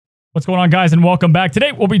What's going on, guys, and welcome back.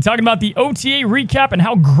 Today, we'll be talking about the OTA recap and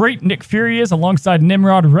how great Nick Fury is alongside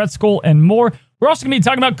Nimrod, Red Skull, and more. We're also going to be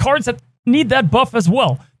talking about cards that need that buff as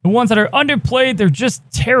well. The ones that are underplayed, they're just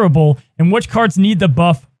terrible, and which cards need the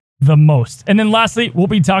buff the most. And then lastly, we'll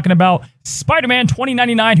be talking about Spider-Man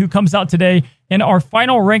 2099, who comes out today, and our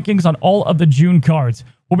final rankings on all of the June cards.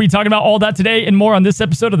 We'll be talking about all that today and more on this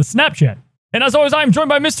episode of the Snapchat. And as always, I'm joined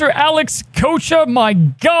by Mr. Alex Coccia. My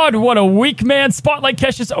God, what a week, man. Spotlight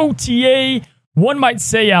Coccia's OTA. One might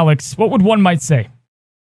say, Alex, what would one might say?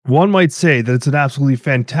 One might say that it's an absolutely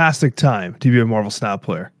fantastic time to be a Marvel Snap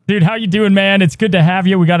player. Dude, how you doing, man? It's good to have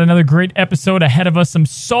you. We got another great episode ahead of us. Some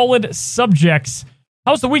solid subjects.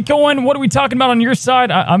 How's the week going? What are we talking about on your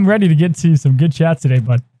side? I'm ready to get to some good chats today,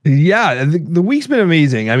 bud. Yeah, the week's been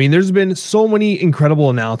amazing. I mean, there's been so many incredible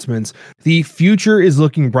announcements. The future is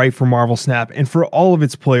looking bright for Marvel Snap and for all of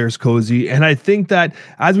its players, Cozy. And I think that,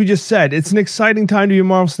 as we just said, it's an exciting time to be a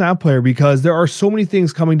Marvel Snap player because there are so many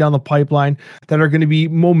things coming down the pipeline that are going to be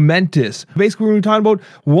momentous. Basically, we're talking about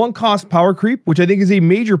one-cost power creep, which I think is a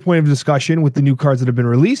major point of discussion with the new cards that have been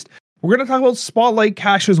released. We're going to talk about Spotlight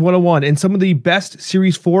Coccia's 101 and some of the best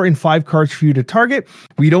Series 4 and 5 cards for you to target.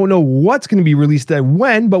 We don't know what's going to be released and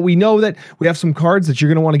when, but we know that we have some cards that you're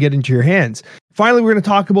going to want to get into your hands. Finally, we're going to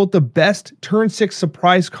talk about the best Turn 6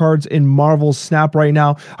 surprise cards in Marvel's Snap right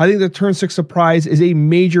now. I think the Turn 6 surprise is a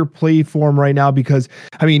major play form right now because,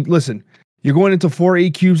 I mean, listen, you're going into 4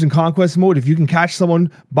 8 cubes in Conquest mode. If you can catch someone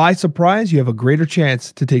by surprise, you have a greater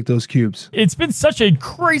chance to take those cubes. It's been such a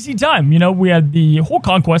crazy time. You know, we had the whole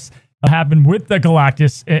Conquest happened with the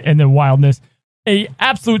Galactus and the Wildness, a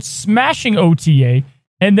absolute smashing OTA,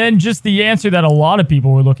 and then just the answer that a lot of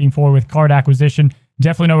people were looking for with card acquisition.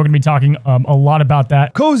 Definitely know we're going to be talking a lot about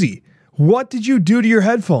that. Cozy, what did you do to your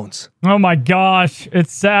headphones? Oh my gosh,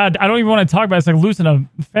 it's sad. I don't even want to talk about it. It's like losing a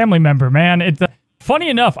family member, man. It's funny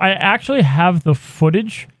enough, I actually have the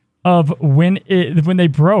footage of when they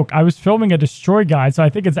broke. I was filming a Destroy guide, so I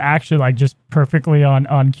think it's actually like just perfectly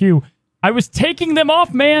on cue. I was taking them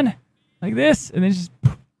off, man. Like this, and then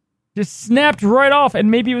just snapped right off,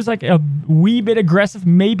 and maybe it was like a wee bit aggressive.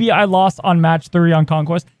 Maybe I lost on match 3 on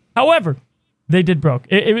Conquest. However, they did broke.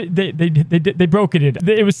 They broke it.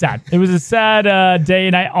 It was sad. It was a sad day,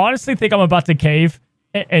 and I honestly think I'm about to cave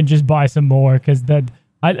and just buy some more because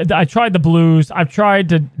I tried the blues. I've tried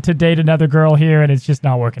to date another girl here, and it's just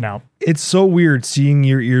not working out. It's so weird seeing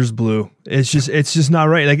your ears blue. It's just not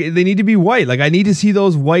right. Like, they need to be white. Like, I need to see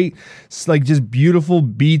those white, like, just beautiful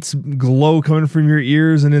beats glow coming from your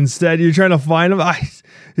ears, and instead you're trying to find them.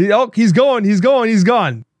 He's gone.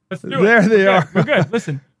 Let's do it. There they are. We're good.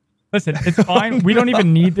 Listen, it's fine. We don't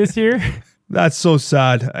even need this here. That's so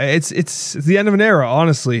sad. It's the end of an era,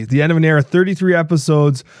 honestly. The end of an era. 33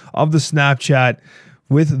 episodes of the Snapchat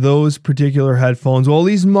with those particular headphones. Well, at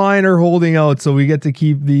least mine are holding out, so we get to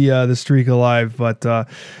keep the streak alive. But I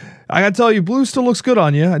gotta tell you, blue still looks good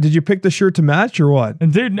on you. Did you pick the shirt to match or what?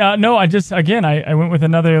 Dude, no, I went with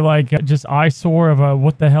another just eyesore of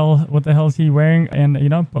what the hell is he wearing, and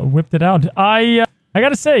whipped it out. I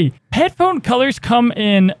gotta say, headphone colors come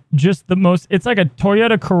in just the most. It's like a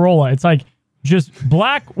Toyota Corolla. It's like just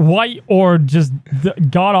black, white, or just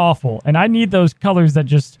god awful. And I need those colors that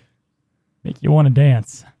just make you want to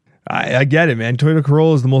dance. I get it, man. Toyota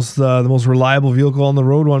Corolla is the most reliable vehicle on the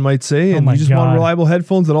road, one might say, and you just want reliable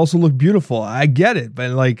headphones that also look beautiful. I get it,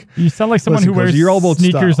 but like, you sound like someone who wears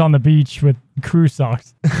sneakers on the beach with crew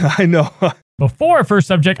socks. I know. Before our first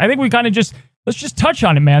subject, I think we kind of let's just touch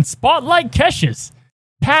on it, man. Spotlight Coccia's.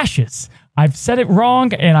 I've said it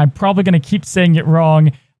wrong, and I'm probably going to keep saying it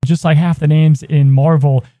wrong, just like half the names in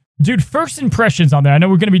Marvel. Dude, first impressions on there. I know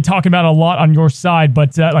we're going to be talking about a lot on your side,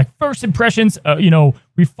 but first impressions,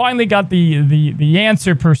 we finally got the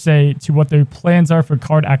answer per se to what their plans are for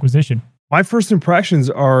card acquisition. My first impressions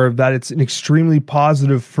are that it's an extremely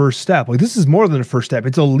positive first step. Like, this is more than a first step.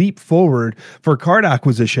 It's a leap forward for card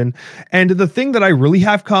acquisition. And the thing that I really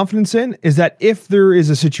have confidence in is that if there is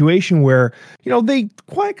a situation where, they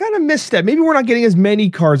quite kind of misstep, maybe we're not getting as many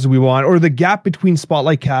cards as we want, or the gap between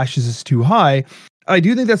Spotlight Coccia's is too high, I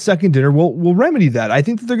do think that second dinner will remedy that. I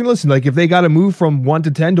think that they're going to listen. Like, if they got to move from 1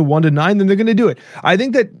 to 10 to 1 to 9, then they're going to do it. I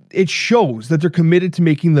think that it shows that they're committed to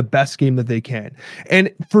making the best game that they can.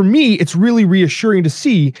 And for me, it's really reassuring to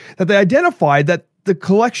see that they identified that the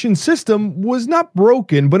collection system was not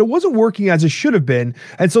broken, but it wasn't working as it should have been.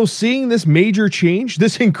 And so seeing this major change,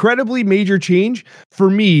 this incredibly major change, for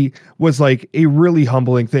me was like a really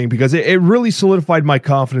humbling thing because it really solidified my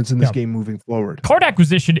confidence in this game moving forward. Card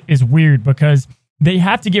acquisition is weird because they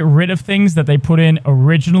have to get rid of things that they put in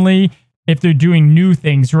originally if they're doing new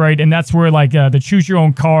things, right? And that's where like the choose your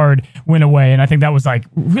own card went away. And I think that was like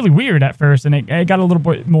really weird at first. And it got a little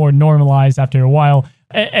bit more normalized after a while.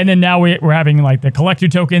 And then now we're having like the collector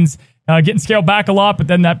tokens getting scaled back a lot, but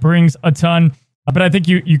then that brings a ton. But I think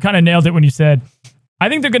you kind of nailed it when you said, I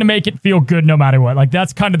think they're going to make it feel good no matter what. Like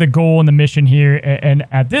that's kind of the goal and the mission here. And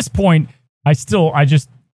at this point, I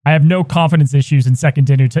have no confidence issues in Second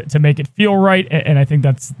Dinner to make it feel right. And I think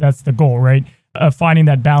that's the goal, right? Finding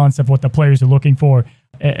that balance of what the players are looking for.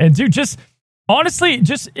 And dude, just honestly,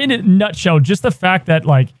 just in a nutshell, just the fact that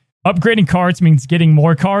like upgrading cards means getting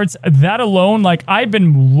more cards, that alone, like I've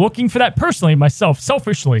been looking for that personally myself,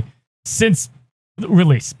 selfishly, since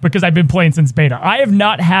release, because I've been playing since beta. I have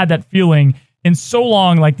not had that feeling in so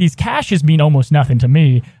long. Like these caches mean almost nothing to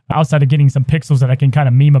me outside of getting some pixels that I can kind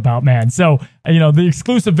of meme about, man. So, the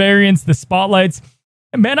exclusive variants, the spotlights,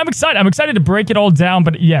 man, I'm excited. I'm excited to break it all down.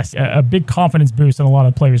 But yes, a big confidence boost in a lot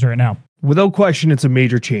of players right now. Without question, it's a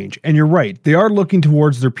major change. And you're right. They are looking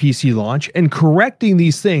towards their PC launch, and correcting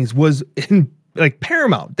these things was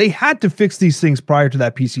paramount. They had to fix these things prior to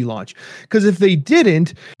that PC launch. Because if they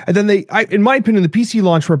didn't, and then in my opinion, the PC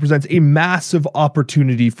launch represents a massive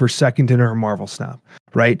opportunity for Second Dinner and Marvel Snap,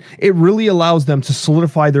 right? It really allows them to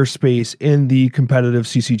solidify their space in the competitive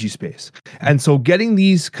CCG space. And so getting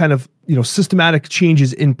these kind of, systematic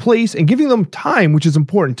changes in place and giving them time, which is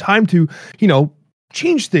important, time to,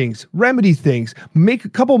 change things, remedy things, make a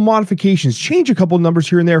couple modifications, change a couple numbers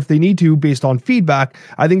here and there if they need to based on feedback,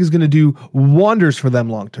 I think is going to do wonders for them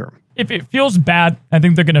long term. If it feels bad, I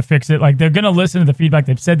think they're going to fix it. Like they're going to listen to the feedback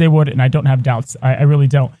they've said they would, and I don't have doubts. I really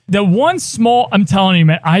don't. The one small, I'm telling you,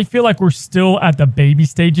 man, I feel like we're still at the baby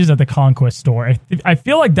stages of the Conquest store. I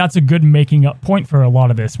feel like that's a good making up point for a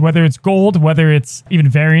lot of this, whether it's gold, whether it's even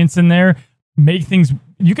variants in there.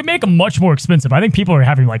 You can make them much more expensive. I think people are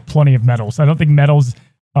having like plenty of medals. I don't think medals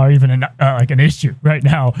are even an issue right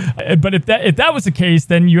now. But if that was the case,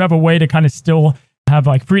 then you have a way to kind of still have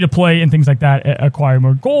like free to play and things like that, acquire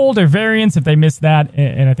more gold or variants if they miss that.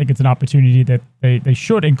 And I think it's an opportunity that they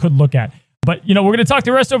should and could look at. But we're going to talk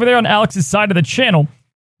the rest over there on Alex's side of the channel.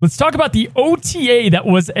 Let's talk about the OTA. That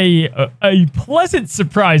was a pleasant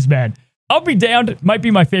surprise, man. I'll be damned. It might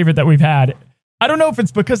be my favorite that we've had. I don't know if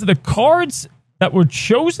it's because of the cards that were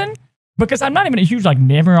chosen, because I'm not even a huge like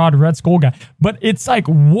Nimrod Red Skull guy, but it's like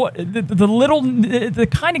what the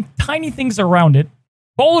kind of tiny things around it,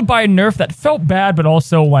 followed by a nerf that felt bad, but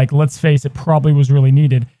also like, let's face it, probably was really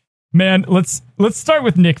needed. Man, let's start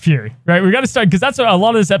with Nick Fury, right? We got to start because that's what a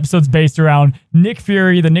lot of this episode's based around. Nick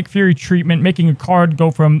Fury, the Nick Fury treatment, making a card go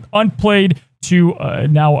from unplayed to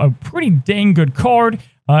now a pretty dang good card,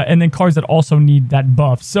 and then cards that also need that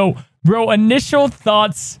buff. So, bro, initial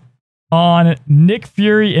thoughts on Nick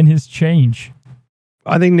Fury and his change?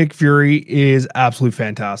 I think Nick Fury is absolutely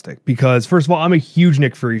fantastic because, first of all, I'm a huge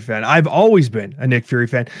Nick Fury fan. I've always been a Nick Fury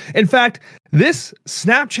fan. In fact, this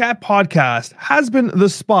Snapchat podcast has been the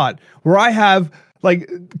spot where I have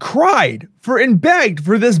cried for and begged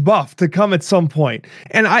for this buff to come at some point.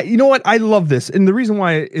 And you know what? I love this. And the reason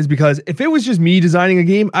why is because if it was just me designing a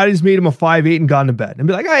game, I just made him a 5/8 and gone to bed and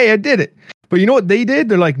be like, hey, I did it. But you know what they did?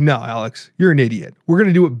 They're like, no, Alex, you're an idiot. We're going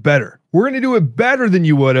to do it better. We're going to do it better than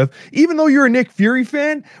you would have. Even though you're a Nick Fury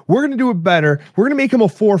fan, we're going to do it better. We're going to make him a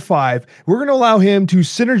 4/5. We're going to allow him to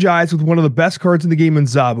synergize with one of the best cards in the game in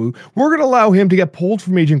Zabu. We're going to allow him to get pulled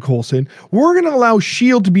from Agent Coulson. We're going to allow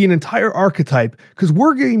S.H.I.E.L.D. to be an entire archetype because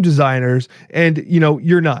we're game designers and,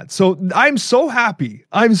 you're not. So I'm so happy.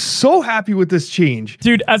 I'm so happy with this change.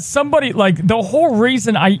 Dude, as somebody, the whole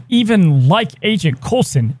reason I even like Agent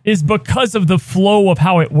Coulson is because of the flow of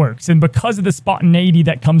how it works and because of the spontaneity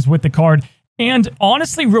that comes with the card. And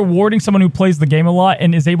honestly, rewarding someone who plays the game a lot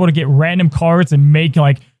and is able to get random cards and make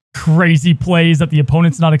crazy plays that the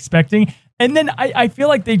opponent's not expecting. And then I feel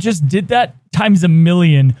like they just did that times a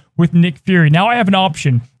million with Nick Fury. Now I have an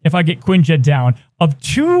option, if I get Quinjet down, of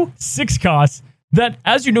 2 6 costs that,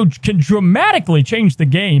 as you know, can dramatically change the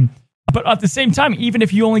game. But at the same time, even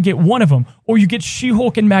if you only get one of them, or you get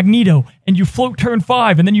She-Hulk and Magneto, and you float turn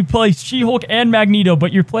 5, and then you play She-Hulk and Magneto,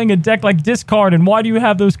 but you're playing a deck like Discard, and why do you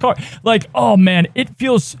have those cards? Oh man, it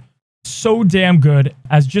feels so damn good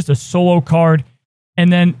as just a solo card.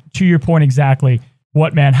 And then, to your point exactly,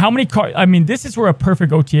 how many cards? I mean, this is where a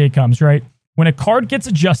perfect OTA comes, right? When a card gets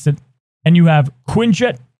adjusted, and you have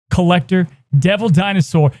Quinjet, Collector, Devil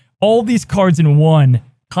Dinosaur, all these cards in one,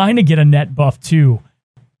 kind of get a net buff too.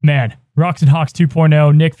 Man, Rocks and Hawks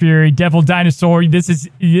 2.0, Nick Fury, Devil Dinosaur. This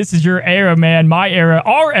is your era, man. My era,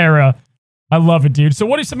 our era. I love it, dude. So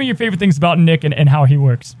what are some of your favorite things about Nick and how he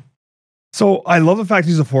works? So I love the fact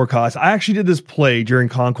he's a 4 cost. I actually did this play during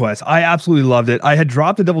Conquest. I absolutely loved it. I had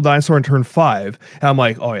dropped the Devil Dinosaur in turn 5, and I'm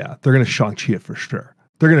like, oh yeah, they're going to Shang-Chi it for sure.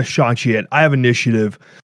 They're going to Shang-Chi it. I have initiative.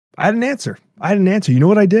 I had an answer. You know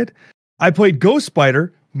what I did? I played Ghost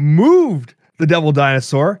Spider, moved the Devil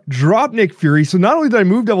Dinosaur, dropped Nick Fury. So not only did I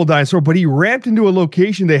move Devil Dinosaur, but he ramped into a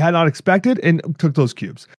location they had not expected and took those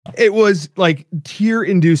cubes. It was like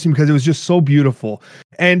tear-inducing because it was just so beautiful.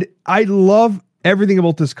 And I love everything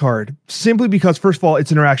about this card simply because, first of all,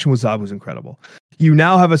 its interaction with Zabu is incredible. You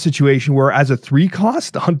now have a situation where as a 3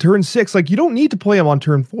 cost on turn 6, like you don't need to play him on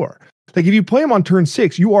turn 4. Like if you play him on turn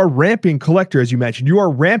 6, you are ramping Collector, as you mentioned. You are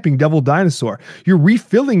ramping Devil Dinosaur. You're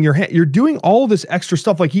refilling your hand. You're doing all this extra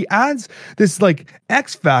stuff. Like he adds this like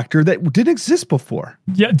X factor that didn't exist before.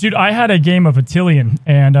 Yeah, dude, I had a game of Attilian,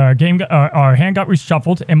 and our hand got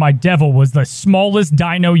reshuffled, and my Devil was the smallest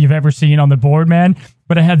dino you've ever seen on the board, man.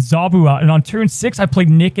 But I had Zabu out, and on turn 6, I played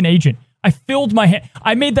Nick and Agent. I filled my hand.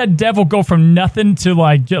 I made that Devil go from nothing to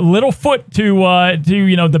like Littlefoot to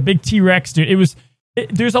you know, the big T-Rex, dude.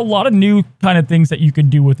 There's a lot of new kind of things that you can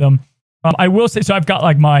do with them. I will say, so I've got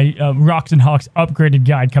like my Rocks and Hawks upgraded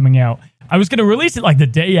guide coming out. I was going to release it like the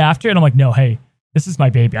day after, and I'm like, no, hey, this is my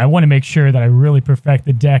baby. I want to make sure that I really perfect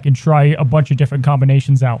the deck and try a bunch of different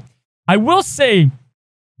combinations out. I will say,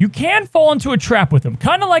 you can fall into a trap with them.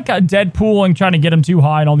 Kind of like a Deadpool and trying to get them too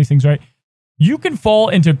high and all these things, right? You can fall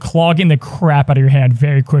into clogging the crap out of your hand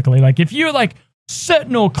very quickly. Like if you're like,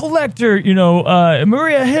 Sentinel, Collector, you know,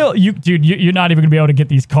 Maria Hill. You're not even going to be able to get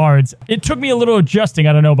these cards. It took me a little adjusting.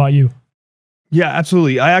 I don't know about you. Yeah,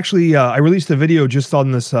 absolutely. I actually I released a video just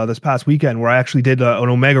on this past weekend where I actually did an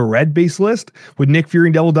Omega Red base list with Nick Fury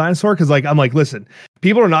and Devil Dinosaur because I'm like, listen,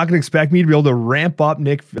 people are not going to expect me to be able to ramp up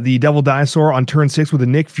the Devil Dinosaur on turn 6 with a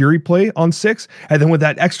Nick Fury play on 6, and then with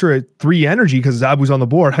that extra 3 energy because Zabu's on the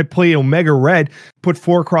board, I play Omega Red, put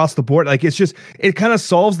 4 across the board. Like it kind of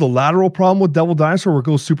solves the lateral problem with Devil Dinosaur where it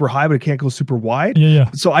goes super high but it can't go super wide. Yeah.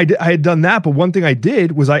 So I had done that, but one thing I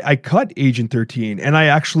did was I cut Agent 13 and I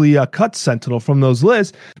actually cut Sentinel from those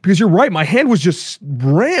lists because you're right, my hand was just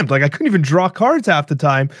ramped. Like I couldn't even draw cards half the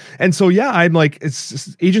time, and so yeah, I'm like,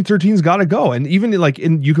 Agent 13's got to go. And even like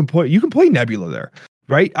you can play Nebula there,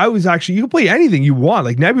 right? You can play anything you want.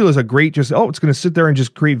 Like Nebula's a great it's going to sit there and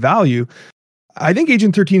just create value. I think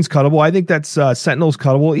Agent 13's cuttable. I think that's Sentinel's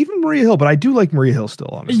cuttable, even Maria Hill, but I do like Maria Hill still,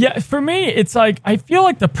 honestly. Yeah, for me, it's like, I feel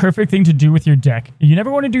like the perfect thing to do with your deck, you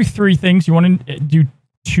never want to do 3 things, you want to do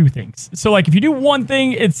 2 things. So like if you do one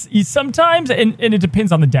thing, you sometimes, and it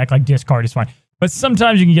depends on the deck, like discard is fine, but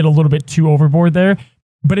sometimes you can get a little bit too overboard there.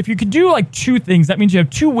 But if you could do like 2 things, that means you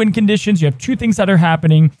have 2 win conditions, you have 2 things that are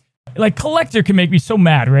happening. Like Collector can make me so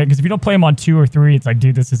mad, right? Because if you don't play him on 2 or 3, it's like,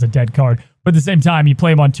 dude, this is a dead card. But at the same time, you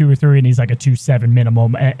play him on 2 or 3 and he's like a 2/7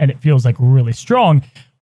 minimum, and it feels like really strong.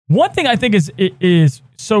 One thing I think is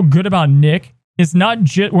so good about Nick is not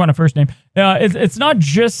just, we're on a first name, it's not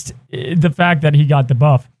just the fact that he got the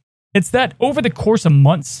buff. It's that over the course of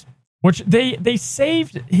months, which they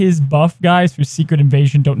saved his buff, guys, for Secret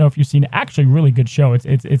Invasion. Don't know if you've seen it. Actually, really good show.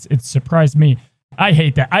 It's surprised me. I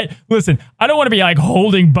hate that. I don't want to be like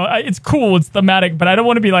holding buff. It's cool. It's thematic, but I don't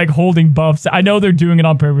want to be like holding buffs. I know they're doing it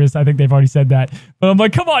on purpose. I think they've already said that. But I'm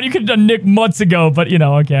like, come on, you could have done Nick months ago. But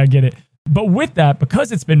okay, I get it. But with that,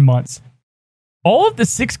 because it's been months, all of the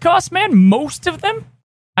 6 costs, man, most of them,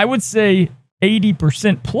 I would say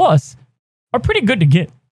 80% plus, are pretty good to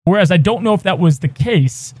get. Whereas I don't know if that was the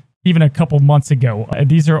case even a couple months ago.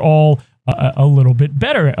 These are all a little bit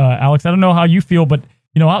better. Alex, I don't know how you feel, but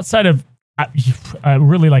outside of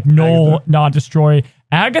really like Null, Non-Destroy,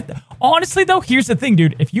 Agatha. Honestly, though, here's the thing,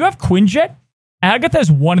 dude. If you have Quinjet, Agatha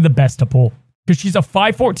is one of the best to pull because she's a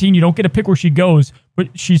 5/14. You don't get to pick where she goes, but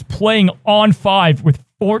she's playing on 5 with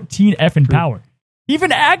 14 effing power.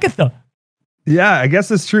 Even Agatha. Yeah, I guess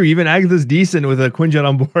that's true. Even Agatha's decent with a Quinjet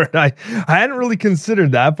on board. I hadn't really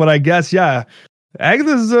considered that, but I guess, yeah.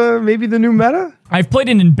 Agatha's maybe the new meta? I've played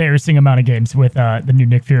an embarrassing amount of games with the new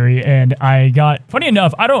Nick Fury, and I got, funny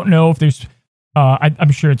enough, I don't know if there's,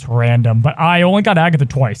 I'm sure it's random, but I only got Agatha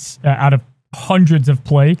twice out of hundreds of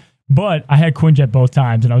play, but I had Quinjet both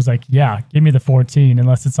times, and I was like, yeah, give me the 14,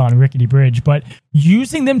 unless it's on Rickety Bridge. But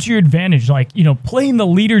using them to your advantage, like, playing the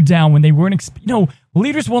leader down when they weren't,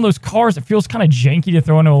 leader's one of those cards that feels kind of janky to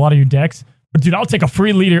throw into a lot of your decks. But dude, I'll take a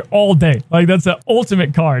free leader all day. Like, that's the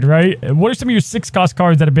ultimate card, right? What are some of your 6-cost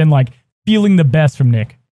cards that have been like feeling the best from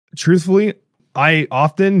Nick? Truthfully, I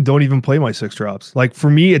often don't even play my 6 drops. Like for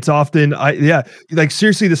me, it's often, like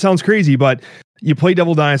seriously, this sounds crazy, but you play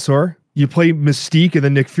Devil Dinosaur, you play Mystique and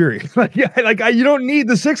then Nick Fury. You don't need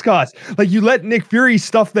the 6 cost. Like, you let Nick Fury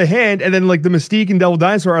stuff the hand, and then like the Mystique and Devil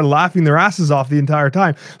Dinosaur are laughing their asses off the entire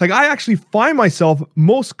time. Like, I actually find myself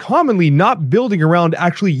most commonly not building around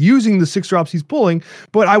actually using the 6 drops he's pulling,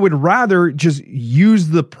 but I would rather just use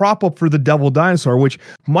the prop up for the Devil Dinosaur, which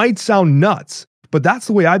might sound nuts, but that's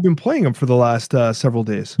the way I've been playing him for the last several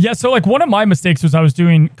days. Yeah, so like one of my mistakes was I was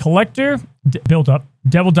doing Collector, build up,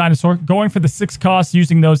 Devil Dinosaur, going for the 6 costs,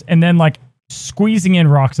 using those, and then like squeezing in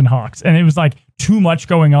Rocks and Hawks. And it was like too much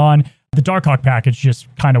going on. The Darkhawk package just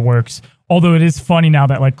kind of works. Although it is funny now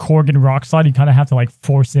that like Korg and Rock Slide, you kind of have to like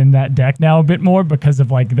force in that deck now a bit more because of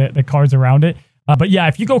like the cards around it. But yeah,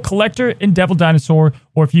 if you go Collector and Devil Dinosaur,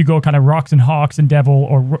 or if you go kind of Rocks and Hawks and Devil,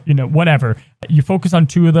 or whatever, you focus on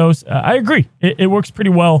 2 of those. I agree. It works pretty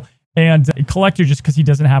well. And Collector, just because he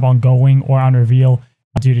doesn't have Ongoing or on Reveal,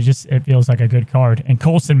 dude, it feels like a good card. And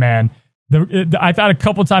Coulson, man, I've had a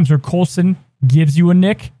couple times where Coulson gives you a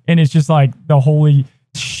nick, and it's just like the holy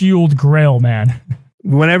shield grail, man.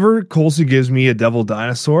 Whenever Coulson gives me a Devil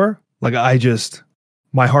Dinosaur, like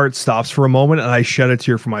my heart stops for a moment and I shed a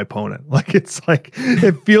tear for my opponent.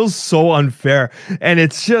 It feels so unfair. And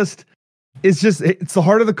it's the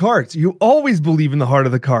heart of the cards. You always believe in the heart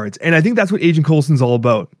of the cards. And I think that's what Agent Coulson's all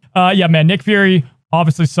about. Yeah, man, Nick Fury,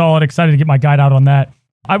 obviously solid. Excited to get my guide out on that.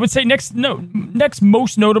 I would say next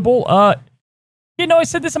most notable, I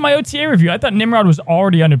said this in my OTA review. I thought Nimrod was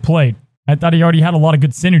already underplayed. I thought he already had a lot of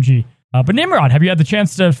good synergy. But Nimrod, have you had the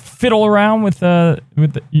chance to fiddle around with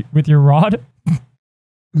your rod?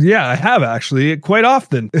 Yeah, I have actually quite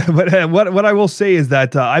often. But what I will say is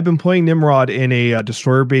that I've been playing Nimrod in a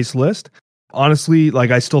destroyer-based list. Honestly,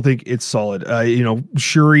 like, I still think it's solid.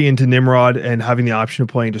 Shuri into Nimrod and having the option of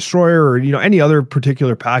playing Destroyer or, any other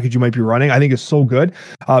particular package you might be running, I think is so good.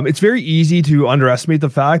 It's very easy to underestimate the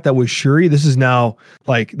fact that with Shuri, this is now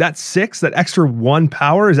like that 6, that extra 1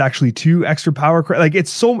 power is actually 2 extra power. Like,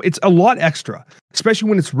 it's a lot extra, especially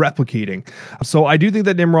when it's replicating. So I do think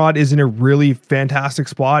that Nimrod is in a really fantastic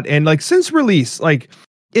spot. And like, since release, like,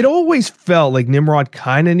 it always felt like Nimrod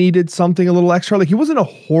kind of needed something a little extra. Like, he wasn't a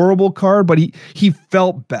horrible card, but he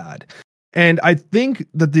felt bad. And I think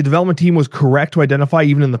that the development team was correct to identify,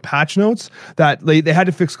 even in the patch notes, that they had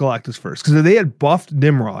to fix Galactus first. Because if they had buffed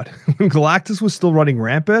Nimrod when Galactus was still running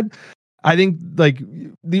rampant, I think like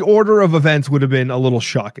the order of events would have been a little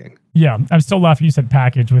shocking. Yeah, I'm still laughing. You said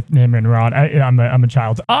package with Nimrod. I'm a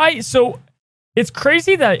child. So it's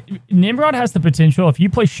crazy that Nimrod has the potential. If you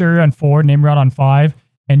play Shuri on 4, Nimrod on 5,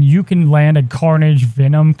 and you can land a Carnage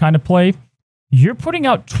Venom kind of play, you're putting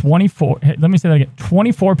out 24. Let me say that again: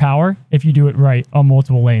 24 power if you do it right on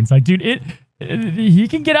multiple lanes. Like, dude, he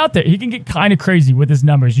can get out there. He can get kind of crazy with his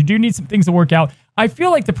numbers. You do need some things to work out. I feel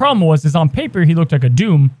like the problem is on paper he looked like a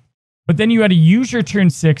Doom, but then you had to use your turn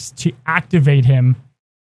 6 to activate him,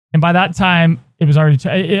 and by that time it was already.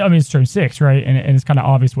 It's turn 6, right? And it's kind of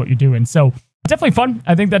obvious what you're doing. So definitely fun.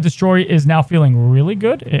 I think that Destroy is now feeling really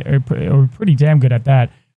good, or pretty damn good at that.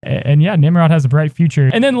 And yeah, Nimrod has a bright future.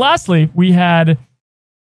 And then lastly, we had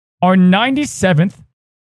our 97th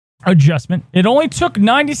adjustment. It only took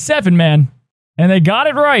 97, man. And they got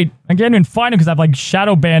it right. Again, in final, because I've like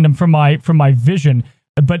shadow banned him from my vision.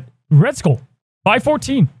 But Red Skull,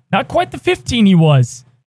 514. Not quite the 15 he was.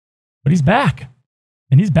 But he's back.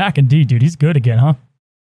 And he's back indeed, dude. He's good again, huh?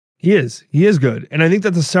 He is good. And I think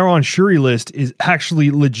that the Sauron Shuri list is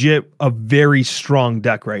actually legit a very strong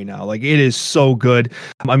deck right now. Like, it is so good.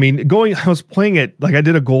 I mean, I was playing it, like, I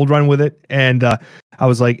did a gold run with it, and I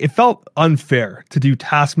was like, it felt unfair to do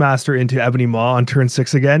Taskmaster into Ebony Maw on turn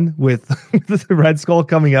 6 again with the Red Skull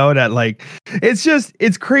coming out at like,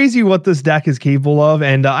 it's crazy what this deck is capable of.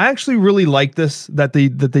 And I actually really like this, that they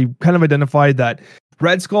kind of identified that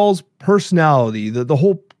Red Skull's personality, the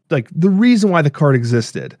whole, like, the reason why the card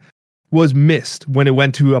existed was missed when it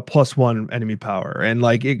went to a +1 enemy power, and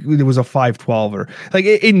like it was a 5/12, or like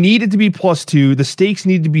it needed to be +2. The stakes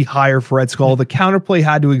needed to be higher for Red Skull. The counterplay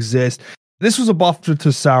had to exist. This was a buff to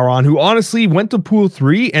Sauron, who honestly went to pool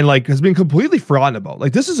 3 and like has been completely forgotten about.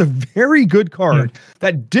 Like, this is a very good card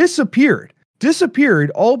that disappeared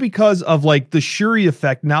all because of like the Shuri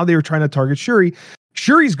effect. Now they were trying to target Shuri.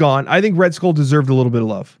 Shuri's gone. I think Red Skull deserved a little bit of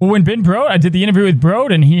love. Well, when Ben Brode, I did the interview with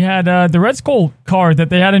Brode, and he had the Red Skull card that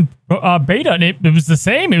they had in beta, and it was the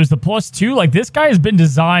same. It was the +2. Like, this guy has been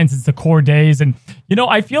designed since the core days. And,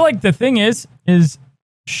 I feel like the thing is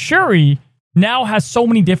Shuri now has so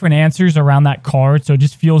many different answers around that card, so it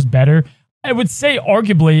just feels better. I would say,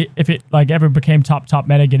 arguably, if it like ever became top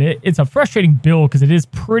meta again, it's a frustrating build because it is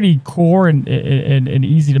pretty core and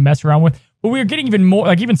easy to mess around with. But we're getting even more,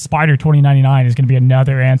 like even Spider 2099 is going to be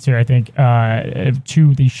another answer, I think,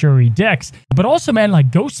 to the Shuri decks. But also, man,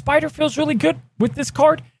 like Ghost Spider feels really good with this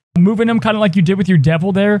card. Moving him kind of like you did with your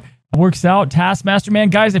Devil there works out. Taskmaster, man,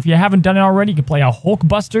 guys, if you haven't done it already, you can play a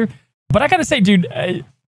Hulkbuster. But I got to say, dude,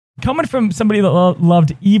 coming from somebody that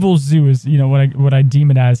loved Evil Zoo is, you know, what I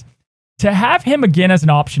deem it as, to have him again as an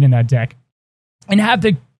option in that deck and have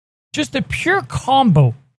just the pure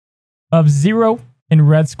combo of Zero and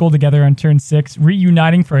Red Skull together on turn 6,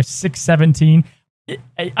 reuniting for a 6/17.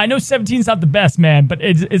 I know 17 is not the best, man, but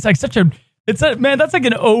it's like man, that's like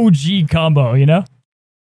an OG combo, you know?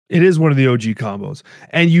 It is one of the OG combos.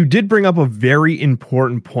 And you did bring up a very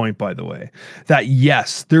important point, by the way, that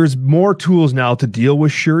yes, there's more tools now to deal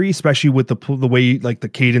with Shuri, especially with the way, like the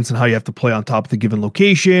cadence and how you have to play on top of the given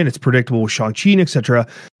location. It's predictable with Shang-Chi, etc.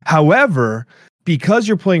 However, because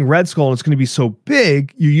you're playing Red Skull and it's going to be so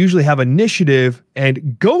big, you usually have Initiative,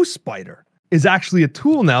 and Ghost Spider is actually a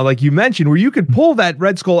tool now, like you mentioned, where you could pull that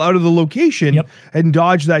Red Skull out of the location and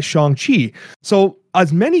dodge that Shang-Chi. So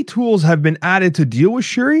as many tools have been added to deal with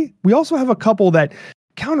Shuri, we also have a couple that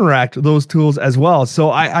counteract those tools as well.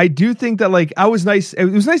 So I do think that, like, it was nice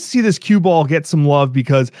to see this cue ball get some love,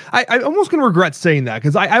 because I'm almost going to regret saying that,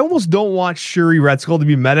 because I almost don't want Shuri Red Skull to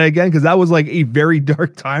be meta again, because that was like a very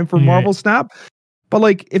dark time for Marvel Snap. But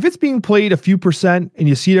like, if it's being played a few percent and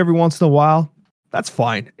you see it every once in a while, that's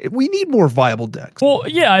fine. We need more viable decks. Well,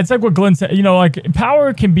 yeah, it's like what Glenn said. You know, like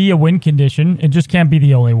power can be a win condition. It just can't be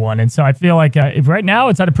the only one. And so I feel like if right now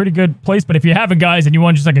it's at a pretty good place. But if you have it, guys, and you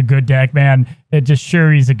want just like a good deck, man, it just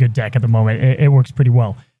Shuri's a good deck at the moment. It works pretty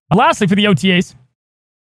well. Lastly, for the OTAs,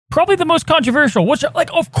 probably the most controversial, which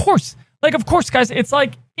of course, guys, it's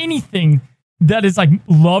like anything that is like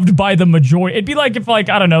loved by the majority. It'd be like if, like,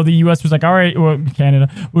 I don't know, the US was like, all right, well, Canada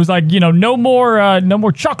was like, you know, no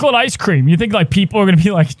more chocolate ice cream. You think like people are gonna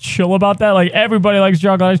be like chill about that? Like everybody likes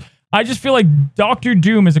chocolate ice. I just feel like Doctor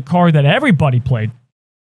Doom is a card that everybody played,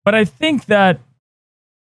 but I think that,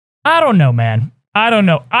 I don't know, man. I don't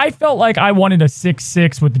know. I felt like I wanted a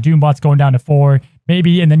 6/6 with the Doombots going down to 4,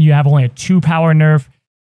 maybe, and then you have only a 2 power nerf.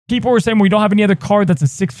 People were saying, well, we don't have any other card that's a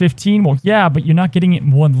 6/15. Well, yeah, but you're not getting it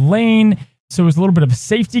in one lane. So it was a little bit of a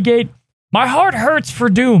safety gate. My heart hurts for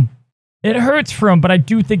Doom. It hurts for him, but I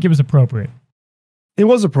do think it was appropriate. It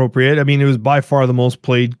was appropriate. I mean, it was by far the most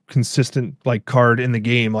played consistent like card in the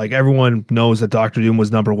game. Like everyone knows that Doctor Doom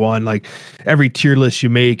was number 1. Like every tier list you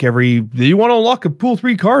make, you want to unlock a pool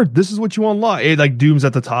 3 card, this is what you unlock. Like Doom's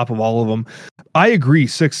at the top of all of them. I agree.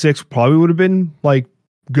 6/6 probably would have been like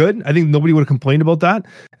good. I think nobody would have complained about that.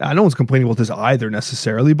 No one's complaining about this either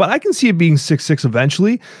necessarily, but I can see it being 6/6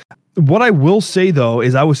 eventually. What I will say, though,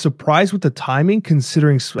 is I was surprised with the timing,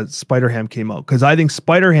 considering Spider-Ham came out, because I think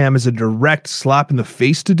Spider-Ham is a direct slap in the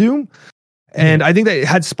face to Doom. And I think that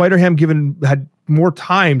had Spider-Ham had more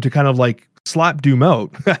time to kind of like slap Doom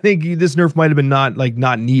out, I think this nerf might have been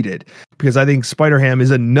not needed, because I think Spider-Ham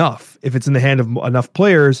is enough if it's in the hand of enough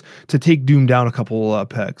players to take Doom down a couple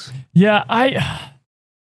pegs. Yeah,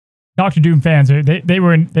 Doctor Doom fans they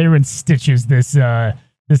were in stitches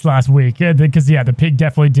this last week, because the pig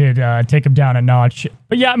definitely did take him down a notch.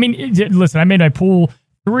 But yeah, I mean, listen, I made my pool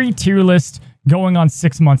 3 tier list going on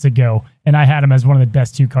 6 months ago, and I had him as one of the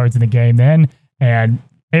best 2 cards in the game then. And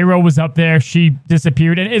Arrow was up there, she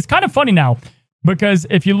disappeared, and it's kind of funny now, because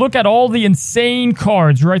if you look at all the insane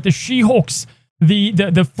cards, right, the She-Hulks,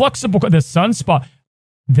 the flexible, the Sunspot,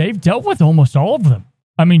 they've dealt with almost all of them.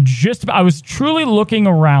 I mean, I was truly looking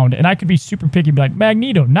around, and I could be super picky and be like,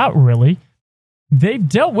 Magneto, not really. They've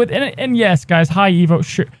dealt with, and yes, guys, high Evo,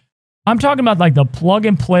 sure. I'm talking about like the plug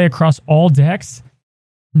and play across all decks.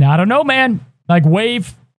 Now, I don't know, man. Like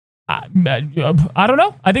Wave, I don't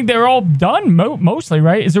know. I think they're all done mostly,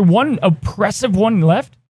 right? Is there one oppressive one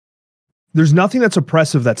left? There's nothing that's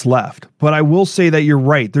oppressive that's left, but I will say that you're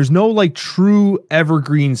right. There's no like true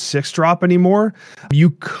evergreen 6-drop anymore.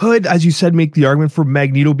 You could, as you said, make the argument for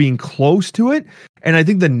Magneto being close to it. And I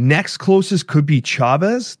think the next closest could be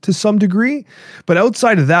Chavez to some degree. But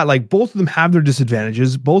outside of that, like both of them have their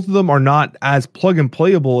disadvantages. Both of them are not as plug and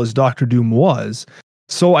playable as Doctor Doom was.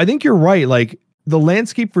 So I think you're right. Like the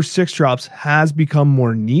landscape for 6-drops has become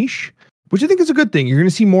more niche, which I think is a good thing. You're going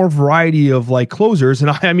to see more variety of like closers.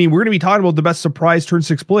 And I mean, we're going to be talking about the best surprise turn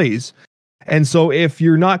 6 plays. And so if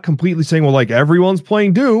you're not completely saying, well, like everyone's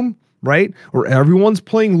playing Doom, right? Or everyone's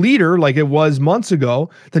playing Leader like it was months ago,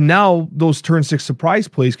 then now those turn 6 surprise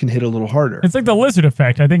plays can hit a little harder. It's like the Lizard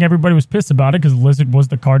effect. I think everybody was pissed about it because Lizard was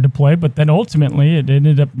the card to play, but then ultimately it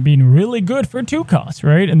ended up being really good for 2 costs,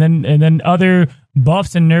 right? And then other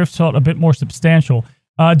buffs and nerfs felt a bit more substantial.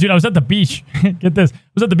 Dude, I was at the beach. Get this. I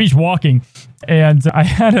was at the beach walking, and I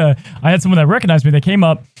had someone that recognized me. They came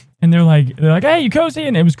up, and they're like, "Hey, you cozy?"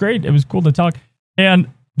 And it was great. It was cool to talk. And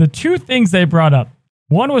the two things they brought up,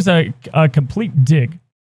 one was a complete dig,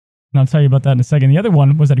 and I'll tell you about that in a second. The other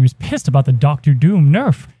one was that he was pissed about the Doctor Doom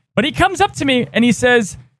nerf. But he comes up to me and he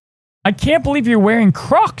says, "I can't believe you're wearing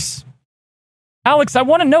Crocs." Alex, I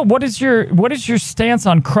want to know, what is your stance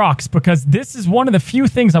on Crocs? Because this is one of the few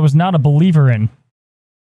things I was not a believer in.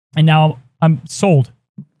 And now I'm sold.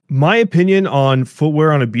 My opinion on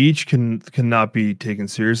footwear on a beach cannot be taken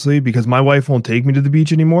seriously because my wife won't take me to the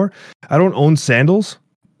beach anymore. I don't own sandals.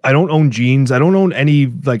 I don't own jeans. I don't own any,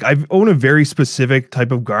 like, I own a very specific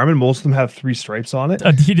type of garment. Most of them have 3 stripes on it.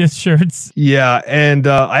 Adidas shirts. Yeah. And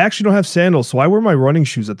I actually don't have sandals. So I wear my running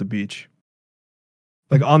shoes at the beach.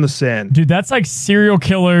 Like on the sand. Dude, that's like serial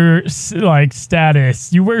killer like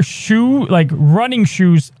status. You wear running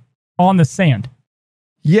shoes on the sand.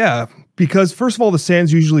 Yeah, because first of all, the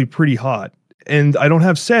sand's usually pretty hot, and I don't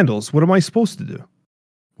have sandals. What am I supposed to do?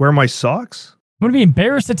 Wear my socks? I'm gonna be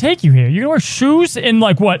embarrassed to take you here. You're gonna wear shoes in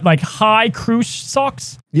like high cruise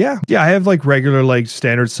socks? Yeah, I have like regular like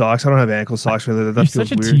standard socks. I don't have ankle socks. That You're feels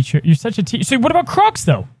such a weird. teacher. You're such a teacher. So what about Crocs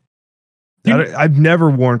though? I've never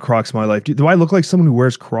worn Crocs in my life. Do I look like someone who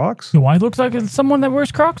wears Crocs? Do I look like someone that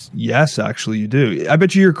wears Crocs? Yes, actually, you do. I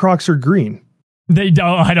bet you your Crocs are green. They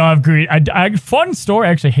don't. I don't have green. Fun story.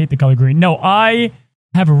 I actually hate the color green. No, I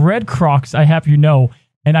have red Crocs. I have and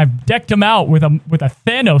I've decked them out with a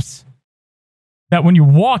Thanos that when you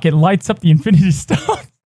walk, it lights up the Infinity Stone.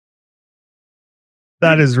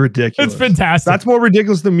 That is ridiculous. It's fantastic. That's more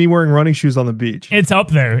ridiculous than me wearing running shoes on the beach. It's up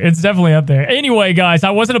there. It's definitely up there. Anyway, guys, I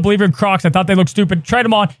wasn't a believer in Crocs. I thought they looked stupid. Tried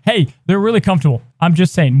them on. Hey, they're really comfortable. I'm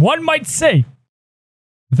just saying. One might say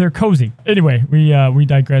they're cozy. Anyway, we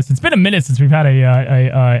digress. It's been a minute since we've had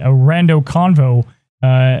a rando convo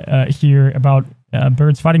here about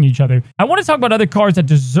birds fighting each other. I want to talk about other cards that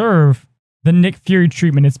deserve the Nick Fury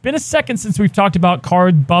treatment. It's been a second since we've talked about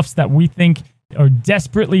card buffs that we think are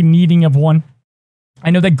desperately needing of one. I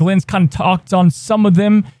know that Glenn's kind of talked on some of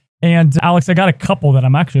them, and Alex, I got a couple that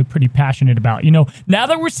I'm actually pretty passionate about. You know, now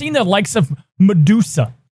that we're seeing the likes of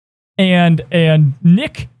Medusa and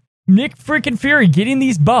Nick freaking Fury getting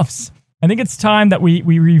these buffs, I think it's time that we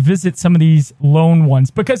revisit some of these lone ones.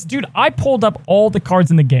 Because, dude, I pulled up all the cards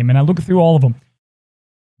in the game, and I looked through all of them.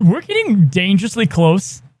 We're getting dangerously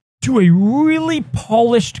close to a really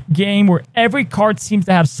polished game where every card seems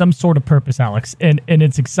to have some sort of purpose, Alex, and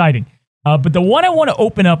it's exciting. But the one I want to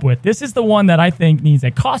open up with, this is the one that I think needs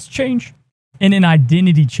a cost change and an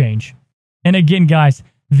identity change. And again, guys,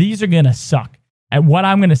 these are going to suck. And what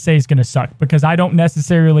I'm going to say is going to suck because I don't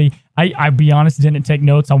necessarily, I'll be honest, didn't take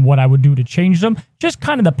notes on what I would do to change them. Just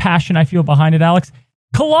kind of the passion I feel behind it, Alex.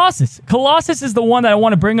 Colossus. Colossus is the one that I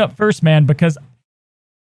want to bring up first, man, because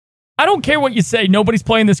I don't care what you say. Nobody's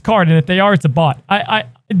playing this card. And if they are, it's a bot.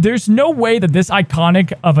 There's no way that this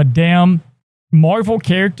iconic of a damn Marvel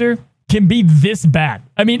character can be this bad.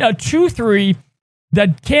 I mean, a 2/3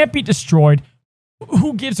 that can't be destroyed.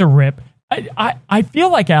 Who gives a rip? I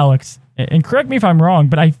feel like, Alex, and correct me if I'm wrong,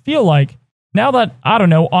 but I feel like now that, I don't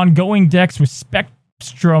know, ongoing decks with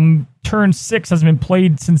Spectrum turn 6 has been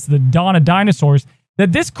played since the dawn of dinosaurs,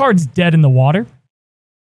 that this card's dead in the water.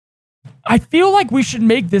 I feel like we should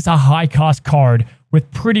make this a high-cost card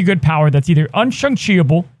with pretty good power that's either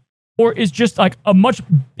un-Shang-Chiable or is just like a much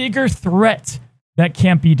bigger threat that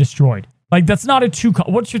can't be destroyed. Like, that's not a 2.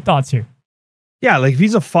 What's your thoughts here? Yeah, like if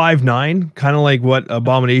he's a 5/9, kind of like what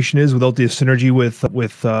Abomination is without the synergy with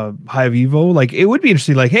High of Evo, like it would be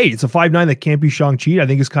interesting. Like, hey, it's a 5/9 that can't be Shang-Chi. I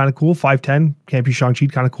think it's kind of cool. 5/10 can't be Shang-Chi,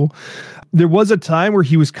 kind of cool. There was a time where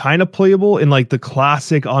he was kind of playable in like the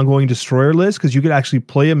classic ongoing destroyer list because you could actually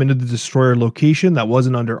play him into the destroyer location that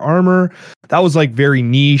wasn't under armor. That was like very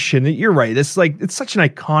niche. And you're right. It's like, it's such an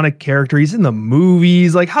iconic character. He's in the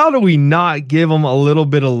movies. Like, how do we not give him a little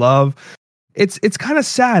bit of love? It's kind of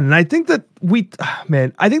sad. And I think that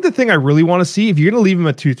I think the thing I really want to see, if you're going to leave him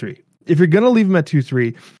at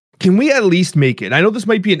 2/3, can we at least make it? I know this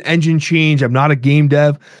might be an engine change. I'm not a game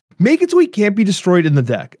dev. Make it so he can't be destroyed in the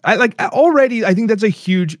deck. I think that's a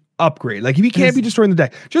huge upgrade. Like if he can't be destroyed in the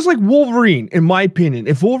deck, just like Wolverine, in my opinion,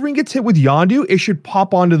 if Wolverine gets hit with Yondu, it should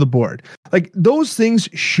pop onto the board. Like those things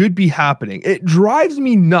should be happening. It drives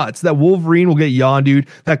me nuts that Wolverine will get Yondu'd,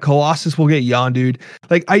 that Colossus will get Yondu'd.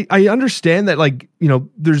 Like I understand that, like, you know,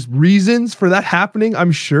 there's reasons for that happening,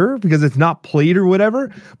 I'm sure, because it's not played or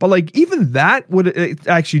whatever. But like even that would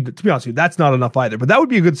actually, to be honest with you, that's not enough either. But that would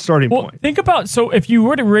be a good starting point. Think about, so if you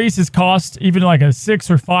were to raise his cost, even like a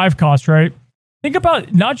 6 or 5 cost, right? Think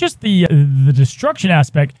about not just the destruction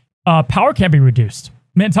aspect. Power can be reduced.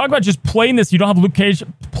 Man, talk about just playing this. You don't have Luke Cage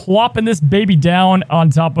plopping this baby down on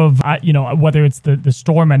top of, whether it's the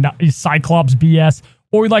Storm and Cyclops BS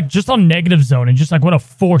or like just on negative zone and just like what a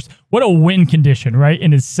force, what a win condition, right?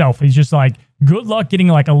 In itself. He's just like, good luck getting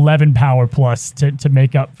like 11 power plus to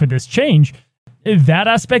make up for this change. That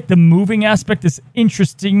aspect, the moving aspect is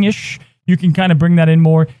interesting-ish. You can kind of bring that in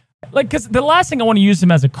more. Like, because the last thing I want to use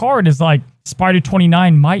him as a card is like Spider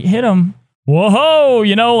 29 might hit him. Whoa,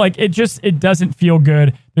 like it doesn't feel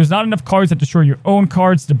good. There's not enough cards that destroy your own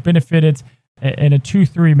cards to benefit it. And a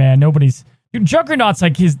 2/3, man, Juggernaut's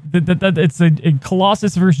like it's a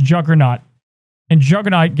Colossus versus Juggernaut. And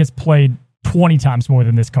Juggernaut gets played 20 times more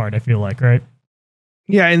than this card, I feel like, right?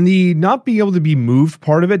 Yeah, and the not being able to be moved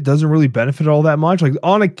part of it doesn't really benefit all that much. Like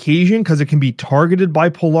on occasion, because it can be targeted by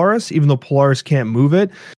Polaris, even though Polaris can't move it,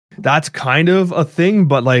 that's kind of a thing,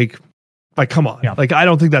 but like come on. Yeah. Like I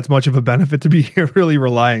don't think that's much of a benefit to be really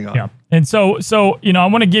relying on. Yeah. And so I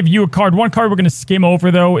want to give you a card. One card we're going to skim over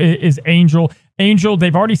though is Angel. Angel,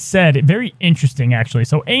 they've already said, very interesting actually.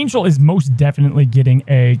 So Angel is most definitely getting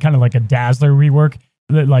a kind of like a Dazzler rework.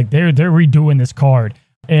 Like they're redoing this card.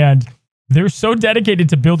 And they're so dedicated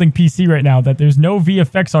to building PC right now that there's no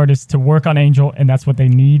VFX artists to work on Angel, and that's what they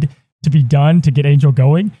need to be done to get Angel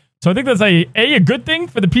going. So I think that's a good thing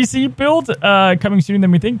for the PC build coming sooner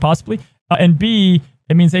than we think, possibly. And B,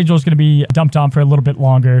 it means Angel is going to be dumped on for a little bit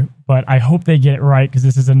longer, but I hope they get it right because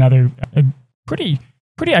this is another pretty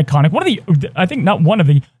iconic. One of the, I think not one of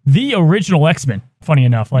the original X-Men. Funny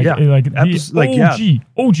enough, OG.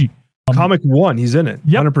 Comic 1, he's in it,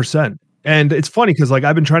 100%. And it's funny because like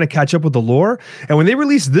I've been trying to catch up with the lore, and when they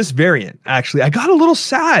released this variant, actually, I got a little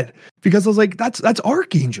sad because I was like, that's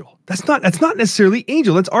Archangel. That's not necessarily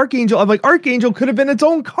Angel. That's Archangel. I'm like, Archangel could have been its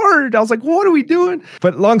own card. I was like, what are we doing?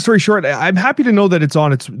 But long story short, I'm happy to know that it's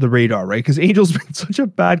on the radar, right? Because Angel's been such a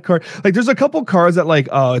bad card. Like there's a couple cards that like,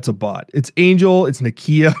 oh, it's a bot. It's Angel, it's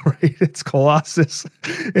Nakia, right? It's Colossus.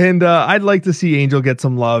 And I'd like to see Angel get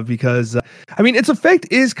some love because its effect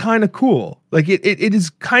is kind of cool. Like it is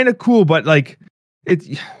kind of cool, but like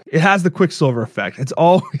it has the Quicksilver effect. It's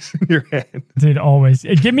always in your hand. Dude, always.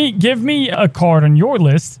 Give me a card on your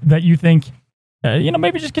list that you think,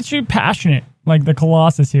 maybe just gets you passionate, like the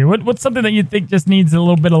Colossus here. What's something that you think just needs a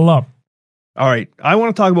little bit of love? All right. I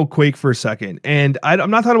want to talk about Quake for a second. And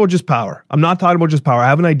I'm not talking about just power. I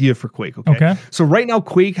have an idea for Quake, okay? So right now,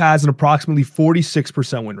 Quake has an approximately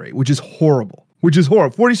 46% win rate, which is horrible.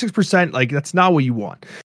 46%, like, that's not what you want.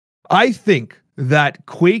 I think that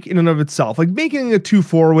Quake in and of itself, like making a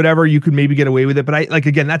 2-4 or whatever, you could maybe get away with it. But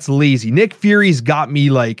again, that's lazy. Nick Fury's got me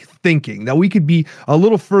like thinking that we could be a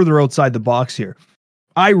little further outside the box here.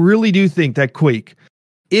 I really do think that Quake,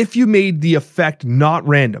 if you made the effect not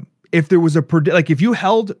random, if there was if you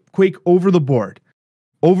held Quake over the board,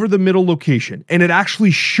 over the middle location, and it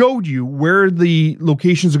actually showed you where the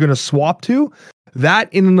locations are going to swap to,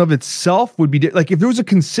 that in and of itself would be like if there was a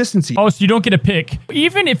consistency. Oh, so you don't get a pick.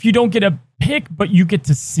 Even if you don't get a pick, but you get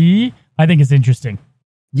to see, I think it's interesting.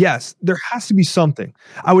 Yes, there has to be something.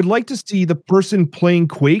 I would like to see the person playing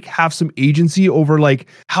Quake have some agency over like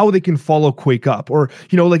how they can follow Quake up. Or,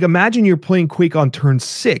 like imagine you're playing Quake on turn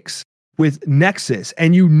 6 with Nexus,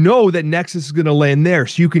 and that Nexus is going to land there,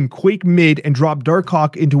 so you can Quake mid and drop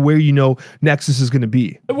Darkhawk into where Nexus is going to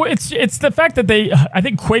be. Well, it's the fact that I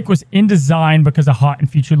think Quake was in design because of hot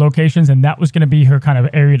and featured locations, and that was going to be her kind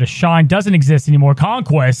of area to shine. Doesn't exist anymore.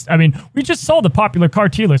 Conquest. We just saw the popular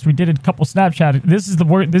card tier list. We did a couple Snapchat. This is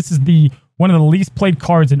one of the least played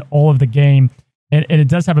cards in all of the game. And it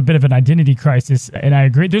does have a bit of an identity crisis, and I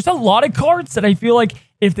agree. There's a lot of cards that I feel like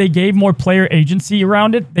if they gave more player agency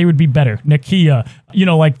around it, they would be better. Nakia,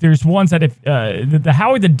 like there's ones that if the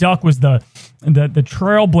Howie the Duck was the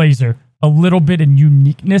trailblazer a little bit in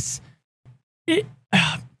uniqueness.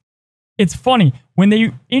 It's funny when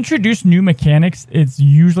they introduce new mechanics, it's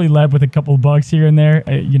usually led with a couple of bugs here and there,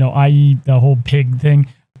 i.e. the whole pig thing.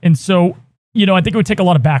 And so, I think it would take a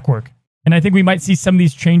lot of back work. And I think we might see some of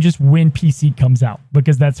these changes when PC comes out,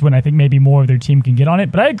 because that's when I think maybe more of their team can get on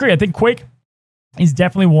it. But I agree. I think Quake is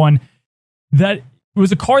definitely one that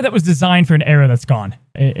was a card that was designed for an era that's gone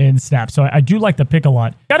in Snap. So I do like the pick a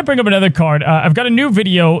lot. Got to bring up another card. I've got a new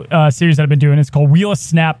video series that I've been doing. It's called Wheel of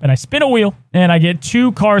Snap. And I spin a wheel and I get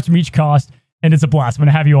 2 cards from each cost. And it's a blast. I'm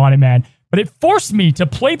going to have you on it, man. But it forced me to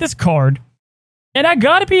play this card. And I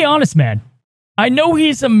got to be honest, man. I know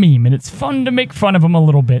he's a meme and it's fun to make fun of him a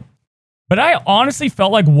little bit. But I honestly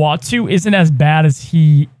felt like Watsu isn't as bad as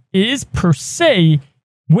he is per se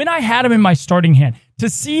when I had him in my starting hand. To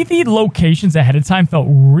see the locations ahead of time felt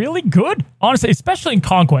really good, honestly, especially in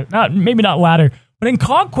Conquest. Maybe not ladder, But in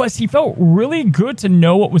Conquest, he felt really good to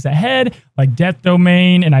know what was ahead, like Death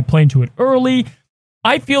Domain, and I play into it early.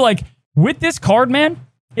 I feel like with this card, man,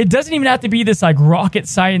 it doesn't even have to be this like rocket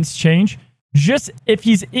science change. Just if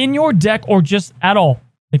he's in your deck or just at all,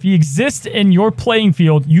 if he exists in your playing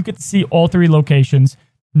field, you get to see all 3 locations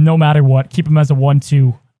no matter what. Keep him as a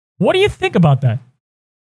 1/2. What do you think about that?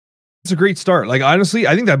 It's a great start. Like, honestly,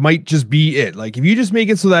 I think that might just be it. Like, if you just make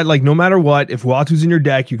it so that, like, no matter what, if Watu's in your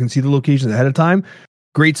deck, you can see the locations ahead of time.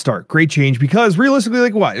 Great start. Great change. Because realistically,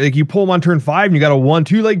 like, what? Like, you pull him on turn 5 and you got a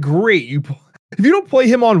 1/2. Like, great. If you don't play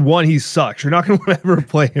him on 1, he sucks. You're not going to ever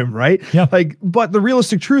play him, right? Yeah. Like, but the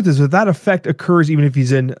realistic truth is that effect occurs even if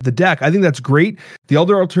he's in the deck. I think that's great. The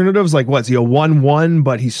other alternatives, like, what? Is he a 1/1,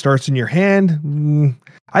 but he starts in your hand?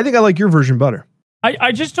 I think I like your version better.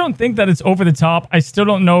 I just don't think that it's over the top. I still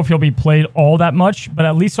don't know if he'll be played all that much, but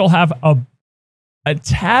at least he'll have a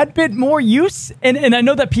tad bit more use. And I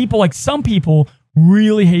know that people, like some people,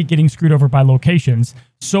 really hate getting screwed over by locations.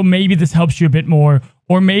 So maybe this helps you a bit more.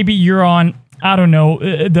 Or maybe you're on, I don't know,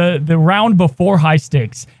 the round before high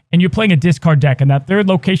stakes, and you're playing a discard deck, and that third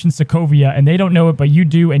location's Sokovia, and they don't know it, but you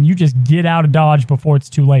do, and you just get out of Dodge before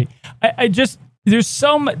it's too late. There's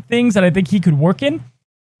some things that I think he could work in.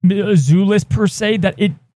 Zulus per se,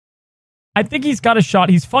 I think he's got a shot.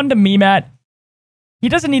 He's fun to meme at. He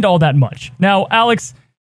doesn't need all that much. Now, Alex,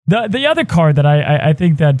 the other card that I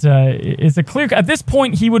think that is a clear, at this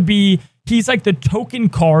point, he's like the token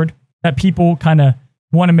card that people kind of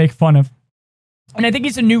want to make fun of. And I think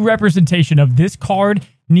he's a new representation of this card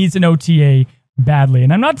needs an OTA badly.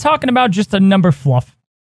 And I'm not talking about just a number fluff.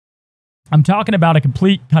 I'm talking about a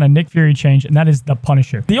complete kind of Nick Fury change, and that is the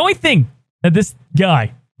Punisher. The only thing that this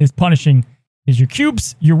guy is punishing is your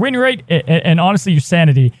cubes, your win rate, and honestly, your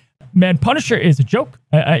sanity. Man, Punisher is a joke.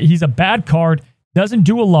 He's a bad card, doesn't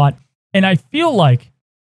do a lot, and I feel like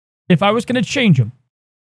if I was going to change him,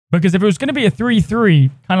 because if it was going to be a 3/3,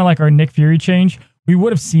 kind of like our Nick Fury change, we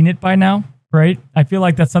would have seen it by now, right? I feel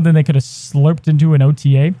like that's something they could have slurped into an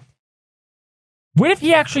OTA. What if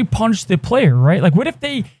he actually punched the player, right? Like, what if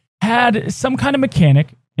they had some kind of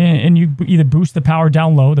mechanic, and you either boost the power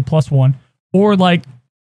down low, the +1, or like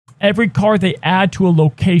every card they add to a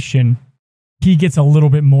location, he gets a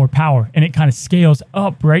little bit more power, and it kind of scales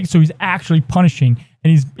up, right? So he's actually punishing,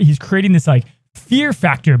 and he's creating this like fear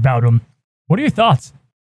factor about him. What are your thoughts?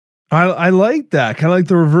 I like that. Kind of like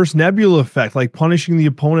the reverse Nebula effect, like punishing the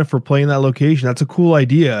opponent for playing that location. That's a cool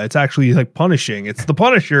idea. It's actually like punishing. It's the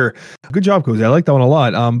Punisher. Good job, Cozy. I like that one a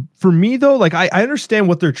lot. For me though, like I understand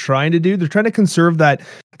what they're trying to do. They're trying to conserve that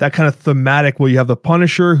kind of thematic where you have the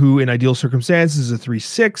Punisher, who in ideal circumstances is a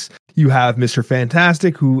 3/6. You have Mr.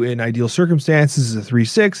 Fantastic, who in ideal circumstances is a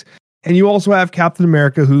 3/6. And you also have Captain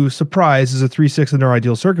America, who, surprise, is a 3/6 under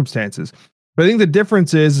ideal circumstances. But I think the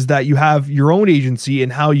difference is that you have your own agency in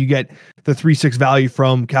how you get the 3/6 value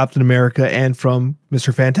from Captain America and from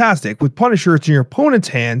Mr. Fantastic. With Punisher, it's in your opponent's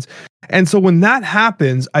hands. And so when that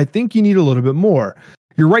happens, I think you need a little bit more.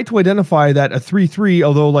 You're right to identify that a 3/3,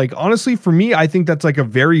 although, like, honestly, for me, I think that's like a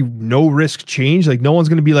very no risk change. Like, no one's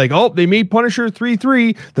going to be like, oh, they made Punisher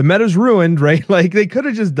 3/3. The meta's ruined, right? Like, they could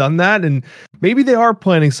have just done that. And maybe they are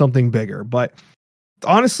planning something bigger. But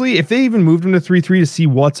honestly, if they even moved him to 3/3 to see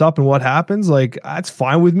what's up and what happens, like, that's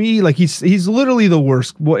fine with me. Like, he's literally the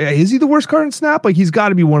worst. Is he the worst card in Snap? Like, he's got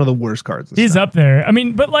to be one of the worst cards in He's Snap. up there. I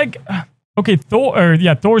mean, but like, okay,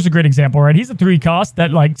 Thor's a great example, right? He's a 3 cost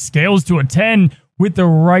that like scales to a 10 with the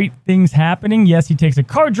right things happening. Yes, he takes a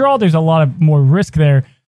card draw. There's a lot of more risk there,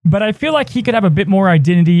 but I feel like he could have a bit more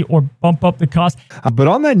identity or bump up the cost. But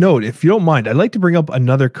on that note, if you don't mind, I'd like to bring up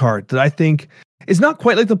another card that I think is not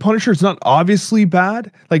quite like the Punisher. It's not obviously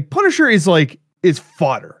bad. Like, Punisher is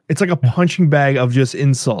fodder. It's like a punching bag of just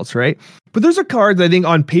insults, right? But there's a card that I think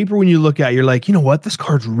on paper, when you look at, you're like, you know what? This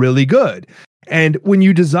card's really good. And when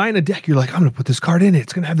you design a deck, you're like, I'm going to put this card in it.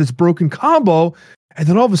 It's going to have this broken combo. And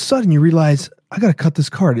then all of a sudden you realize, I got to cut this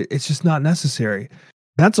card. It's just not necessary.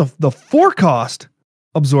 That's the 4 cost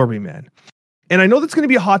Absorbing Man. And I know that's going to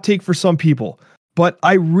be a hot take for some people, but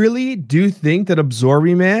I really do think that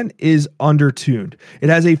Absorbing Man is undertuned. It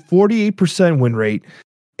has a 48% win rate,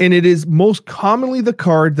 and it is most commonly the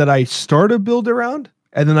card that I start a build around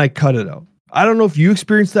and then I cut it out. I don't know if you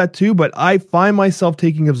experience that too, but I find myself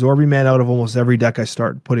taking Absorbing Man out of almost every deck I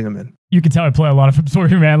start putting him in. You can tell I play a lot of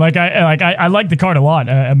Absorbing Man. I like the card a lot.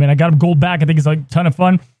 I mean, I got him gold back. I think it's like a ton of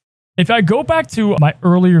fun. If I go back to my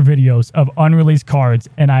earlier videos of unreleased cards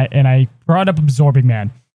and I brought up Absorbing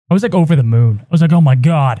Man, I was like over the moon. I was like, oh my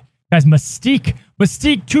God, guys, Mystique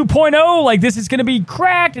 2.0. Like, this is going to be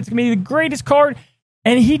cracked. It's going to be the greatest card.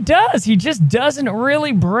 And he just doesn't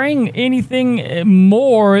really bring anything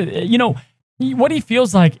more. You know, what he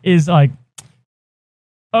feels like is like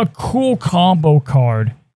a cool combo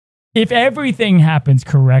card if everything happens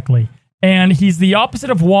correctly. And he's the opposite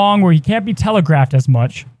of Wong, where he can't be telegraphed as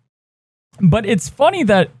much. But it's funny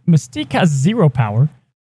that Mystique has 0 power.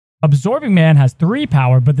 Absorbing Man has 3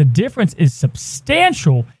 power, but the difference is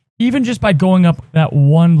substantial, even just by going up that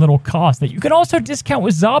one little cost that you can also discount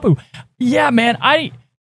with Zabu. Yeah, man, I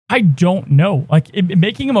don't know. Like,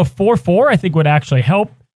 making him a 4/4, I think would actually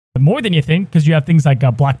help more than you think, because you have things like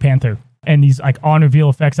Black Panther and these like on-reveal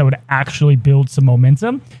effects that would actually build some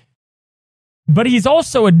momentum. But he's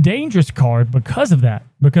also a dangerous card because of that,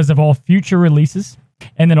 because of all future releases.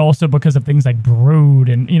 And then also because of things like Brood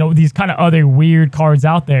and, these kind of other weird cards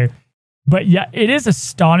out there. But yeah, it is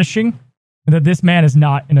astonishing that this man is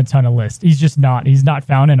not in a ton of lists. He's just not. He's not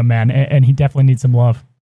found in a man, and he definitely needs some love.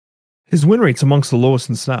 His win rate's amongst the lowest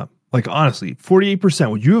in Snap. Like, honestly, 48%.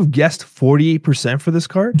 Would you have guessed 48% for this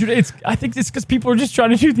card? Dude, I think it's because people are just trying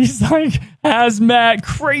to do these like hazmat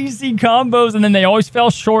crazy combos, and then they always fell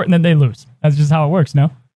short, and then they lose. That's just how it works, no?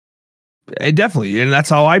 Definitely, and that's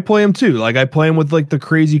how I play him too. Like, I play him with like the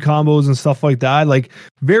crazy combos and stuff like that. Like,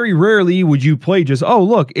 very rarely would you play just, oh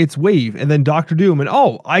look, it's Wave and then Dr. Doom, and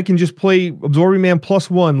oh, I can just play Absorbing Man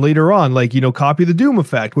 +1 later on, like, copy the Doom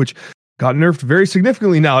effect, which got nerfed very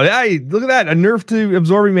significantly now. Hey, look at that, a nerf to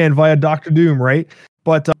Absorbing Man via Dr. Doom, right?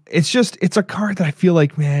 But it's a card that I feel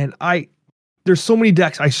like, man, there's so many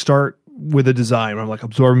decks I start with a design where I'm like,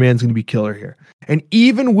 Absorbing Man's going to be killer here, and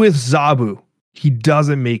even with Zabu, he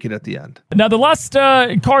doesn't make it at the end. Now, the last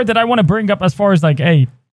card that I want to bring up as far as like, hey,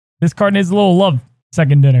 this card needs a little love,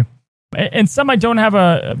 Second Dinner. And some I don't have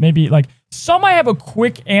some I have a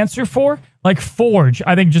quick answer for, like Forge.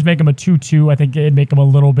 I think just make him a 2/2. I think it'd make him a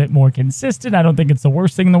little bit more consistent. I don't think it's the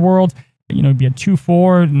worst thing in the world. It'd be a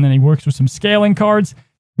 2/4, and then he works with some scaling cards.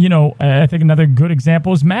 I think another good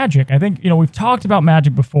example is Magic. I think, we've talked about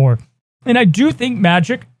Magic before, and I do think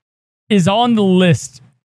Magic is on the list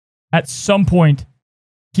at some point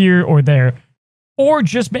here or there, or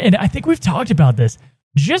just, and I think we've talked about this,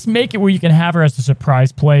 just make it where you can have her as a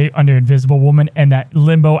surprise play under Invisible Woman, and that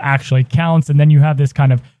Limbo actually counts, and then you have this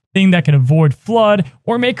kind of thing that can avoid Flood,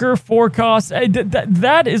 or make her a 4-cost.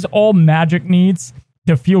 That is all Magic needs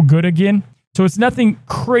to feel good again, so it's nothing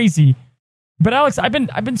crazy. But Alex, I've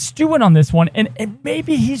been stewing on this one, and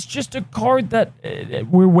maybe he's just a card that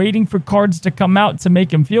we're waiting for cards to come out to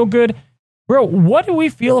make him feel good. Bro, what do we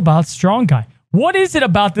feel about Strong Guy? What is it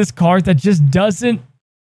about this card that just doesn't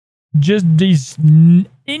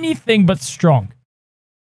anything but strong?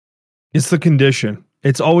 It's the condition.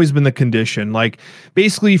 It's always been the condition. Like,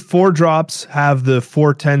 basically 4 drops have the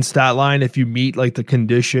 410 stat line if you meet like the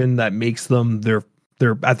condition that makes them they're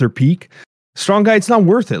at their peak. Strong Guy, it's not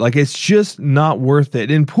worth it. Like, it's just not worth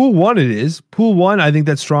it. In Pool 1 it is. Pool 1, I think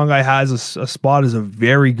that Strong Guy has a spot as a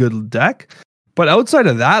very good deck. But outside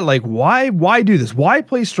of that, like, why do this? Why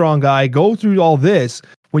play Strong Guy, go through all this,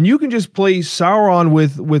 when you can just play Sauron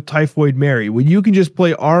with Typhoid Mary, when you can just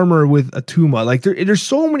play Armor with Atuma? Like, there's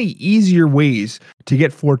so many easier ways to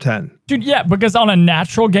get 410. Dude, yeah, because on a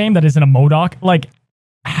natural game that isn't a MODOK, like,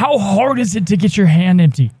 how hard is it to get your hand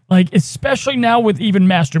empty? Like, especially now with even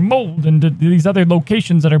Master Mold and these other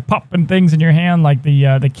locations that are popping things in your hand, like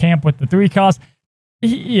the camp with the 3-cost.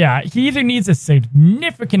 He either needs a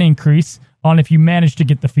significant increase on if you manage to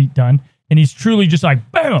get the feat done, and he's truly just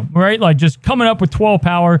like, bam, right? Like, just coming up with 12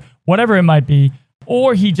 power, whatever it might be,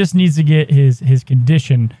 or he just needs to get his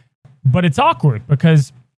condition. But it's awkward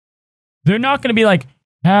because they're not going to be like,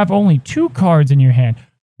 have only 2 cards in your hand.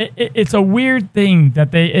 It's a weird thing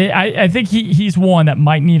that I think he's one that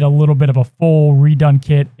might need a little bit of a full redone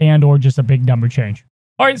kit and or just a big number change.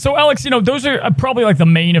 All right, so Alex, those are probably like the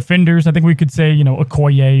main offenders. I think we could say,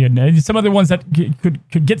 Okoye and some other ones that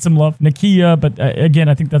could get some love. Nakia, but again,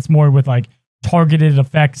 I think that's more with like targeted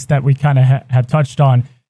effects that we kind of have touched on.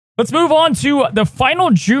 Let's move on to the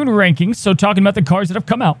final June rankings. So talking about the cards that have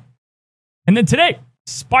come out. And then today,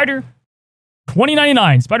 Spider-Man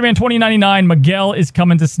 2099, Miguel is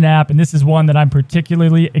coming to Snap, and this is one that I'm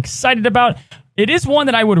particularly excited about. It is one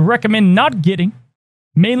that I would recommend not getting,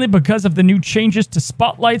 mainly because of the new changes to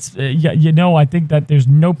spotlights. I think that there's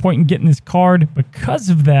no point in getting this card because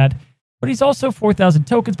of that. But he's also 4,000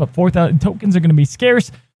 tokens, but 4,000 tokens are going to be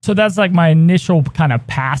scarce. So that's like my initial kind of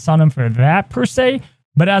pass on him for that per se.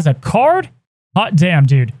 But as a card, hot damn,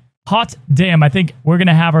 dude. Hot damn. I think we're going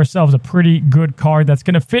to have ourselves a pretty good card that's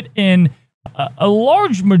going to fit in a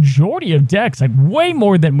large majority of decks, like way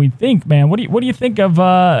more than we think, man. What do you think of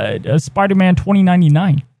Spider-Man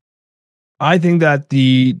 2099? I think that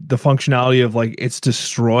the functionality of like its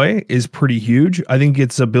destroy is pretty huge. I think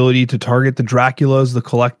its ability to target the Draculas, the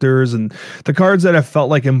collectors, and the cards that have felt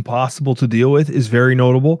like impossible to deal with is very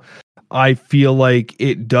notable. I feel like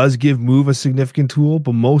it does give Move a significant tool,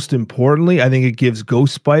 but most importantly, I think it gives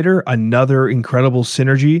Ghost Spider another incredible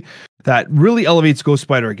synergy that really elevates Ghost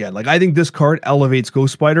Spider again. Like I think this card elevates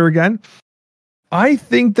Ghost Spider again. I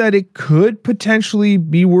think that it could potentially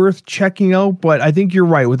be worth checking out, but I think you're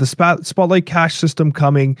right. With the Spotlight Cash system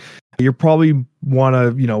coming, you probably want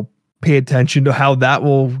to, pay attention to how that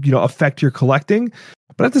will, affect your collecting.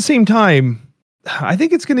 But at the same time, I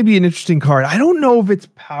think it's going to be an interesting card. I don't know if it's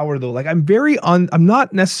power though. Like I'm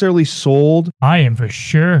not necessarily sold. I am for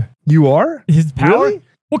sure. You are? His power? Really?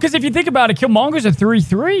 Well, because if you think about it, Killmonger's a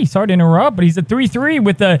 3/3. Sorry to interrupt, but he's a 3/3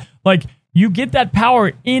 with the, you get that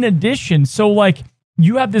power in addition. So,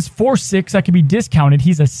 you have this 4/6 that can be discounted.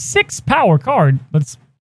 He's a 6 power card. Let's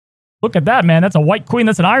look at that, man. That's a White Queen.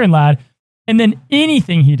 That's an Iron Lad. And then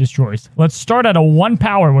anything he destroys. Let's start at a 1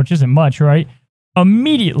 power, which isn't much, right?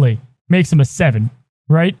 Immediately makes him a 7,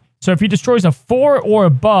 right? So if he destroys a 4 or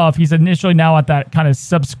above, he's initially now at that kind of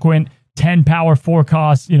subsequent 10 power, 4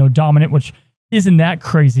 cost, dominant, which isn't that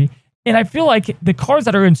crazy. And I feel like the cards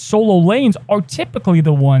that are in solo lanes are typically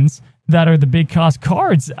the ones that are the big cost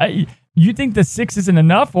cards. You think the 6 isn't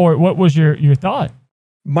enough, or what was your thought?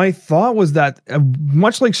 My thought was that,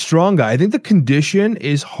 much like Strong Guy, I think the condition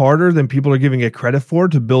is harder than people are giving it credit for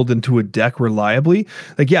to build into a deck reliably.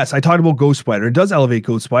 Like, yes, I talked about Ghost Spider. It does elevate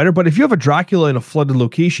Ghost Spider, but if you have a Dracula in a flooded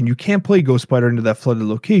location, you can't play Ghost Spider into that flooded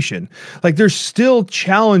location. Like, there's still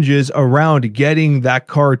challenges around getting that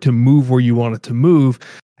card to move where you want it to move.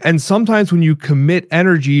 And sometimes when you commit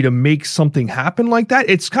energy to make something happen like that,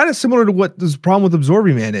 it's kind of similar to what this problem with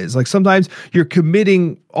Absorbing Man is. Like sometimes you're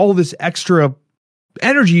committing all this extra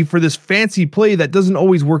energy for this fancy play that doesn't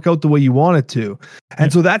always work out the way you want it to.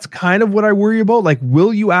 And so that's kind of what I worry about. Like,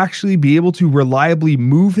 will you actually be able to reliably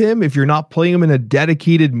move him if you're not playing him in a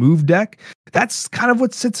dedicated move deck? That's kind of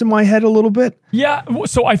what sits in my head a little bit. Yeah,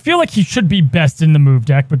 so I feel like he should be best in the move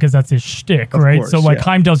deck because that's his shtick, right? Course, so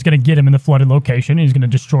Heimdall's going to get him in the flooded location. He's going to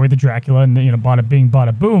destroy the Dracula and, bada bing,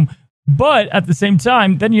 bada boom. But at the same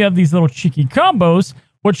time, then you have these little cheeky combos,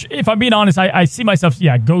 which, if I'm being honest, I see myself,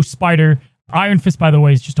 Ghost Spider. Iron Fist, by the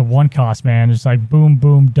way, is just a 1 cost, man. It's like boom,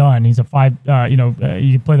 boom, done. He's a 5, you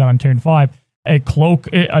can play that on turn 5. A Cloak,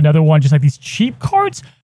 another one, just like these cheap cards.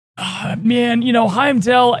 Man,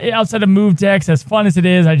 Heimdall outside of move decks, as fun as it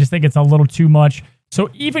is, I just think it's a little too much. So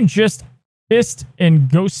even just Fist and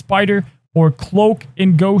Ghost Spider or Cloak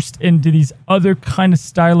and Ghost into these other kind of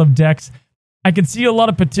style of decks, I can see a lot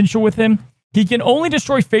of potential with him. He can only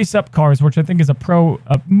destroy face-up cards, which I think is a pro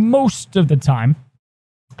most of the time.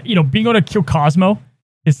 Being able to kill Cosmo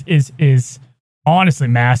is honestly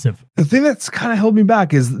massive. The thing that's kind of held me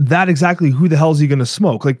back is that exactly who the hell is he going to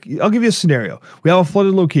smoke? Like, I'll give you a scenario. We have a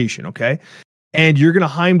flooded location, okay? And you're going to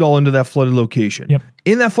Heimdall into that flooded location. Yep.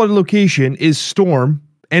 In that flooded location is Storm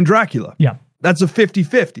and Dracula. Yeah. That's a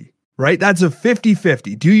 50-50, right? That's a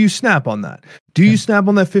 50-50. Do you snap on that? Do you snap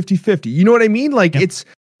on that 50-50? You know what I mean? Like, it's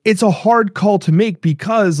a hard call to make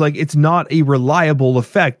because, it's not a reliable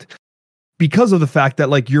effect. Because of the fact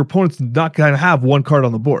that your opponent's not going to have 1 card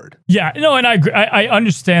on the board. Yeah, no, and I agree. I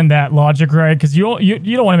understand that logic, right? Because you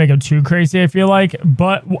don't want to make him too crazy, I feel like.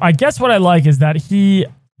 But I guess what I like is that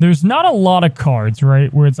there's not a lot of cards,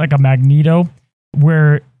 right, where it's like a Magneto,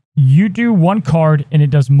 where you do 1 card and it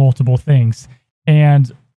does multiple things.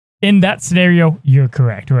 And in that scenario, you're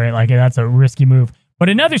correct, right? Like, that's a risky move. But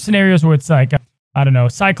in other scenarios where it's like, I don't know,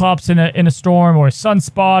 Cyclops in a storm or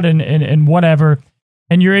Sunspot and whatever,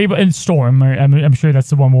 and you're able, and Storm, I'm sure that's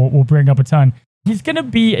the one we'll bring up a ton. He's going to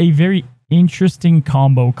be a very interesting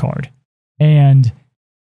combo card. And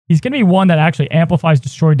he's going to be one that actually amplifies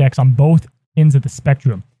destroy decks on both ends of the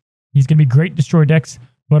spectrum. He's going to be great destroy decks,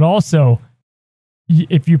 but also,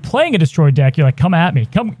 if you're playing a destroy deck, you're like, come at me.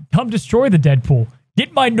 Come destroy the Deadpool.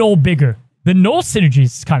 Get my Null bigger. The Null synergy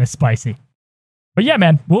is kind of spicy. But yeah,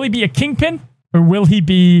 man, will he be a Kingpin? Or will he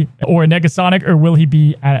be, or a Negasonic, or will he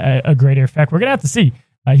be a greater effect? We're going to have to see.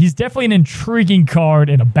 He's definitely an intriguing card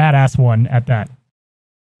and a badass one at that.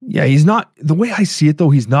 Yeah, he's not, the way I see it though,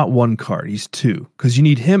 he's not 1 card, he's 2. Because you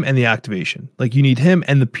need him and the activation. Like, you need him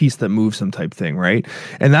and the piece that moves him type thing, right?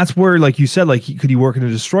 And that's where, like you said, could he work in a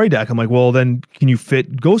destroy deck? I'm like, well, then can you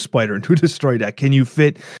fit Ghost Spider into a destroy deck? Can you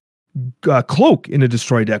fit Cloak in a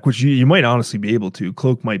destroy deck, which you might honestly be able to.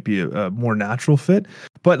 Cloak might be a more natural fit,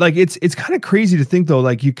 but it's kind of crazy to think though,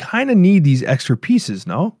 you kind of need these extra pieces,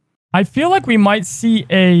 no? I feel like we might see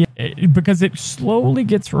because it slowly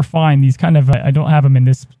gets refined, these kind of, I don't have them in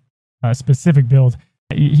this specific build,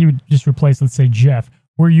 he would just replace, let's say, Jeff,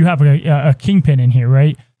 where you have a Kingpin in here,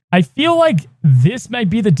 right? I feel like this might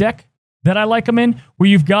be the deck that I like him in, where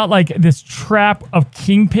you've got like this trap of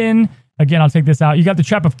Kingpin. Again, I'll take this out. You got the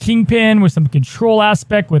trap of Kingpin with some control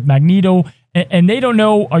aspect with Magneto, and they don't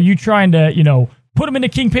know, are you trying to, put him into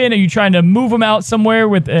Kingpin? Are you trying to move him out somewhere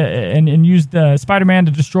with and use the Spider-Man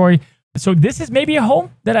to destroy? So this is maybe a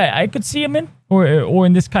home that I could see him in, or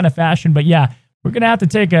in this kind of fashion. But yeah, we're gonna have to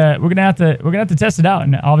test it out,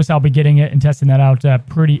 and obviously I'll be getting it and testing that out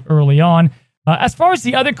pretty early on. As far as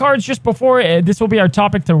the other cards, just before this will be our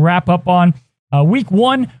topic to wrap up on. Week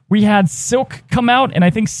 1, we had Silk come out, and I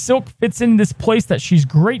think Silk fits in this place that she's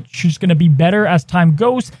great. She's going to be better as time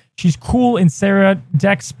goes. She's cool in Sarah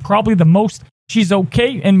decks, probably the most. She's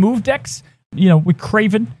okay in move decks, with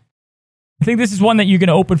Kraven. I think this is one that you're going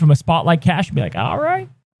to open from a Spotlight cache and be like, all right,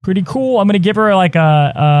 pretty cool. I'm going to give her like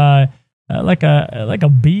a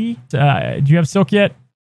B. Do you have Silk yet?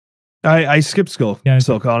 I skipped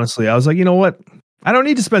Silk, honestly. I was like, you know what? I don't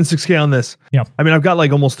need to spend 6K on this. Yeah. I mean, I've got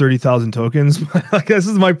like almost 30,000 tokens. Like, this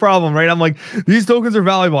is my problem, right? I'm like, these tokens are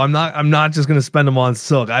valuable. I'm not just going to spend them on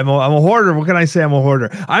Silk. I'm a hoarder. What can I say? I'm a hoarder.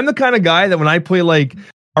 I'm the kind of guy that when I play like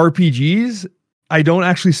RPGs, I don't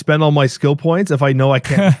actually spend all my skill points if I know I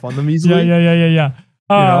can't fund them easily. Yeah.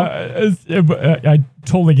 I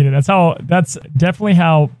totally get it. That's definitely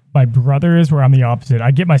how my brother is, where I'm the opposite.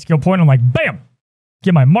 I get my skill point, and I'm like, bam,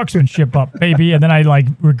 get my marksmanship up, baby. And then I like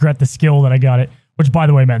regret the skill that I got it. Which, by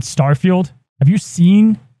the way, man, Starfield. Have you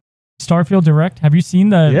seen Starfield Direct? Have you seen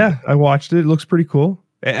the? Yeah, I watched it. It looks pretty cool.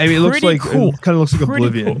 I mean, it looks like cool. It kind of looks like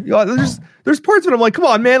Oblivion. Cool. There's parts of it I'm like, come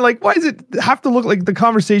on, man. Like, why does it have to look like the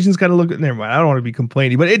conversations kind of look? Never mind. I don't want to be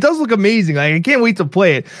complaining, but it does look amazing. Like, I can't wait to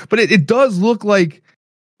play it. But it does look like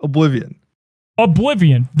Oblivion.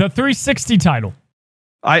 Oblivion, the 360 title.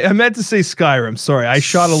 I meant to say Skyrim. Sorry, I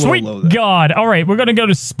shot a little low there. God. All right, we're going to go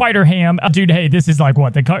to Spider-Ham. Dude, hey, this is like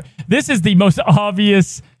what? This is the most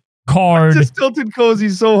obvious card. I just tilted Cozy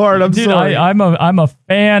so hard. I'm sorry. I'm a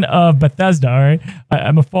fan of Bethesda, all right?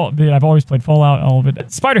 I've always played Fallout, all of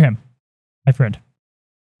it. Spider-Ham, my friend.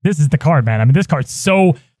 This is the card, man. I mean, this card's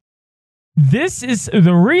so... This is...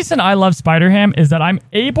 The reason I love Spider-Ham is that I'm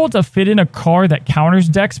able to fit in a card that counters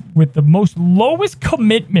decks with the most lowest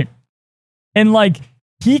commitment. And like...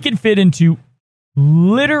 He can fit into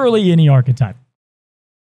literally any archetype.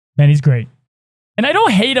 Man, he's great. And I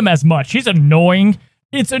don't hate him as much. He's annoying.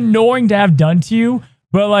 It's annoying to have done to you.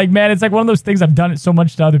 But like, man, it's like one of those things I've done it so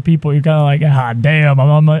much to other people. You're kind of like, damn,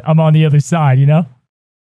 I'm on the other side,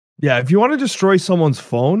 Yeah, if you want to destroy someone's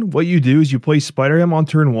phone, what you do is you play Spider-Ham on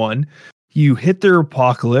turn 1. You hit their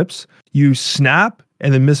Apocalypse. You snap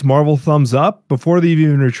and then Miss Marvel thumbs up before they've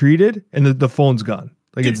even retreated. And the phone's gone.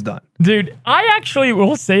 Like, it's done. Dude, I actually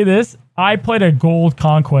will say this. I played a gold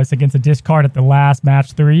conquest against a discard at the last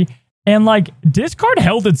match 3. And, like, discard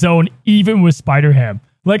held its own even with Spider-Ham.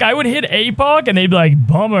 Like, I would hit APOC and they'd be like,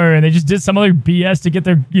 bummer. And they just did some other BS to get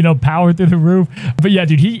their, power through the roof. But yeah,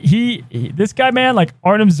 dude, he this guy, man, like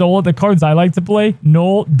Arnim Zola, the cards I like to play,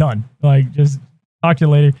 null, done. Like, just talk to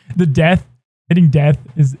you later. Hitting death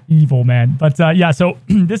is evil, man. But yeah, so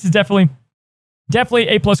this is definitely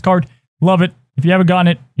A+ card. Love it. If you haven't gotten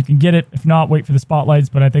it, you can get it. If not, wait for the spotlights.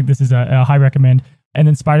 But I think this is a high recommend. And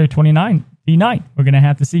then Spider 29, V9, we're going to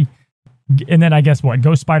have to see. And then I guess what?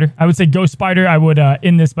 Ghost Spider. I would say Ghost Spider. I would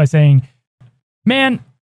end this by saying, man,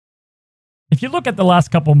 if you look at the last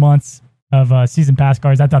couple months of season pass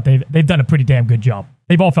cards, I thought they've done a pretty damn good job.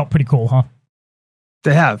 They've all felt pretty cool, huh?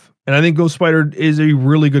 They have. And I think Ghost Spider is a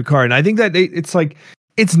really good card. And I think that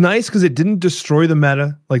it's nice because it didn't destroy the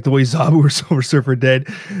meta like the way Zabu or Silver Surfer did.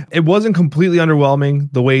 It wasn't completely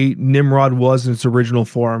underwhelming the way Nimrod was in its original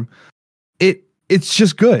form. It's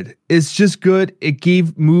just good. It's just good. It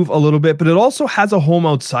gave Move a little bit, but it also has a home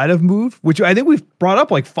outside of Move, which I think we've brought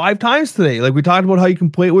up like 5 times today. Like, we talked about how you can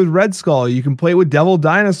play it with Red Skull, you can play it with Devil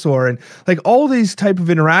Dinosaur, and like all these type of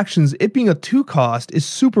interactions. It being a 2 cost is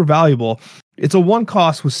super valuable. It's a 1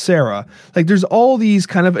 cost with Sarah. Like, there's all these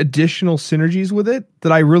kind of additional synergies with it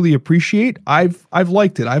that I really appreciate. I've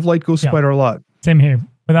liked it. I've liked Ghost Spider a lot. Same here.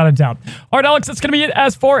 Without a doubt. All right, Alex, that's going to be it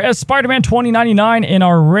as far as Spider-Man 2099 in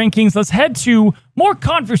our rankings. Let's head to more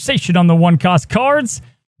conversation on the 1-cost cards,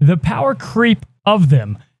 the power creep of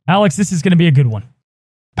them. Alex, this is going to be a good one.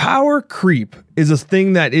 Power creep is a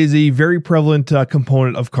thing that is a very prevalent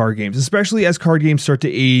component of card games, especially as card games start to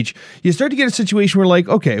age. You start to get a situation where like,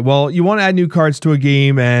 okay, well, you want to add new cards to a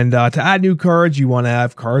game, and to add new cards, you want to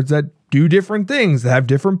have cards that do different things, that have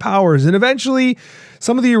different powers. And eventually,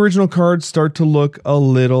 some of the original cards start to look a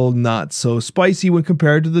little not so spicy when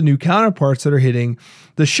compared to the new counterparts that are hitting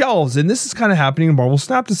the shelves. And this is kind of happening in Marvel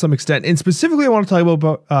Snap to some extent. And specifically, I want to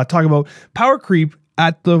talk about power creep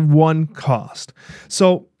at the one cost.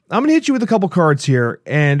 So I'm going to hit you with a couple cards here,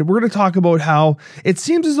 and we're going to talk about how it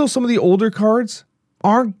seems as though some of the older cards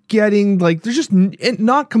aren't getting, like, they're just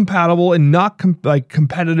not compatible and not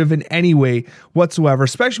competitive in any way whatsoever,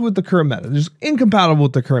 especially with the current meta. They're just incompatible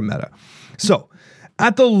with the current meta. So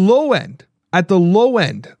at the low end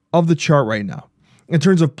of the chart right now, in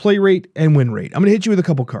terms of play rate and win rate, I'm going to hit you with a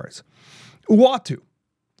couple cards. Uatu,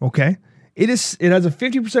 okay? It has a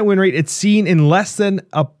 50% win rate. It's seen in less than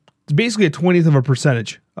basically a 20th of a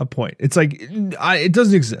percentage a point. It's like, it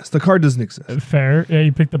doesn't exist. The card doesn't exist. Fair. Yeah,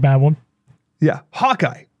 you picked the bad one. Yeah.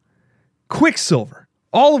 Hawkeye, Quicksilver,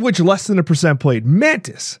 all of which less than a percent played.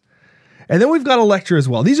 Mantis. And then we've got Elektra as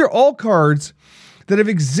well. These are all cards that have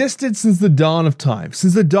existed since the dawn of time.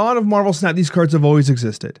 Since the dawn of Marvel Snap, these cards have always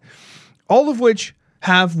existed. All of which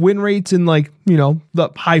have win rates in, like, you know, the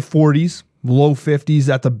high 40s, low 50s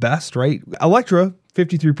at the best, right? Elektra,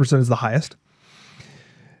 53% is the highest.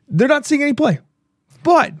 They're not seeing any play.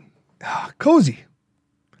 But, Cozy,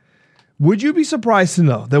 would you be surprised to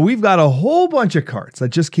know that we've got a whole bunch of cards that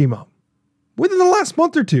just came out within the last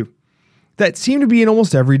month or two that seem to be in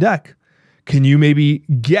almost every deck? Can you maybe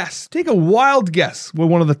guess, take a wild guess, what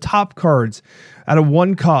one of the top cards at a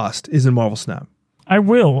one cost is in Marvel Snap? I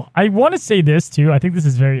will. I want to say this too. I think this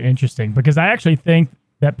is very interesting because I actually think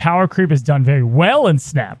that power creep is done very well in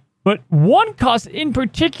Snap. But one cost in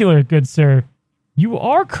particular, good sir, you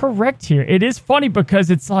are correct here. It is funny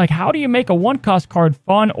because it's like, how do you make a one cost card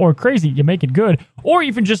fun or crazy? You make it good, or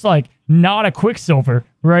even just like not a Quicksilver,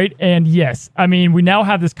 right? And yes, I mean, we now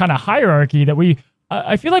have this kind of hierarchy that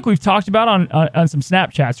I feel like we've talked about on some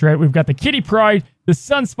Snapchats, right? We've got the Kitty Pryde, the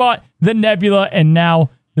Sunspot, the Nebula, and now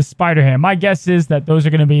the Spider-Ham. My guess is that those are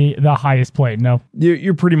going to be the highest played. No,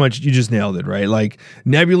 you're pretty much, you just nailed it, right? Like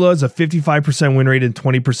Nebula is a 55% win rate in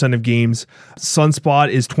 20% of games. Sunspot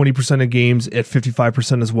is 20% of games at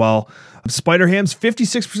 55% as well. Spider-Ham's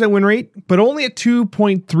 56% win rate, but only at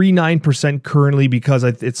 2.39% currently because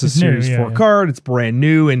it's a Series 4 card. It's brand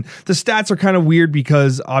new, and the stats are kind of weird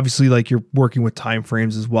because obviously, like, you're working with time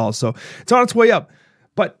frames as well. So it's on its way up.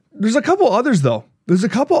 But there's a couple others though. There's a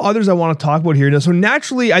couple others I want to talk about here. So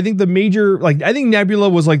naturally, I think the major, like, I think Nebula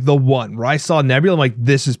was like the one where I saw Nebula, I'm like,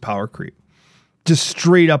 this is power creep. Just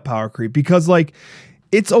straight up power creep. Because, like,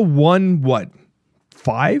 it's a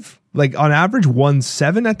 1.5? Like, on average,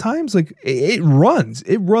 1.7 at times. Like, it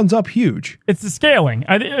runs up huge. It's the scaling.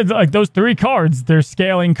 I think, like, those three cards, they're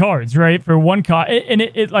scaling cards, right? For one card. And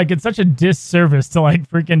it's such a disservice to, like,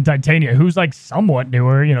 freaking Titania, who's, like, somewhat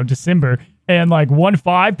newer, you know, December. And like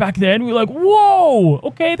 1.5 back then, we were like, whoa,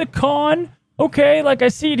 okay, the con, okay, like I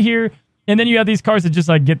see it here. And then you have these cards that just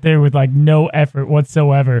like get there with like no effort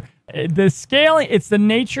whatsoever. The scaling, it's the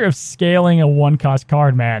nature of scaling a one cost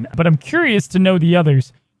card, man. But I'm curious to know the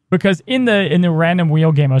others because in the random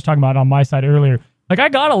wheel game I was talking about on my side earlier, like I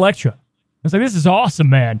got Elektra. I was like, this is awesome,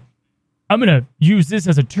 man. I'm going to use this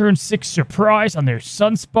as a turn 6 surprise on their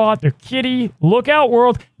Sunspot, their Kitty. Look out,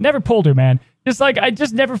 world. Never pulled her, man. Just like, I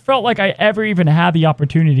just never felt like I ever even had the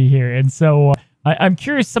opportunity here. And so I'm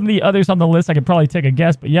curious, some of the others on the list, I could probably take a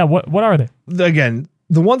guess. But yeah, what are they? Again,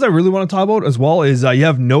 the ones I really want to talk about as well is you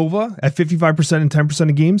have Nova at 55% and 10%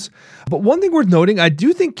 of games. But one thing worth noting, I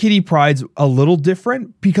do think Kitty Pryde's a little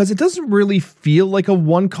different because it doesn't really feel like a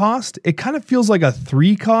one cost. It kind of feels like a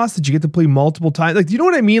 3 cost that you get to play multiple times. Like, you know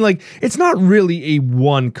what I mean? Like, it's not really a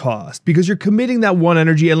one cost because you're committing that one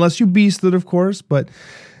energy unless you beast it, of course. But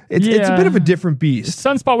it's a bit of a different beast.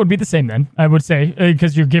 Sunspot would be the same then, I would say,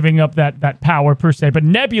 because you're giving up that power per se. But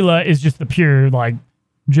Nebula is just the pure, like,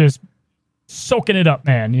 just soaking it up,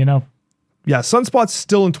 man, you know? Yeah, Sunspot's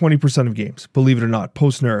still in 20% of games, believe it or not,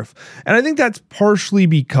 post-nerf. And I think that's partially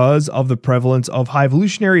because of the prevalence of High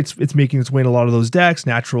Evolutionary. It's making its way in a lot of those decks,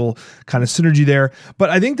 natural kind of synergy there. But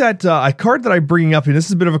I think that a card that I'm bringing up here, this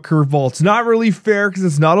is a bit of a curveball. It's not really fair because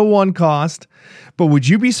it's not a one cost. But would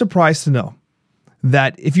you be surprised to know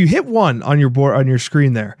that if you hit one on your board, on your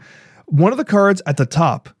screen there, one of the cards at the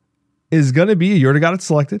top is going to be, you already got it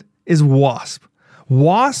selected, is Wasp.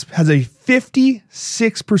 Wasp has a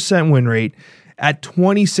 56% win rate at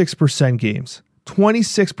 26% games.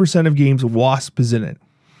 26% of games, Wasp is in it.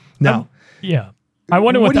 Now, yeah. I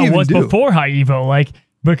wonder what that was before High Evo. Like,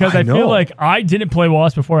 because I feel like I didn't play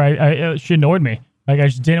Wasp before. She annoyed me. Like, I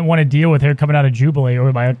just didn't want to deal with her coming out of Jubilee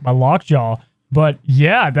or my Lockjaw. But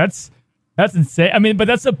yeah, that's insane. I mean, but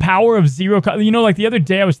that's the power of zero. Like the other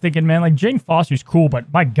day I was thinking, man, like Jane Foster's cool, but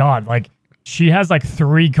my God, like she has like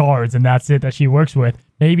 3 cards and that's it that she works with,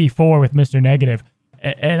 maybe 4 with Mr. Negative.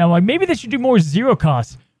 And I'm like, maybe they should do more zero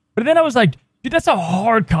costs. But then I was like, dude, that's a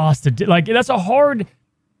hard cost to do. Like, that's a hard,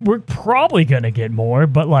 we're probably going to get more,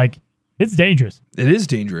 but like, it's dangerous. It is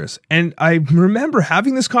dangerous. And I remember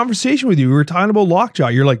having this conversation with you. We were talking about Lockjaw.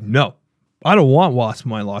 You're like, no, I don't want Wasp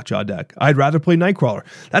in my Lockjaw deck. I'd rather play Nightcrawler.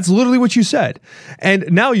 That's literally what you said. And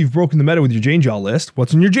now you've broken the meta with your Jane Jaw list.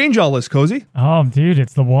 What's on your Jane Jaw list, Cozy? Oh, dude,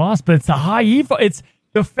 it's the Wasp, but it's the high EVO. It's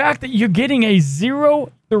the fact that you're getting a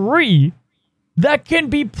 0/3 that can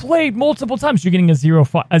be played multiple times. You're getting a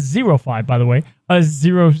 0/5, by the way. A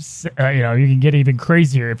 0, you can get even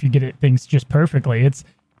crazier if you get things just perfectly.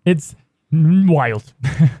 It's wild.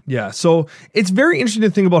 Yeah, so it's very interesting to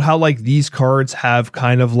think about how like these cards have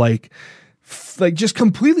kind of like just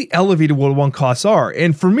completely elevated what one costs are.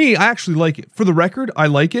 And for me, I actually like it. For the record, I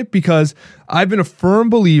like it because I've been a firm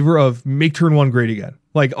believer of make turn 1 great again.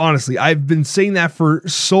 Like, honestly, I've been saying that for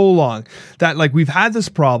so long that like we've had this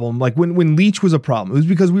problem. Like when Leech was a problem, it was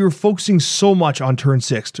because we were focusing so much on turn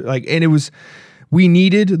 6. We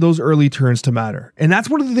needed those early turns to matter. And that's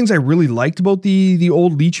one of the things I really liked about the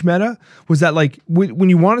old Leech meta was that like when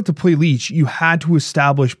you wanted to play Leech, you had to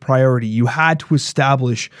establish priority. You had to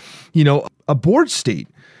establish, a board state.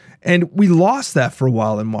 And we lost that for a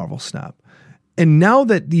while in Marvel Snap. And now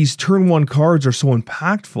that these turn 1 cards are so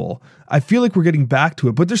impactful, I feel like we're getting back to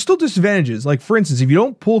it, but there's still disadvantages. Like, for instance, if you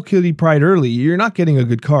don't pull Kitty Pryde early, you're not getting a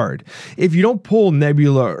good card. If you don't pull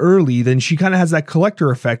Nebula early, then she kind of has that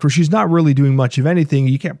collector effect where she's not really doing much of anything.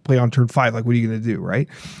 You can't play on turn 5. Like, what are you going to do, right?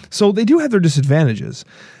 So they do have their disadvantages.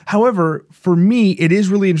 However, for me, it is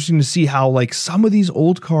really interesting to see how, like, some of these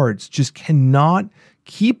old cards just cannot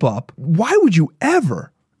keep up. Why would you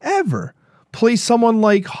ever play someone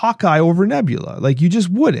like Hawkeye over Nebula? Like, you just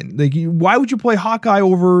wouldn't. Like, why would you play Hawkeye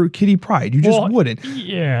over Kitty Pryde? You just wouldn't.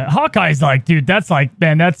 Yeah, Hawkeye's like, dude, that's like,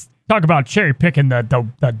 man, that's talk about cherry picking the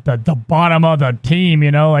bottom of the team,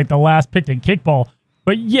 like the last picked in kickball.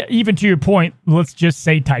 But yeah, even to your point, let's just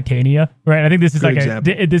say Titania, right? I think this is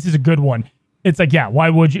this is a good one. It's like, yeah, why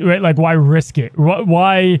would you, right? Like, why risk it?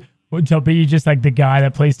 Why would you be just like the guy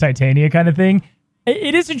that plays Titania kind of thing?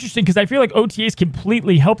 It is interesting because I feel like OTAs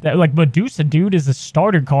completely help that. Like, Medusa, dude, is a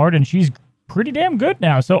starter card, and she's pretty damn good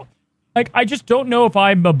now. So, like, I just don't know if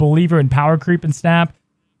I'm a believer in power creep and Snap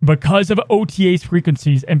because of OTA's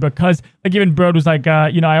frequencies and because, like, even Brode was like,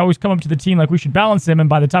 I always come up to the team like we should balance them, and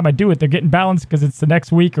by the time I do it, they're getting balanced because it's the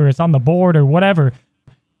next week or it's on the board or whatever.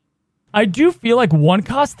 I do feel like 1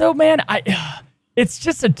 cost, though, man, it's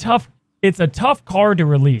just a tough card to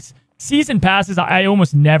release. Season passes, I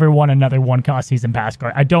almost never want another 1 cost season pass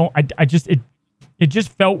card. It just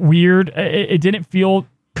felt weird. It didn't feel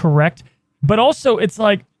correct. But also, it's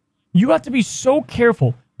like, you have to be so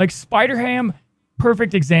careful. Like, Spider-Ham,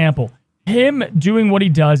 perfect example. Him doing what he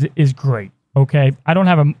does is great, okay? I don't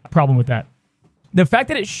have a problem with that. The fact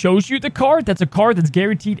that it shows you the card, that's a card that's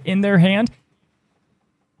guaranteed in their hand,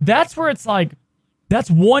 that's where it's like, that's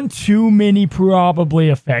one too many probably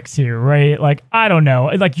effects here, right? Like, I don't know.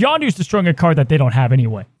 Like, Yondu's destroying a card that they don't have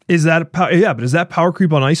anyway. But is that power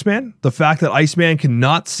creep on Iceman? The fact that Iceman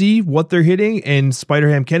cannot see what they're hitting and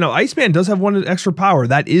Spider-Ham can. Now, Iceman does have 1 extra power.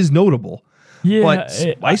 That is notable. Yeah.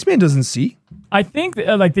 But Iceman doesn't see. I think,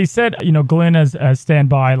 like they said, Glenn as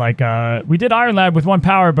standby, like, we did Iron Lad with 1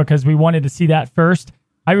 power because we wanted to see that first.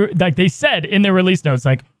 Like they said in their release notes,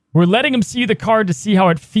 like, we're letting him see the card to see how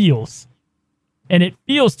it feels. And it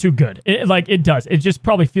feels too good. It does. It just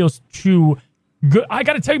probably feels too good. I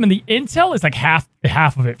got to tell you, man, the intel is like half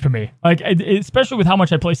of it for me. Like, especially with how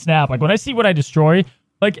much I play Snap. Like, when I see what I destroy,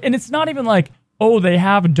 like, and it's not even like, oh, they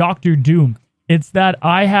have Doctor Doom. It's that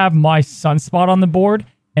I have my Sunspot on the board,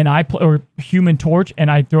 and I play or Human Torch,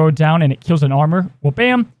 and I throw it down, and it kills an armor. Well,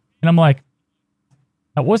 bam, and I'm like,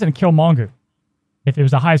 that wasn't a Killmonger. If it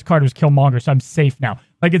was the highest card, it was Killmonger, so I'm safe now.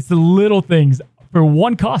 Like, it's the little things. For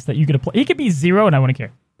 1 cost that you could play. He could be 0 and I wouldn't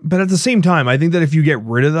care. But at the same time, I think that if you get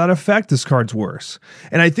rid of that effect, this card's worse.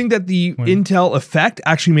 And I think that the intel effect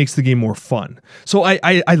actually makes the game more fun. So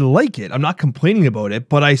I like it. I'm not complaining about it,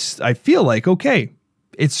 but I feel like, okay,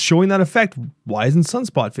 it's showing that effect. Why isn't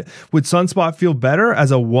Sunspot would Sunspot feel better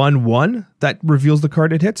as a 1/1 that reveals the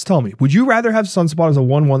card it hits? Tell me. Would you rather have Sunspot as a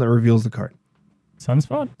 1/1 that reveals the card?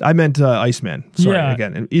 Sunspot? I meant Iceman. Sorry,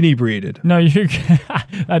 again, inebriated. No, you're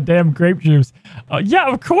that damn grape juice. Yeah,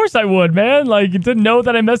 of course I would, man. Like, to know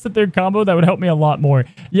that I messed up their combo, that would help me a lot more.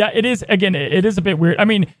 Yeah, it is. Again, it is a bit weird. I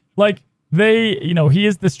mean, like, he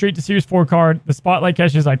is the straight to Series 4 card. The Spotlight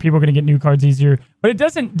cache is like, people are going to get new cards easier. But it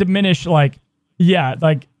doesn't diminish, like,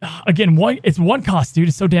 again, it's one cost, dude.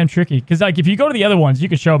 It's so damn tricky. Because, like, if you go to the other ones, you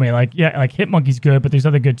can show me, like, Hitmonkey's good, but there's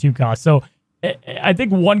other good 2 costs. So, I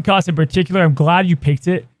think one cost in particular, I'm glad you picked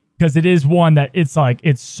it, because it is one that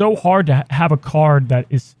it's so hard to have a card that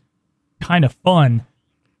is kind of fun,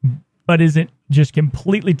 but isn't just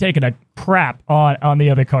completely taking a crap on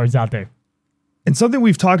the other cards out there. And something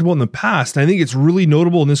we've talked about in the past, and I think it's really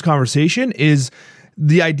notable in this conversation, is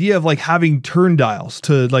the idea of like having turn dials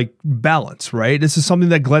to like balance, right? This is something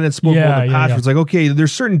that Glenn had spoken about in the past. Where it's like, okay,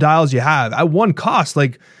 there's certain dials you have at one cost,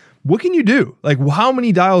 like, what can you do? Like, how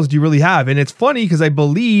many dials do you really have? And it's funny because I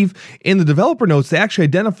believe in the developer notes, they actually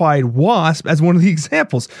identified Wasp as one of the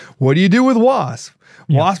examples. What do you do with Wasp?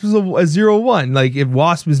 Yeah. Wasp is a 0-1. Like, if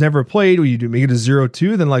Wasp is never played, or you do make it a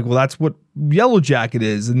 0-2, then like, well, that's what Yellow Jacket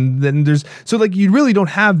is. And then so like, you really don't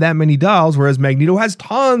have that many dials, whereas Magneto has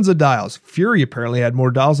tons of dials. Fury apparently had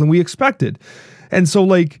more dials than we expected. And so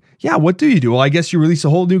like, yeah, what do you do? Well, I guess you release a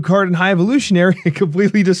whole new card in High Evolutionary and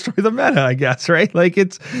completely destroy the meta, I guess, right? Like,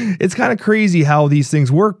 it's kind of crazy how these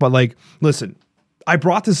things work. But like, listen, I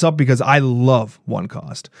brought this up because I love one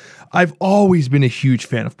cost. I've always been a huge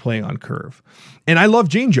fan of playing on curve. And I love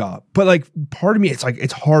Jane Job, but like, part of me, it's like,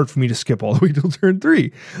 it's hard for me to skip all the way till turn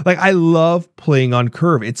 3. Like, I love playing on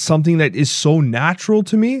curve. It's something that is so natural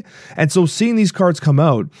to me. And so seeing these cards come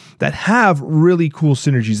out that have really cool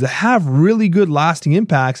synergies, that have really good lasting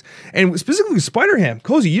impacts, and specifically Spider-Ham,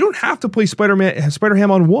 Cozy, you don't have to play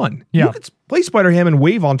Spider-Ham on 1. Yeah. You could play Spider-Ham and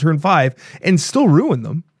wave on turn 5 and still ruin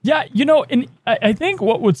them. Yeah, and I think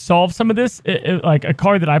what would solve some of this, like a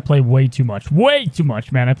card that I play way too much,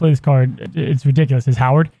 man. I play this card, it's ridiculous, is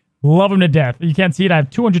Howard. Love him to death. You can't see it. I have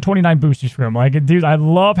 229 boosters for him. Like, dude, I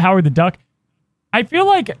love Howard the Duck. I feel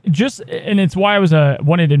like and it's why I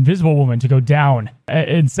wanted Invisible Woman to go down.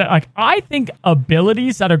 Instead, like, I think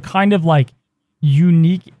abilities that are kind of like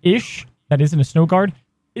unique-ish, that isn't a snow guard,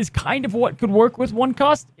 is kind of what could work with one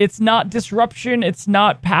cost. It's not disruption. It's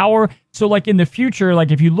not power. So like in the future, like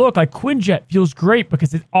if you look, like Quinjet feels great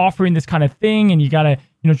because it's offering this kind of thing and you got to,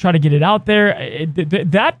 try to get it out there.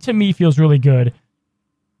 That to me feels really good.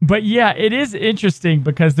 But yeah, it is interesting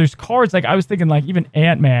because there's cards like I was thinking like even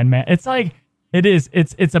Ant-Man, man. It's like,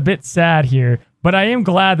 it's a bit sad here, but I am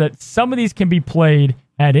glad that some of these can be played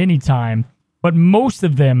at any time, but most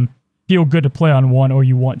of them feel good to play on one or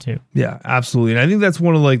you want to. Yeah, absolutely. And I think that's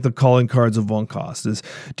one of like the calling cards of one cost is,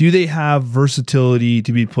 do they have versatility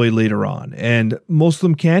to be played later on? And most of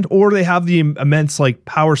them can't, or they have the immense like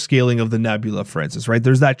power scaling of the Nebula, for instance, right?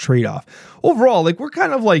 There's that trade-off. Overall, like we're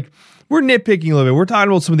nitpicking a little bit. We're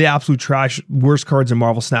talking about some of the absolute trash, worst cards in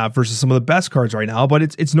Marvel Snap versus some of the best cards right now. But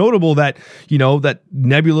it's notable that, that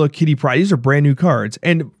Nebula, Kitty Pryde, these are brand new cards.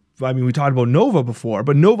 And I mean, we talked about Nova before,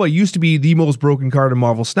 but Nova used to be the most broken card in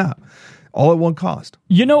Marvel Snap, all at one cost.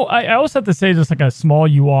 I also have to say, just like a small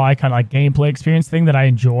UI kind of like gameplay experience thing that I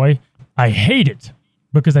enjoy. I hate it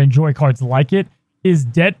because I enjoy cards like it. Is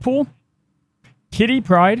Deadpool, Kitty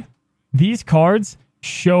Pryde. These cards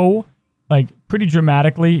show like pretty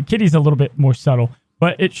dramatically. Kitty's a little bit more subtle,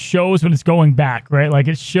 but it shows when it's going back, right? Like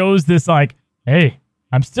it shows this like, hey,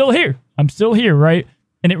 I'm still here, right?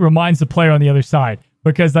 And it reminds the player on the other side.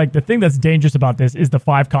 Because like the thing that's dangerous about this is the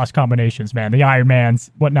 5 cost combinations, man. The Iron Mans,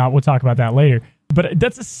 whatnot. We'll talk about that later. But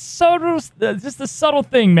that's a subtle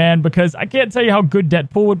thing, man. Because I can't tell you how good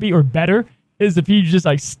Deadpool would be or better is if you just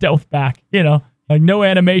like stealth back, like no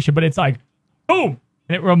animation, but it's like boom,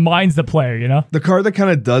 and it reminds the player, The card that kind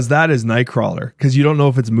of does that is Nightcrawler, because you don't know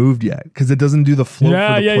if it's moved yet, because it doesn't do the float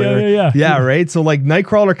for the player. Yeah, right? So like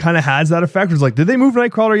Nightcrawler kind of has that effect. It's like, did they move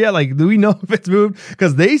Nightcrawler yet? Like, do we know if it's moved?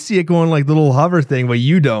 Because they see it going like the little hover thing, but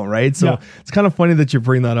you don't, right? So It's kind of funny that you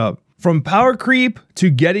bring that up. From power creep to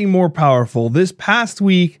getting more powerful, this past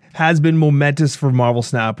week has been momentous for Marvel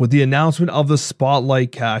Snap with the announcement of the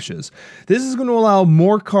Spotlight caches. This is going to allow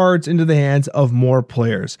more cards into the hands of more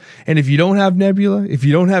players. And if you don't have Nebula, if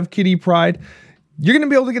you don't have Kitty Pryde, you're going to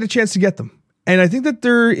be able to get a chance to get them. And I think that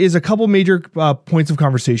there is a couple major points of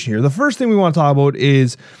conversation here. The first thing we want to talk about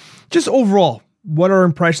is just overall what our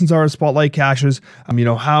impressions are of Spotlight caches,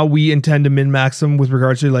 how we intend to min-max them with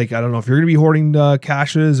regards to, like, I don't know if you're going to be hoarding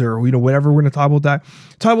caches or, whatever. We're going to talk about that.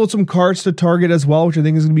 Talk about some cards to target as well, which I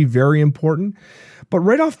think is going to be very important. But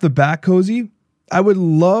right off the bat, Cozy, I would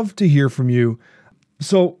love to hear from you.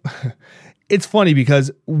 So it's funny because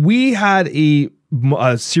we had a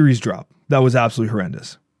series drop that was absolutely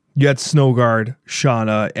horrendous. You had Snowguard,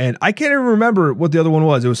 Shauna, and I can't even remember what the other one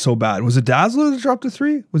was. It was so bad. Was it Dazzler that dropped to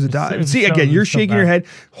 3? Was it Dazzler? See, again, you're shaking your head.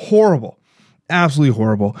 Horrible. Absolutely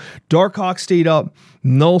horrible. Darkhawk stayed up.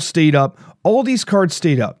 Null stayed up. All these cards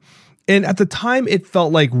stayed up. And at the time, it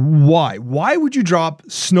felt like, why? Why would you drop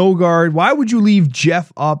Snowguard? Why would you leave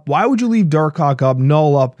Jeff up? Why would you leave Darkhawk up,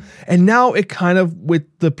 Null up? And now it kind of, with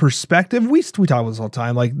the perspective, we talk about this all the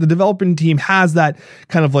time, like the developing team has that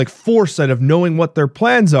kind of like foresight of knowing what their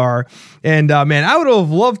plans are. And man, I would have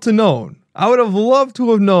loved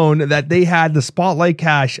to have known that they had the Spotlight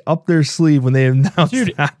Cash up their sleeve when they announced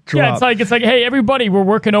that drop. Yeah, it's like, hey, everybody, we're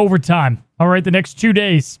working overtime. All right, the next 2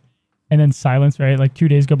 days. And then silence, right? Like 2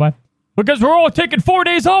 days go by. Because we're all taking 4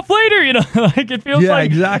 days off later, you know? Like it feels like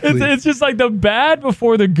exactly. It's just like the bad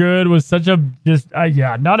before the good was such a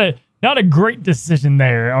not a great decision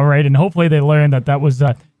there. All right, and hopefully they learned that was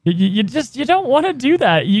you don't want to do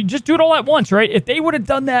that. You just do it all at once, right? If they would have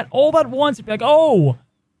done that all at once, it'd be like, oh,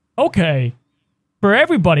 okay, for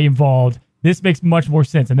everybody involved, this makes much more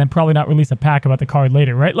sense, and then probably not release a pack about the card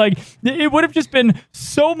later, right? Like, it would have just been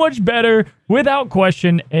so much better without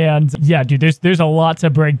question. And yeah, dude, there's a lot to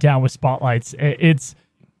break down with Spotlights. It's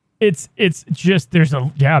just,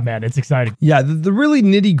 man, it's exciting. Yeah, the really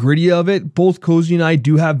nitty gritty of it, both Cozy and I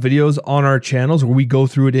do have videos on our channels where we go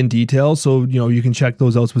through it in detail. So, you can check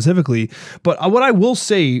those out specifically. But what I will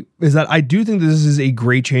say is that I do think that this is a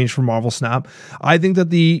great change for Marvel Snap. I think that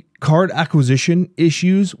the card acquisition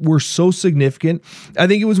issues were so significant. I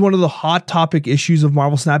think it was one of the hot topic issues of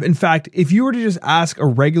Marvel Snap. In fact, if you were to just ask a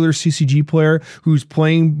regular CCG player who's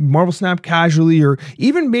playing Marvel Snap casually, or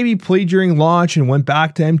even maybe played during launch and went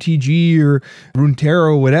back to MTG or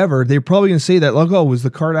Runeterra or whatever, they're probably going to say that, like, oh, it was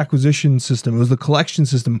the card acquisition system. It was the collection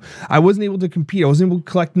system. I wasn't able to compete. I wasn't able to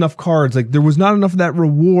collect enough cards. Like, there was not enough of that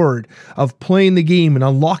reward of playing the game and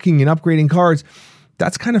unlocking and upgrading cards.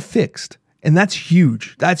 That's kind of fixed. And that's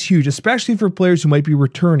huge. That's huge, especially for players who might be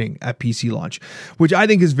returning at PC launch, which I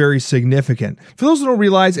think is very significant. For those who don't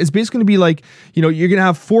realize, it's basically going to be like, you're going to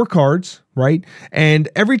have 4 cards, right? And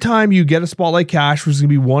every time you get a Spotlight Cash, which is going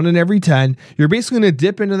to be 1 in every 10, you're basically going to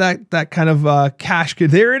dip into that kind of cash.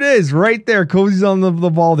 There it is, right there. Cozy's on the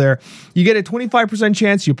ball there. You get a 25%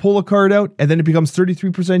 chance, you pull a card out, and then it becomes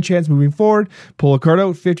 33% chance moving forward. Pull a card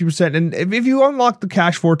out, 50%. And if you unlock the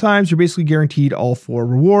cash 4 times, you're basically guaranteed all 4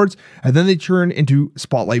 rewards. And then they turn into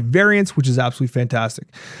Spotlight variants, which is absolutely fantastic.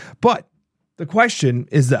 But the question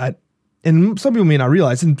is that, and some people may not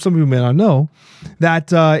realize, and some people may not know,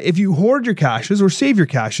 that if you hoard your caches or save your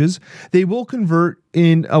caches, they will convert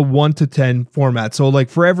in a 1 to 10 format. So like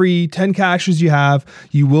for every 10 caches you have,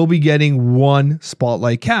 you will be getting 1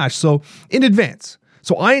 Spotlight cache. So in advance.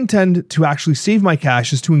 So I intend to actually save my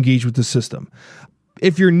caches to engage with the system.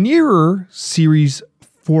 If you're nearer Series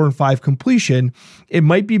 4 and 5 completion, it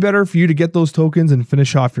might be better for you to get those tokens and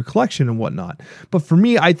finish off your collection and whatnot. But for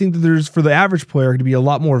me, I think that there's, for the average player, going to be a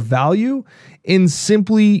lot more value in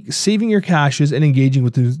simply saving your caches and engaging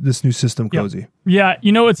with this new system, Cozy. Yeah,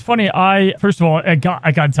 it's funny. First of all, I got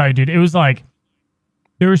to tell you, dude, it was like,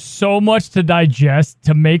 there was so much to digest.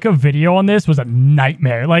 To make a video on this was a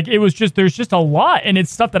nightmare. Like, there's just a lot, and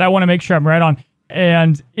it's stuff that I want to make sure I'm right on.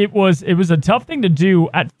 And it was a tough thing to do.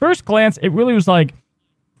 At first glance, it really was like,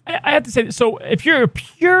 I have to say, so if you're a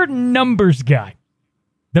pure numbers guy,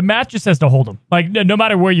 the math just says to hold them. Like, no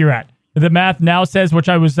matter where you're at. The math now says, which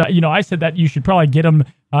I was, I said that you should probably get them.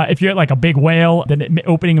 If you're at like a big whale, then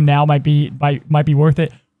opening them now might be worth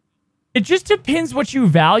it. It just depends what you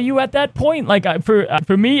value at that point. Like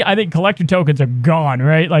for me, I think collector tokens are gone,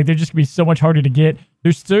 right? Like they're just gonna be so much harder to get.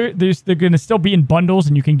 They're gonna still be in bundles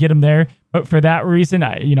and you can get them there. But for that reason,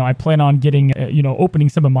 I plan on getting, opening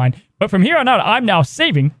some of mine. But from here on out, I'm now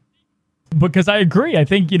saving because I agree. I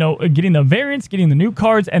think, getting the variants, getting the new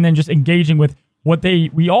cards, and then just engaging with what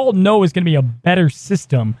we all know is going to be a better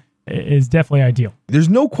system is definitely ideal. There's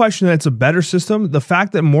no question that it's a better system. The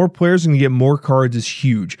fact that more players are going to get more cards is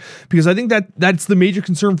huge because I think that's the major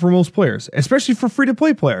concern for most players, especially for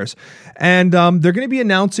free-to-play players. And they're going to be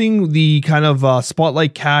announcing the kind of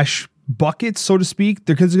Spotlight Cash buckets, so to speak,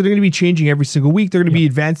 because they're going to be changing every single week. They're going to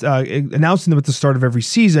be announcing them at the start of every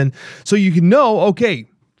season. So you can know, okay,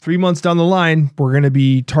 3 months down the line, we're going to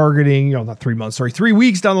be targeting, not 3 months, sorry, 3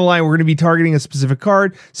 weeks down the line, we're going to be targeting a specific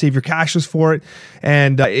card, save your caches for it.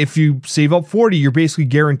 And if you save up 40, you're basically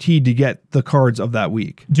guaranteed to get the cards of that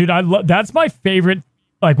week. Dude, that's my favorite.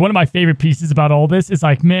 Like one of my favorite pieces about all this is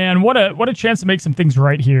like, man, what a chance to make some things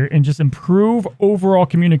right here and just improve overall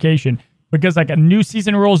communication. Because like a new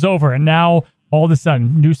season rolls over and now all of a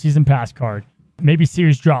sudden, new season pass card, maybe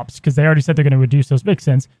series drops because they already said they're going to reduce those. Makes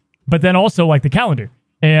sense. But then also like the calendar.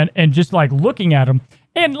 and just like looking at them.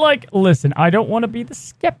 And like, listen, I don't want to be the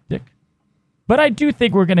skeptic, but I do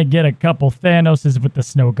think we're going to get a couple Thanoses with the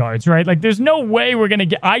snow guards, right? Like, there's no way we're going to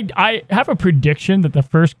get... I have a prediction that the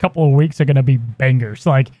first couple of weeks are going to be bangers.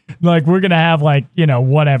 Like we're going to have, like, you know,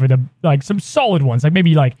 whatever, like some solid ones. Like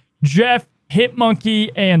maybe like Jeff,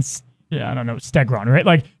 Hitmonkey, and, I don't know, Stegron, right?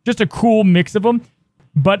 Like, just a cool mix of them.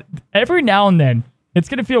 But every now and then, it's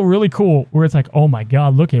going to feel really cool where it's like, oh my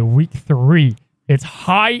God, look at week 3. It's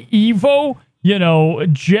high Evo, you know,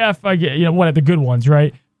 Jeff, you know, what are the good ones,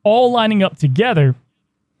 right? All lining up together.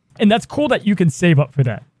 And that's cool that you can save up for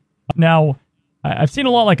that. Now, I've seen a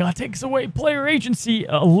lot like, it takes away player agency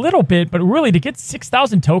a little bit, but really to get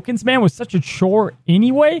 6,000 tokens, man, was such a chore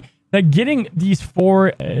anyway, that getting these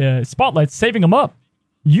 4 spotlights, saving them up,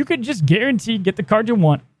 you could just guarantee get the card you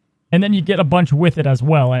want, and then you get a bunch with it as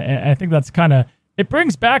well. And I think that's kind of, it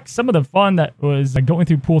brings back some of the fun that was like going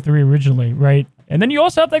through Pool 3 originally, right? And then you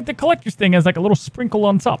also have like the collector's thing as like a little sprinkle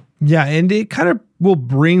on top. Yeah, and it kind of will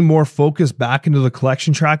bring more focus back into the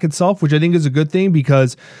collection track itself, which I think is a good thing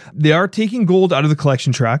because they are taking gold out of the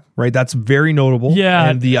collection track, right? That's very notable. Yeah,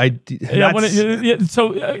 and the idea.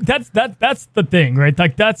 So that's the thing, right?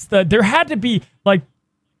 Like there had to be, like,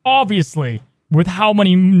 obviously with how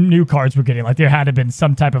many new cards we're getting, like there had to have been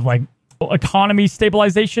some type of like economy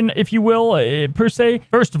stabilization, if you will, per se.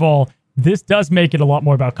 First of all, this does make it a lot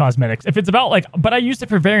more about cosmetics. If it's about like, but I used it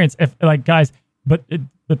for variants. If like, guys, but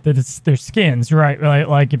their skins, right?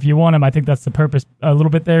 Like if you want them, I think that's the purpose a little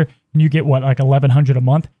bit there. And you get what, like 1,100 a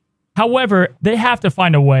month. However, they have to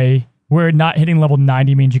find a way where not hitting level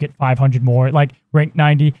 90 means you get 500 more, like rank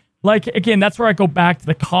 90. Like, again, that's where I go back to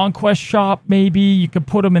the Conquest shop. Maybe you could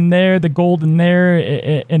put them in there, the gold in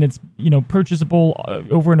there, and it's, you know, purchasable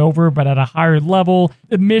over and over, but at a higher level.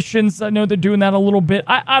 The missions, I know they're doing that a little bit.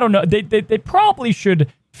 I don't know. They probably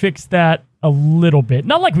should fix that a little bit.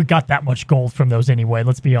 Not like we got that much gold from those anyway,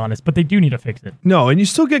 let's be honest, but they do need to fix it. No, and you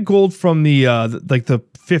still get gold from the like the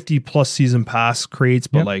 50 plus season pass crates,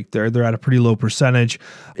 but like they're at a pretty low percentage.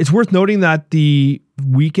 It's worth noting that the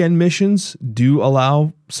weekend missions do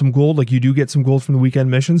allow some gold. Like you do get some gold from the weekend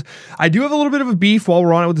missions. I do have a little bit of a beef while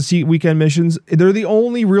we're on it with the weekend missions. They're the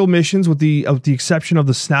only real missions with the exception of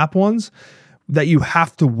the snap ones that you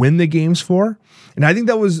have to win the games for. And I think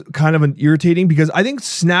that was kind of an irritating because I think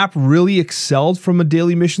Snap really excelled from a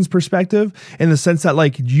daily missions perspective in the sense that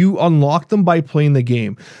like you unlock them by playing the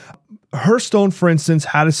game. Hearthstone, for instance,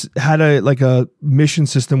 had a like a mission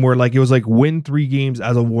system where like it was like win 3 games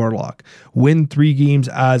as a warlock, win 3 games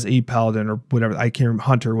as a paladin or whatever, I can't remember,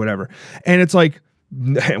 hunter or whatever. And it's like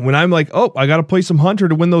when I'm like, oh, I got to play some hunter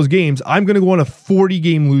to win those games, I'm going to go on a 40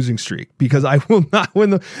 game losing streak because I will not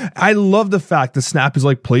win I love the fact that Snap is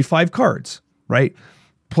like play 5 cards, right?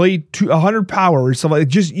 Play 100 power or something like that.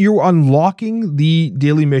 Just you're unlocking the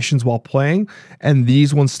daily missions while playing, and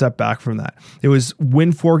these ones step back from that. It was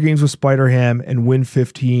win 4 games with Spider Ham and win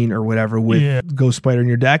 15 or whatever with Ghost Spider in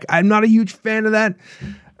your deck. I'm not a huge fan of that.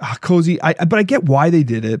 Cozy, but I get why they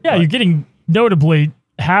did it. Yeah, you're getting notably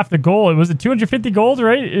half the gold. It was 250 gold,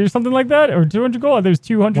 right? Or something like that, or 200 gold. There was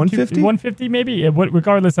 200, 150 maybe.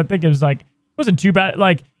 Regardless, I think it was like, it wasn't too bad.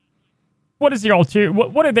 Like, what is the ulterior?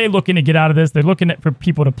 What are they looking to get out of this? They're looking for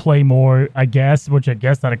people to play more, I guess, which I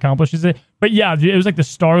guess that accomplishes it. But yeah, it was like the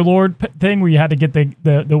Star-Lord thing where you had to get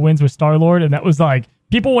the wins with Star-Lord, and that was like,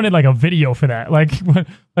 people wanted like a video for that. Like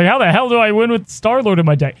how the hell do I win with Star-Lord in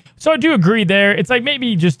my deck? So I do agree there. It's like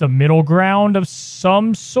maybe just a middle ground of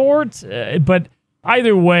some sort, but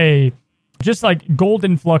either way, just like gold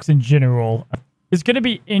influx in general is going to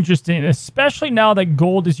be interesting, especially now that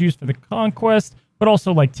gold is used for the conquest. But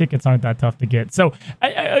also, like, tickets aren't that tough to get. So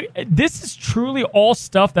this is truly all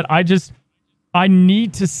stuff that I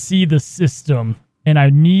need to see the system, and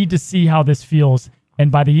I need to see how this feels.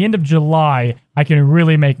 And by the end of July, I can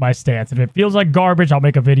really make my stance. If it feels like garbage, I'll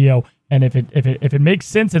make a video. And if it makes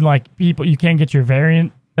sense and like people, you can't get your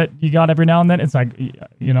variant that you got every now and then, it's like,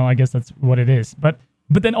 you know, I guess that's what it is.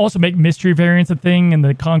 But then also make mystery variants a thing and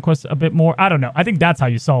the conquest a bit more. I don't know. I think that's how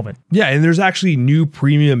you solve it. Yeah, and there's actually new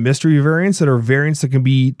premium mystery variants that are variants that can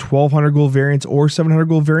be 1,200 gold variants or 700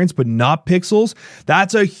 gold variants, but not pixels.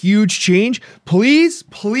 That's a huge change. Please,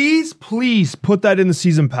 please, please put that in the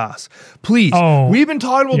season pass. Please. Oh, we've been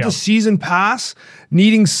talking about the season pass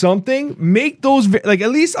needing something. Make those, like at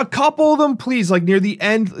least a couple of them, please, like near the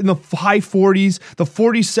end in the high 40s, the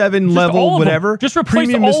 47 just level, whatever. Just replace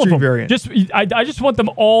premium all mystery of them. Variant. I just want them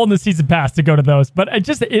all in the season pass to go to those. But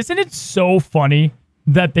isn't it so funny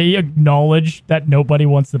that they acknowledge that nobody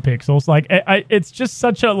wants the pixels? Like, it's just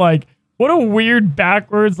such a, like, what a weird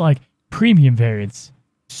backwards, like, premium variants.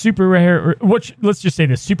 Super rare, or let's just say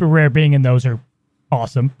the super rare being in those are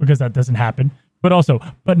awesome because that doesn't happen. But also,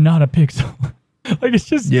 but not a pixel. Like it's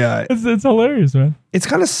just it's hilarious, man. It's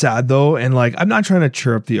kind of sad though, and like I'm not trying to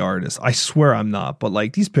chirp the artist. I swear I'm not, but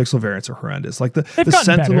like these pixel variants are horrendous. Like the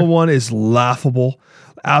Sentinel one is laughable,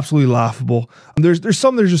 absolutely laughable. There's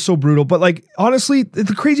some that are just so brutal, but like honestly,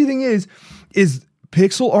 the crazy thing is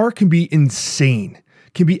pixel art can be insane.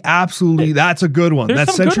 Can be absolutely that's a good one. That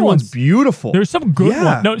Sentinel one's beautiful. There's some good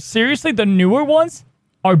ones. No, seriously, the newer ones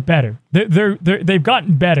are better. They've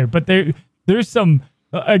gotten better, but there's some.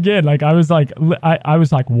 Again, like I was like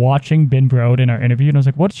watching Ben Brode in our interview, and I was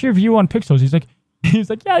like, "What's your view on pixels?" He's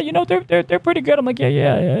like, "Yeah, you know, they're pretty good." I'm like,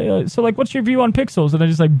 "Yeah." So like, what's your view on pixels? And I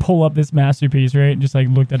just like pull up this masterpiece, right, and just like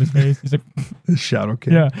looked at his face. He's like, "Shadow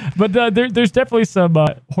King." Yeah, but there's definitely some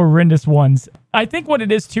horrendous ones. I think what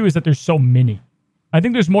it is too is that there's so many. I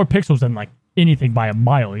think there's more pixels than like anything by a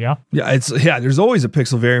mile. Yeah. Yeah, there's always a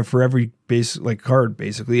pixel variant for every base like card,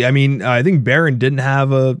 basically. I mean, I think Baron didn't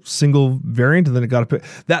have a single variant, and then it got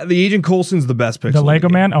the Agent Coulson's the best pixel. The Lego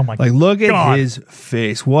Man. Oh my god! Like, look at his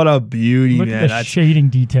face. What a beauty, look man! At the shading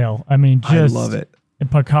detail. I mean, I love it.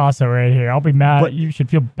 Picasso right here. I'll be mad. But you should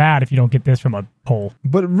feel bad if you don't get this from a poll.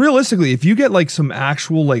 But realistically, if you get like some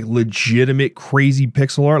actual like legitimate crazy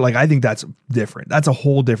pixel art, like I think that's different. That's a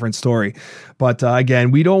whole different story. But again,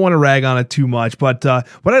 we don't want to rag on it too much. But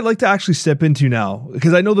what I'd like to actually step into now,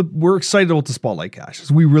 because I know that we're excited about the spotlight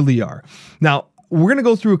caches. We really are. Now we're gonna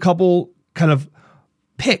go through a couple kind of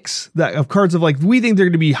picks of cards of like we think they're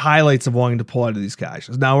going to be highlights of wanting to pull out of these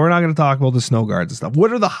caches. Now we're not going to talk about the snow guards and stuff.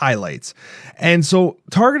 What are the highlights? And so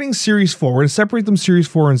targeting Series 4, we're going to separate them Series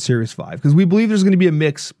 4 and Series 5 because we believe there's going to be a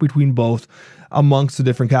mix between both amongst the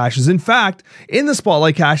different caches. In fact, in the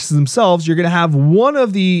spotlight caches themselves, you're going to have one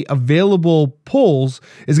of the available pulls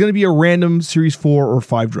is going to be a random Series 4 or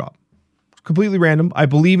 5 drop. Completely random. I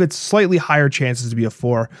believe it's slightly higher chances to be a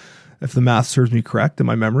 4 if the math serves me correct in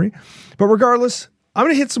my memory. But regardless, I'm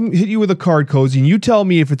going to hit you with a card, Cozy, and you tell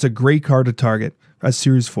me if it's a great card to target as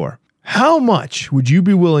Series 4. How much would you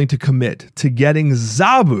be willing to commit to getting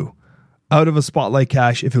Zabu out of a spotlight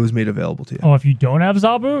cache if it was made available to you? Oh, if you don't have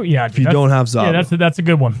Zabu? Yeah. If you don't have Zabu. Yeah, that's a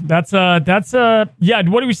good one. That's yeah,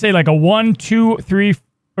 what do we say? Like a 1, 2, 3,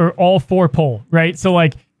 or all 4 pull, right? So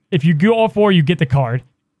like if you go all 4, you get the card.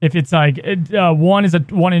 If it's like 1 is a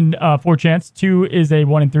 1 in 4 chance, 2 is a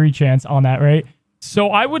 1 in 3 chance on that, right? So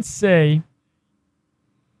I would say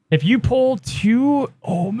if you pull 2,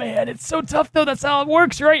 oh man, it's so tough though. That's how it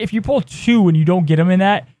works, right? If you pull 2 and you don't get them in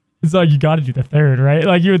that, it's like you got to do the 3rd, right?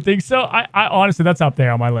 Like you would think so. I honestly, that's up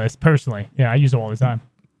there on my list personally. Yeah, I use them all the time.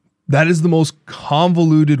 That is the most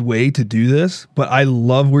convoluted way to do this, but I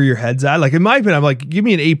love where your head's at. Like in my opinion, I'm like, give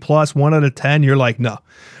me an A+, 1 out of 10. You're like, no,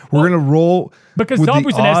 we're gonna roll. Because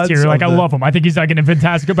Zabu's an S tier. Like I love him. I think he's like an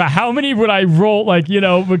fantastic. But how many would I roll? Like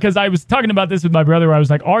because I was talking about this with my brother. Where I was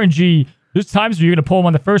like RNG. There's times where you're going to pull him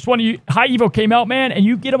on the first one. High Evo came out, man, and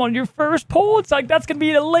you get him on your first pull. It's like, that's going to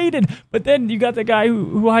be elated. But then you got the guy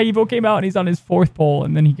who High Evo came out, and he's on his 4th pull,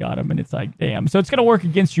 and then he got him, and it's like, damn. So it's going to work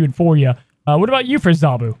against you and for you. What about you for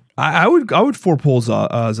Zabu? I would 4 pull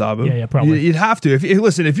Zabu. Yeah, probably. You'd have to.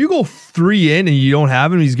 Listen, if you go 3 in and you don't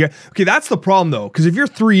have him, okay, that's the problem, though. Because if you're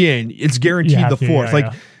 3 in, it's guaranteed the 4th.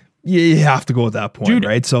 Yeah. You have to go at that point, dude,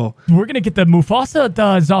 right? So we're gonna get the Mufasa,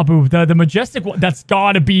 the Zabu, the majestic one. That's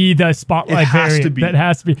gotta be the spotlight variant. That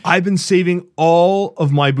has to be. I've been saving all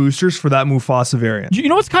of my boosters for that Mufasa variant. You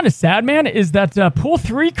know what's kind of sad, man, is that pool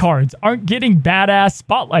 3 cards aren't getting badass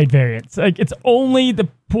spotlight variants. Like it's only the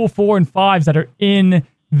pool 4 and 5s that are in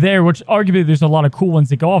there, which arguably there's a lot of cool ones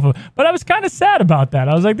to go off of. But I was kind of sad about that.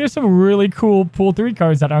 I was like, there's some really cool pool 3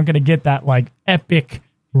 cards that aren't gonna get that like epic,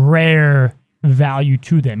 rare value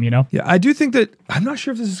to them, Yeah, I do think that, I'm not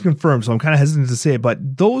sure if this is confirmed, so I'm kind of hesitant to say it, but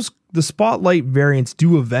the spotlight variants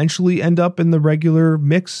do eventually end up in the regular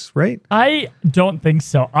mix, right? I don't think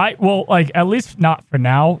so. At least not for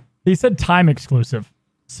now. They said time exclusive.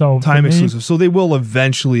 So exclusive. So they will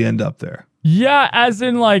eventually end up there. Yeah, as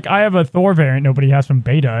in like I have a Thor variant nobody has from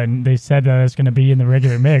beta, and they said that it's going to be in the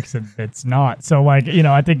regular mix, and it's not. So like,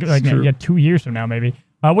 I think like 2 years from now maybe,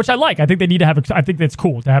 which I like. I think they need to have. I think that's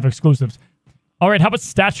cool to have exclusives. All right, how about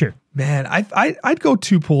stature? Man, I'd go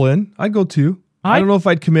 2 pull in. I'd go 2. I don't know if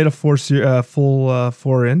I'd commit a full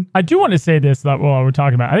 4 in. I do want to say this while we're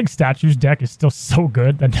talking about it. I think Statue's deck is still so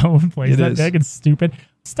good that no one plays that deck. It's stupid.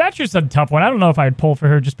 Statue's a tough one. I don't know if I'd pull for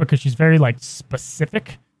her just because she's very like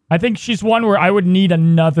specific. I think she's one where I would need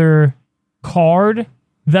another card.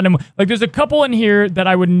 There's a couple in here that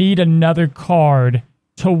I would need another card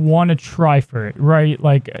to want to try for it, right?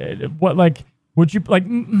 Like what? Like would you like?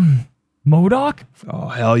 MODOK? Oh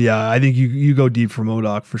hell yeah! I think you go deep for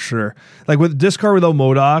MODOK for sure. Like with discard without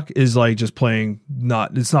MODOK is like just playing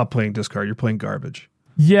it's not playing discard. You're playing garbage.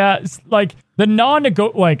 Yeah, it's like the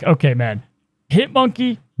like okay, man.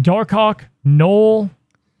 Hitmonkey, Darkhawk, Null,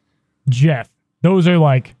 Jeff. Those are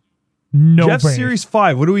like no Jeff brainers. Series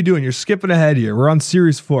 5. What are we doing? You're skipping ahead here. We're on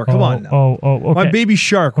Series 4. Come on now. Okay. My baby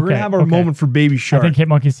shark. We're gonna have our moment for baby shark. I think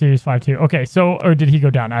Hitmonkey's Series 5 too. Okay, so or did he go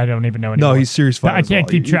down? I don't even know anymore. No, he's Series 5. I can't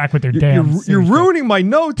keep track with their You're ruining my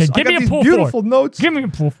notes. Okay, give me a pool beautiful notes. Give me a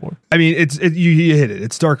pool 4. I mean, you hit it.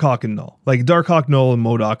 It's Darkhawk and Null. Like Darkhawk, Null, and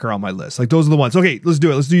MODOK are on my list. Like those are the ones. Okay, let's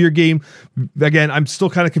do it. Let's do your game. Again, I'm still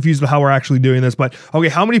kind of confused about how we're actually doing this, but okay,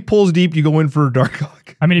 how many pulls deep do you go in for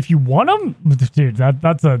Darkhawk? I mean, if you want them, dude,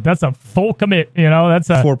 that's a full commit. You know, that's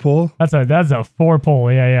a 4 pull. That's a 4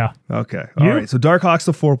 pull. Yeah. Okay. All right. So Darkhawk's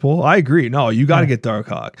the 4 pull. I agree. No, you got to get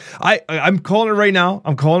Darkhawk. I'm calling it right now.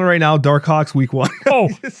 Darkhawk's week 1. Oh,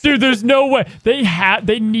 dude, there's no way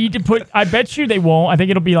they need to put. I bet you they won't. I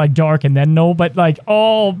think it'll be like Dark and then Null. But like,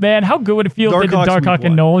 oh man, how good would it feel if they did Darkhawk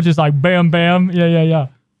and Null? Just like bam, bam. Yeah.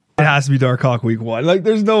 It has to be Darkhawk week 1. Like,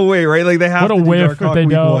 there's no way, right? Like they have what to a do whiff Darkhawk if they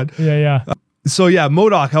week don't. 1. Yeah. So yeah,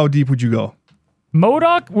 MODOK. How deep would you go?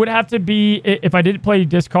 MODOK would have to be if I didn't play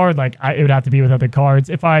discard. Like it would have to be with other cards.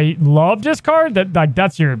 If I love discard,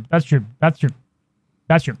 that's your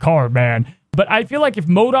card, man. But I feel like if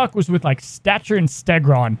MODOK was with like Stature and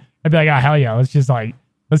Stegron, I'd be like, hell yeah, let's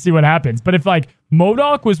see what happens. But if like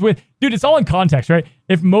MODOK was with, dude, it's all in context, right?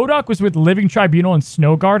 If MODOK was with Living Tribunal and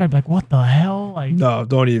Snowguard, I'd be like, what the hell? Like, no,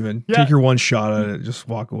 don't even take your one shot at it. Just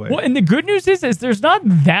walk away. Well, and the good news is there's not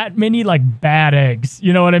that many like bad eggs.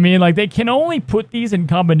 You know what I mean? Like they can only put these in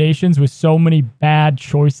combinations with so many bad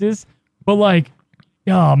choices. But like,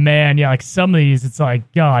 oh man, yeah, like some of these, it's like,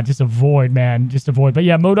 God, just avoid, man, just avoid. But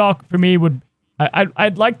yeah, MODOK for me would.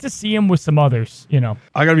 I'd like to see him with some others, you know.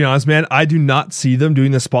 I gotta be honest, man. I do not see them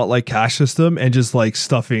doing the Spotlight cash system and just like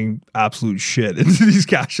stuffing absolute shit into these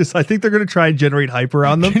caches. I think they're gonna try and generate hype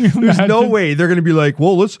around them. There's no way they're gonna be like,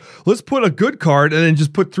 well, let's put a good card and then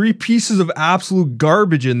just put 3 pieces of absolute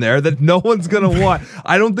garbage in there that no one's gonna want.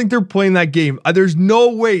 I don't think they're playing that game. There's no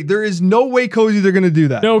way. There is no way, Cozy, they're gonna do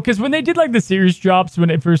that. No, because when they did like the series drops when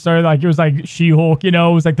it first started, like it was like She-Hulk, you know,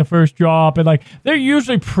 it was like the first drop, and like they're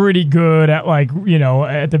usually pretty good at like, you know,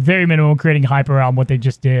 at the very minimum, creating hype around what they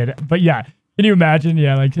just did. But yeah, can you imagine?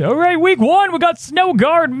 Yeah, like, all right, week 1, we got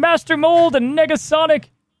Snowguard, Master Mold, and Negasonic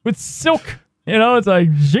with Silk. You know, it's like,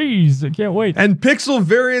 geez, I can't wait. And Pixel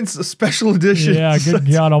Variants Special Edition. Yeah, good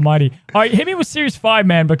God almighty. All right, hit me with Series 5,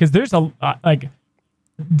 man, because there's a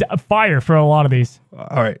fire for a lot of these.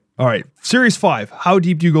 All right. Series 5, how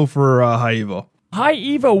deep do you go for High Evo? High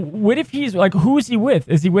Evo, what if he's like, who is he with?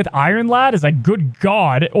 Is he with Iron Lad? Is like, good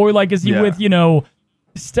God. Or like, is he with, you know,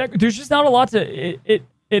 there's just not a lot to,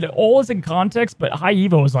 it all is in context, but High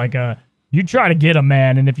Evo is like you try to get him,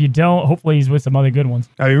 man. And if you don't, hopefully he's with some other good ones.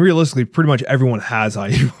 I mean, realistically, pretty much everyone has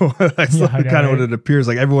High Evo. That's kind of what it appears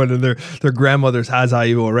like. Everyone and their grandmothers has High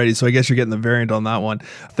Evo already. So I guess you're getting the variant on that one.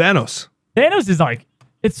 Thanos is like,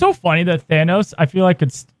 it's so funny that Thanos, I feel like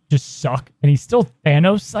could just suck. And he's still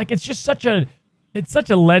Thanos. Like, it's just such a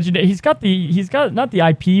legend. He's got not the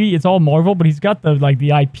IP, it's all Marvel, but he's got the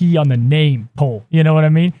IP on the name pull. You know what I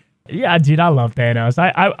mean? Yeah, dude, I love Thanos.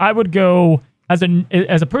 I would go as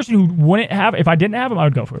a person who wouldn't have, if I didn't have him, I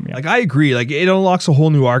would go for him. Yeah. Like, I agree. Like, it unlocks a whole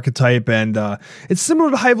new archetype, and it's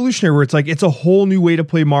similar to High Evolutionary, where it's like it's a whole new way to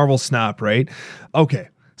play Marvel Snap, right? Okay,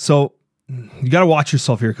 so you got to watch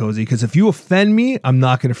yourself here, Cozy, because if you offend me, I'm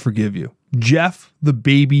not going to forgive you. Jeff the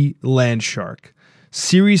Baby Land Shark.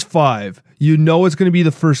 Series 5, you know it's going to be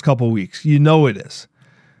the first couple weeks. You know it is.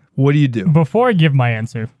 What do you do? Before I give my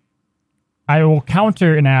answer, I will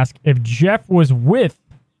counter and ask if Jeff was with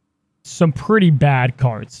some pretty bad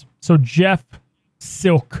cards. So Jeff,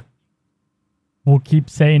 Silk, we'll keep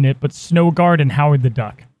saying it, but Snowguard and Howard the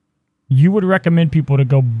Duck. You would recommend people to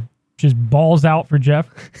go just balls out for Jeff?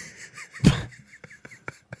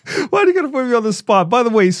 Why are you going to put me on the spot? By the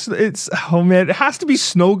way, it has to be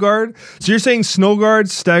Snowguard. So you're saying Snowguard,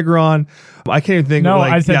 Stegron. I can't even think. No, of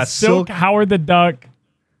like, I said Silk, Howard the Duck.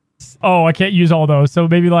 Oh, I can't use all those. So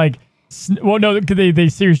maybe like, well, no, they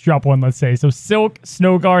series drop one, let's say. So Silk,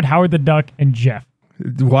 Snowguard, Howard the Duck, and Jeff.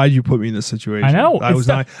 Why did you put me in this situation? I know.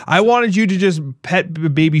 I wanted you to just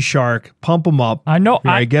pet Baby Shark, pump him up. I know.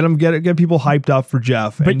 Right, get people hyped up for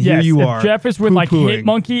Jeff. But and yes, here you if are. Jeff is with like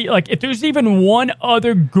Hitmonkey. Like if there's even one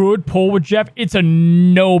other good pull with Jeff, it's a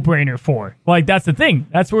no-brainer for. Like that's the thing.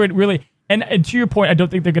 That's where it really. And to your point, I don't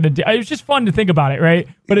think they're gonna do. It was just fun to think about it, right?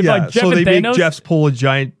 But if like Jeff so and they Thanos, make Jeff's pull a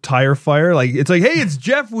giant tire fire. Like it's like, hey, it's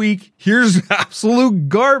Jeff week. Here's absolute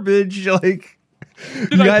garbage. Like.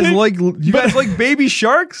 You guys like baby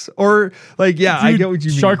sharks or like, yeah, dude, I get what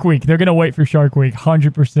you mean. Shark Week. They're going to wait for Shark Week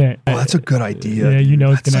 100%. Oh, that's a good idea. Yeah, you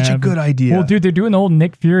know it's going to happen. Such a good idea. Well, dude, they're doing the whole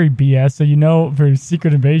Nick Fury BS, so you know, for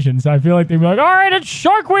Secret Invasion. So I feel like they'd be like, all right, it's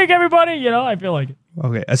Shark Week, everybody. You know, I feel like it.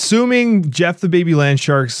 Okay, assuming Jeff the Baby Land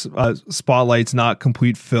Shark's spotlight's not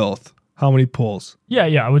complete filth, how many pulls? Yeah,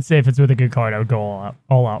 I would say if it's with a good card, I would go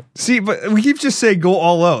all out. See, but we keep just saying go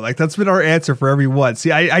all out. Like, that's been our answer for every one.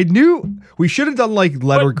 See, I knew we should have done, like,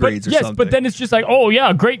 letter grades or something. Yes, but then it's just like, oh,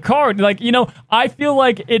 yeah, great card. Like, you know, I feel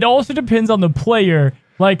like it also depends on the player.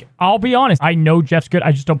 Like, I'll be honest. I know Jeff's good.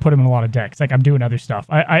 I just don't put him in a lot of decks. Like, I'm doing other stuff.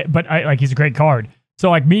 But like, he's a great card. So,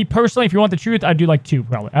 like, me personally, if you want the truth, I'd do, like, 2,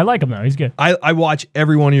 probably. I like him, though. He's good. I watch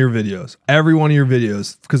every one of your videos. Every one of your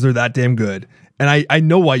videos, because they're that damn good. And I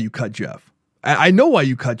know why you cut Jeff. I know why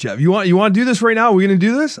you cut Jeff. You want to do this right now? Are we going to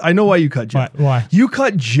do this? I know why you cut Jeff. Why? You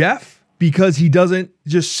cut Jeff because he doesn't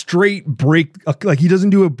just straight break, like he doesn't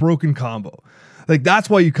do a broken combo. Like, that's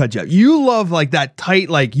why you cut Jeff. You love, like, that tight,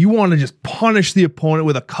 like, you want to just punish the opponent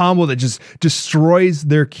with a combo that just destroys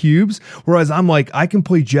their cubes. Whereas I'm like, I can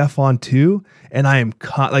play Jeff on 2, and I am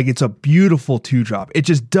like, it's a beautiful 2-drop. It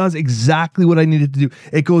just does exactly what I needed to do.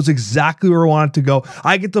 It goes exactly where I want it to go.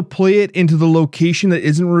 I get to play it into the location that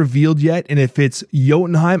isn't revealed yet. And if it's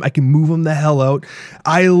Jotunheim, I can move him the hell out.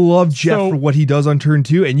 I love Jeff for what he does on turn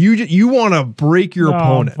 2. And you want to break your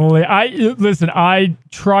opponent. Fully. I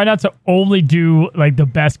try not to only do like the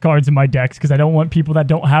best cards in my decks because I don't want people that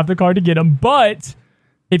don't have the card to get them. But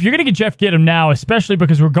if you're going to get Jeff, get him now, especially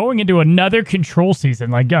because we're going into another control season,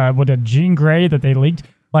 like with a Jean Grey that they leaked.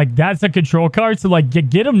 Like, that's a control card. So, like,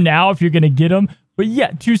 get him now if you're going to get him. But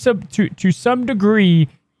yeah, to some degree,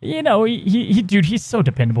 you know, dude, he's so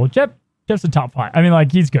dependable. Jeff's a top 5. I mean,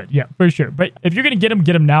 like, he's good. Yeah, for sure. But if you're going to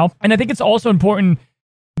get him now. And I think it's also important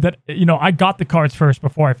that, you know, I got the cards first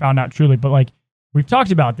before I found out truly. But, like, we've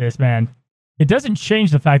talked about this, man. It doesn't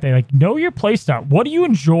change the fact that, like, know your playstyle. What do you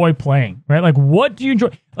enjoy playing, right? Like, what do you enjoy?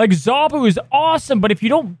 Like, Zabu is awesome, but if you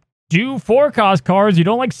don't do 4-cost cards, you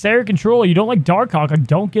don't like Sarah Control, you don't like Darkhawk, like,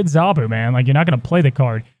 don't get Zabu, man. Like, you're not going to play the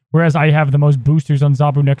card. Whereas I have the most boosters on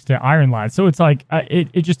Zabu next to Iron Lad. So it's like,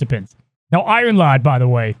 it just depends. Now, Iron Lad, by the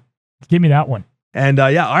way, give me that one. And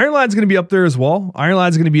yeah, Iron Lad's going to be up there as well. Iron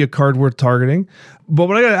Lad's going to be a card worth targeting. But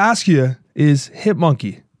what I got to ask you is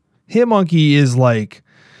Hitmonkey. Hitmonkey is like,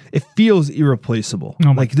 it feels irreplaceable. Oh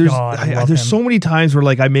my like there's God, there's so many times where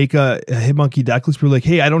like I make a Hitmonkey deck list. We're like,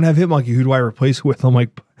 hey, I don't have Hitmonkey. Who do I replace it with? I'm like,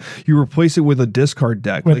 you replace it with a discard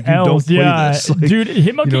deck. With like you L's, don't play this. Like, dude,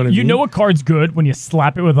 Hitmonkey. You know a card's good when you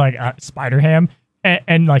slap it with like Spider Ham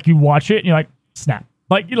and like you watch it and you're like, snap.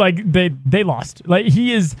 Like they lost. Like,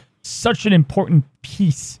 he is such an important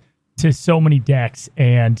piece to so many decks.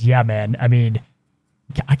 And yeah, man, I mean,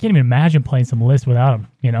 I can't even imagine playing some lists without him,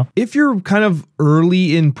 you know? If you're kind of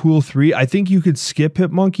early in Pool 3, I think you could skip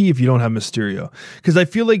Hitmonkey if you don't have Mysterio. Because I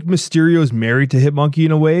feel like Mysterio is married to Hitmonkey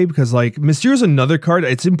in a way, because like Mysterio's another card.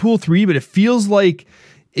 It's in Pool 3, but it feels like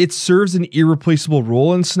it serves an irreplaceable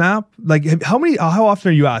role in Snap. Like, how often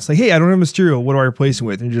are you asked, like, hey, I don't have Mysterio, what do I replace him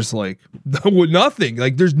with? And you're just like, nothing.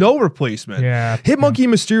 Like, there's no replacement. Yeah. Hitmonkey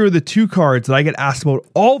and Mysterio are the 2 cards that I get asked about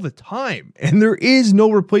all the time, and there is no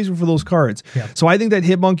replacement for those cards. Yeah. So I think that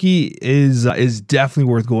Hitmonkey is definitely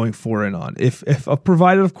worth going for and on. If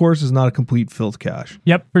provided, of course, is not a complete filth cache.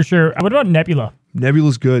 Yep, for sure. What about Nebula?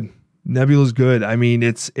 Nebula's good. Nebula's good. I mean,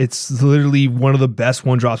 it's literally one of the best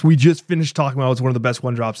 1-drops. We just finished talking about it's one of the best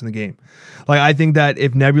 1-drops in the game. Like, I think that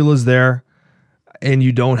if Nebula's there and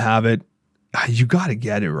you don't have it, you got to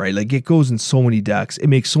get it, right? Like, it goes in so many decks. It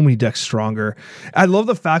makes so many decks stronger. I love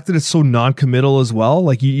the fact that it's so non-committal as well.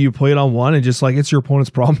 Like, you play it on one and just like, it's your opponent's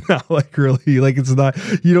problem now. Like, really, like, it's not,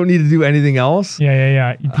 you don't need to do anything else.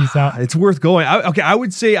 Yeah. You peace out. It's worth going. I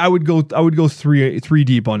would say I would go three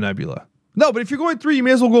deep on Nebula. No, but if you're going 3, you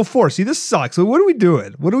may as well go 4. See, this sucks. So what are we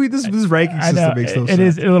doing? This ranking system makes no sense. It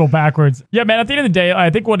is a little backwards. Yeah, man, at the end of the day, I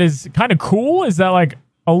think what is kind of cool is that, like,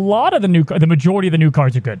 a lot of the majority of the new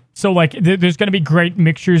cards are good. So, like, there's going to be great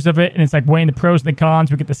mixtures of it, and it's like weighing the pros and the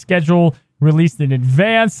cons. We get the schedule released in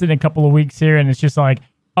advance in a couple of weeks here, and it's just like,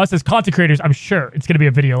 us as content creators, I'm sure it's going to be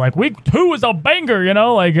a video like, week 2 is a banger, you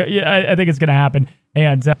know? Like, yeah, I think it's going to happen.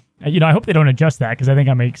 And, you know, I hope they don't adjust that, because I think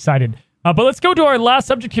I'm excited. But let's go to our last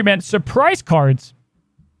subject here, man. Surprise cards.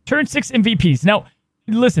 Turn 6 MVPs. Now,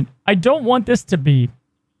 listen, I don't want this to be,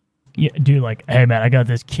 dude, like, hey, man, I got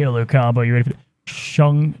this killer combo. You ready for this?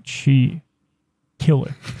 Shang-Chi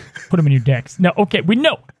killer. Put him in your decks. Now, okay, we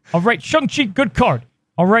know. All right, Shang-Chi, good card.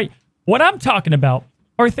 All right, what I'm talking about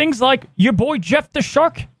are things like your boy Jeff the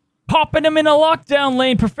Shark, popping him in a lockdown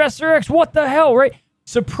lane, Professor X, what the hell, right?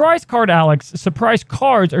 surprise card, Alex, surprise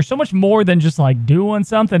cards are so much more than just like doing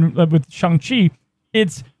something with Shang-Chi.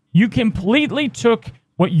 It's you completely took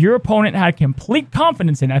what your opponent had complete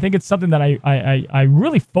confidence in. I think it's something that I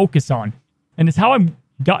really focus on. And it's how I've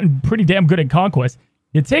gotten pretty damn good at Conquest.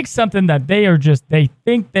 You take something that they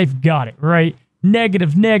think they've got it, right?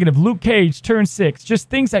 Negative, Luke Cage, turn 6. Just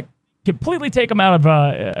things that completely take them out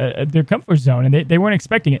of their comfort zone, and they weren't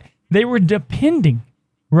expecting it. They were depending,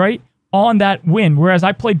 right, on that win. Whereas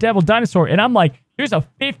I played Devil Dinosaur, and I'm like, there's a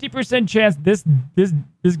 50% chance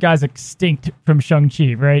this guy's extinct from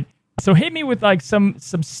Shang-Chi, right? So hit me with like some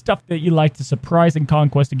stuff that you like to surprise in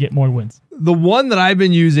Conquest to get more wins. The one that I've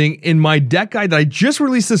been using in my deck guide that I just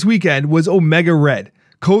released this weekend was Omega Red.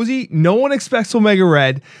 Cozy, no one expects Omega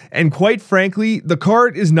Red, and quite frankly, the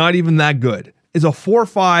card is not even that good. It's a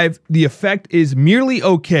 4/5. The effect is merely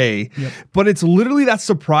okay, but it's literally that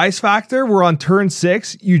surprise factor where on turn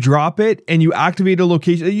 6, you drop it and you activate a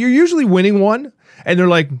location. You're usually winning one, and they're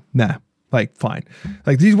like, nah. Like, fine.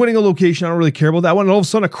 Like, he's winning a location. I don't really care about that one. And all of a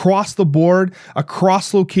sudden, across the board,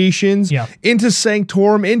 across locations, into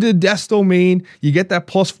Sanctorum, into Death's Domain, you get that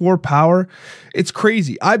 +4 power. It's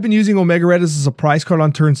crazy. I've been using Omega Red as a surprise card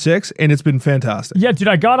on turn 6, and it's been fantastic. Yeah, dude,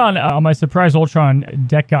 I got on my Surprise Ultron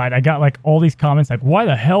deck guide. I got, like, all these comments, like, why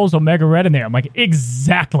the hell is Omega Red in there? I'm like,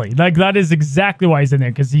 exactly. Like, that is exactly why he's in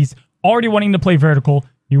there, because he's already wanting to play vertical.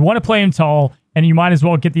 You want to play him tall, and you might as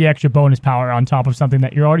well get the extra bonus power on top of something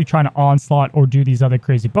that you're already trying to onslaught or do these other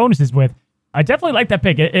crazy bonuses with. I definitely like that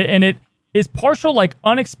pick. And it is partial, like,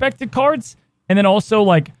 unexpected cards, and then also,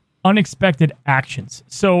 like, unexpected actions.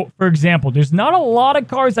 So, for example, there's not a lot of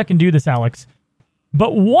cards that can do this, Alex.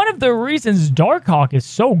 But one of the reasons Darkhawk is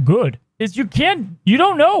so good is you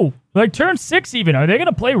don't know. Like, turn 6 even, are they going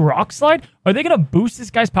to play Rock Slide? Are they going to boost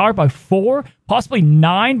this guy's power by 4, possibly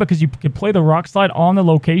 9, because you could play the Rock Slide on the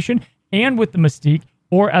location and with the Mystique?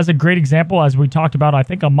 Or as a great example, as we talked about, I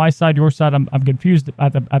think on my side, your side, I'm confused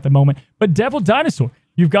at the moment. But Devil Dinosaur,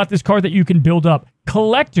 you've got this card that you can build up.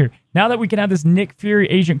 Collector, now that we can have this Nick Fury,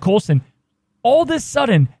 Agent Coulson, all this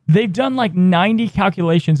sudden, they've done like 90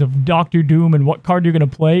 calculations of Doctor Doom and what card you're going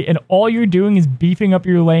to play, and all you're doing is beefing up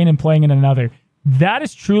your lane and playing in another. That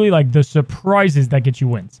is truly like the surprises that get you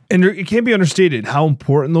wins. And it can't be understated how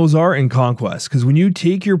important those are in Conquest, because when you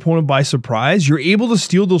take your opponent by surprise, you're able to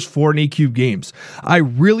steal those 4 and 8 cube games. I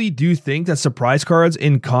really do think that surprise cards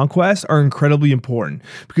in Conquest are incredibly important,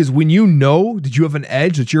 because when you know that you have an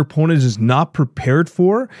edge that your opponent is not prepared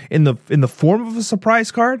for in the form of a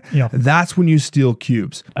surprise card, that's when you steal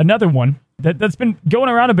cubes. Another one that's been going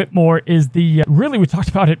around a bit more is the, really we talked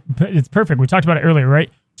about it, but it's perfect. We talked about it earlier, right?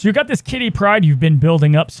 So you got this Kitty Pryde you've been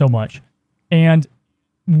building up so much. And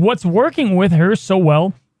what's working with her so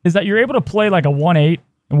well is that you're able to play like a 1/8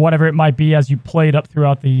 and whatever it might be as you play it up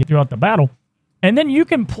throughout the battle. And then you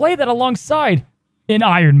can play that alongside an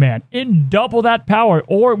Iron Man in double that power.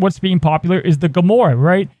 Or what's being popular is the Gamora,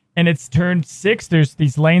 right? And it's turn 6. There's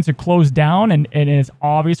these lanes are closed down and it's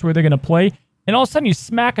obvious where they're going to play. And all of a sudden you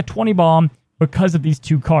smack a 20 bomb because of these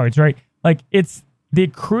 2 cards, right? Like, it's the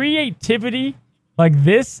creativity. Like,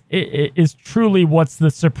 this is truly what's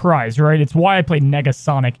the surprise, right? It's why I play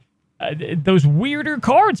Negasonic. Those weirder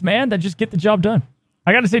cards, man, that just get the job done.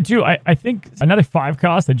 I got to say, too, I think another 5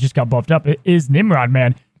 cost that just got buffed up is Nimrod,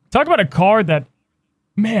 man. Talk about a card that,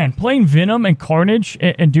 man, playing Venom and Carnage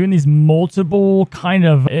and doing these multiple kind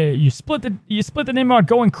of... you split the Nimrod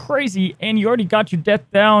going crazy, and you already got your death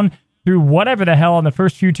down through whatever the hell on the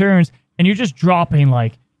first few turns, and you're just dropping,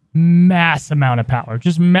 like, mass amount of power,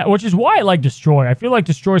 which is why I like Destroy. I feel like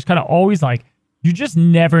Destroy is kind of always like, you just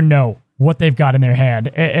never know what they've got in their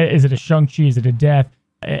hand. Is it a Shang-Chi? Is it a Death?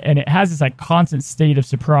 And it has this like constant state of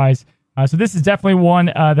surprise. So this is definitely one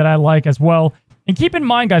that I like as well. And keep in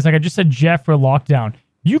mind, guys, like I just said, Jeff for Lockdown,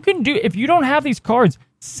 you can do, if you don't have these cards,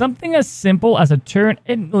 something as simple as a turn.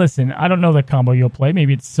 And listen, I don't know the combo you'll play.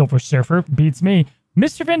 Maybe it's Silver Surfer, beats me.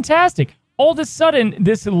 Mr. Fantastic. All of a sudden,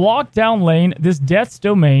 this lockdown lane, this Death's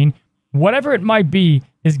Domain, whatever it might be,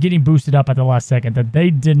 is getting boosted up at the last second that they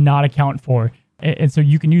did not account for. And so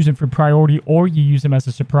you can use them for priority or you use them as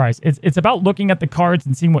a surprise. It's about looking at the cards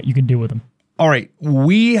and seeing what you can do with them. All right,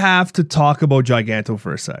 we have to talk about Giganto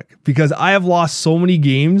for a sec, because I have lost so many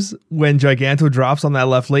games when Giganto drops on that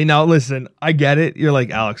left lane. Now, listen, I get it. You're like,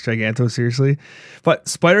 Alex, Giganto, seriously? But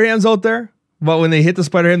Spider-Ham's out there. But when they hit the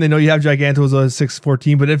Spider-Ham, they know you have Giganto as a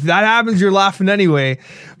 6/14. But if that happens, you're laughing anyway.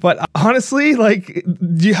 But honestly, like,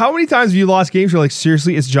 how many times have you lost games? You're like,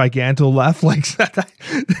 seriously, it's Giganto left? Like, that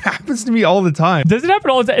happens to me all the time. Does it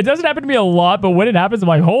happen all the time? It doesn't happen to me a lot, but when it happens, I'm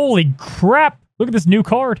like, holy crap, look at this new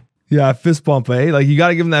card. Yeah, fist bump, eh? Like you got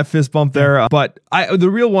to give him that fist bump there. But the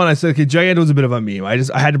real one, I said, okay, Giganto was a bit of a meme. I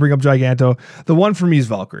had to bring up Giganto. The one for me is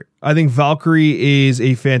Valkyrie. I think Valkyrie is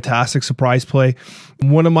a fantastic surprise play.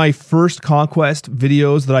 One of my first Conquest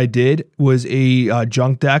videos that I did was a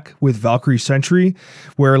junk deck with Valkyrie Sentry,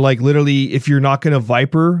 where like literally if you're not going to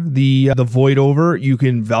Viper the Void over, you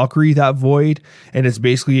can Valkyrie that Void, and it's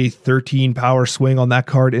basically a 13 power swing on that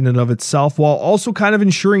card in and of itself, while also kind of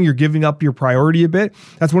ensuring you're giving up your priority a bit.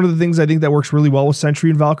 That's one of the things I think that works really well with Sentry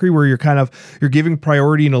and Valkyrie, where you're giving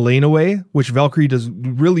priority in a lane away, which Valkyrie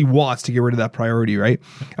really wants to get rid of that priority, right?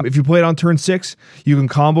 If you play it on turn 6, you can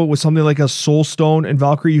combo it with something like a Soul Stone and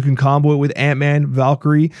Valkyrie. You can combo it with Ant-Man,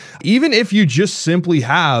 Valkyrie. Even if you just simply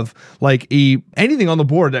have like anything on the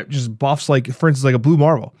board that just buffs, like for instance, like a Blue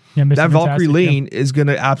Marvel, that Valkyrie lane is going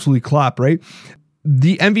to absolutely clap, right?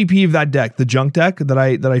 The MVP of that deck, the junk deck that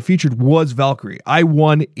I featured, was Valkyrie. I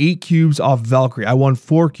won 8 cubes off Valkyrie. I won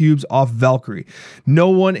 4 cubes off Valkyrie. No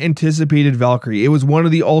one anticipated Valkyrie. It was one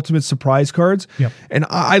of the ultimate surprise cards, and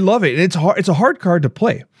I love it. And it's a hard card to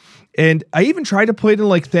play. And I even tried to play it in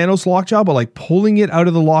like Thanos Lockjaw, but like pulling it out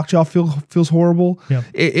of the Lockjaw feels horrible. Yeah.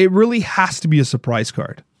 It really has to be a surprise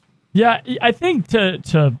card. Yeah, I think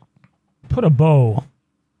to put a bow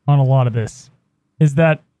on a lot of this is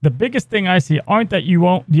that the biggest thing I see aren't that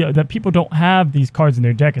that people don't have these cards in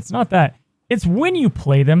their deck. It's not that. It's when you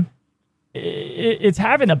play them. It's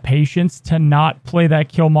having the patience to not play that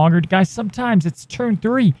Killmonger. Guys, sometimes it's turn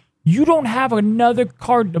 3. You don't have another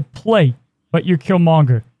card to play but your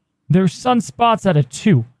Killmonger. There's sunspots at a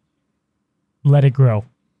 2. Let it grow.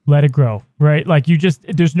 Let it grow, right? Like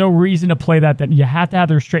there's no reason to play that. Then you have to have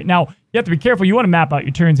the restraint. Now, you have to be careful. You want to map out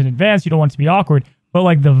your turns in advance. You don't want it to be awkward. But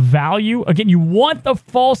like the value, again, you want the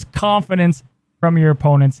false confidence from your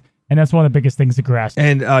opponents. And that's one of the biggest things to grasp.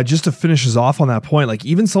 And just to finish us off on that point, like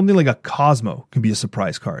even something like a Cosmo can be a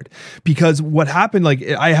surprise card. Because what happened, like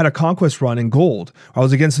I had a Conquest run in gold. I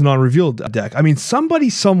was against an unrevealed deck. I mean, somebody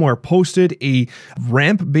somewhere posted a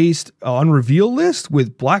ramp-based unreveal list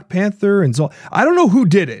with Black Panther and Zol. I don't know who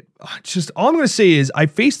did it. Just all I'm going to say is I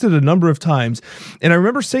faced it a number of times. And I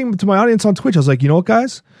remember saying to my audience on Twitch, I was like, you know what,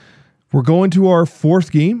 guys? We're going to our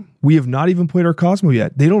 4th game. We have not even played our Cosmo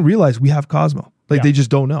yet. They don't realize we have Cosmo. Like they just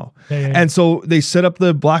don't know. And so they set up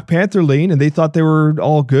the Black Panther lane and they thought they were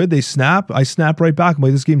all good. They snap. I snap right back. I'm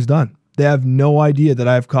like, this game's done. They have no idea that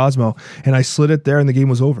I have Cosmo. And I slid it there and the game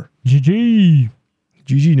was over. GG.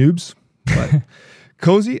 GG noobs. But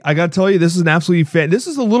Cozy, I got to tell you, this is an absolutely this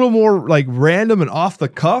is a little more like random and off the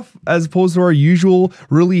cuff as opposed to our usual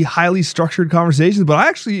really highly structured conversations. But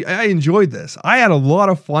I enjoyed this. I had a lot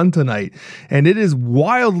of fun tonight and it is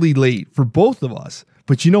wildly late for both of us.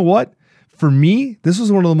 But you know what? For me, this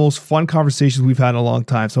was one of the most fun conversations we've had in a long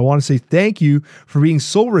time. So I want to say thank you for being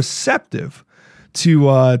so receptive to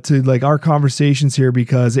like our conversations here,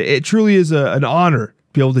 because it truly is an honor to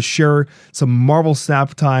be able to share some Marvel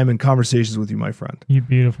Snap time and conversations with you, my friend. You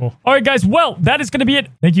beautiful. All right, guys. Well, that is going to be it.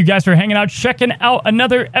 Thank you guys for hanging out, checking out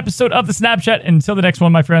another episode of the Snapchat. Until the next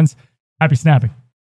one, my friends, happy snapping.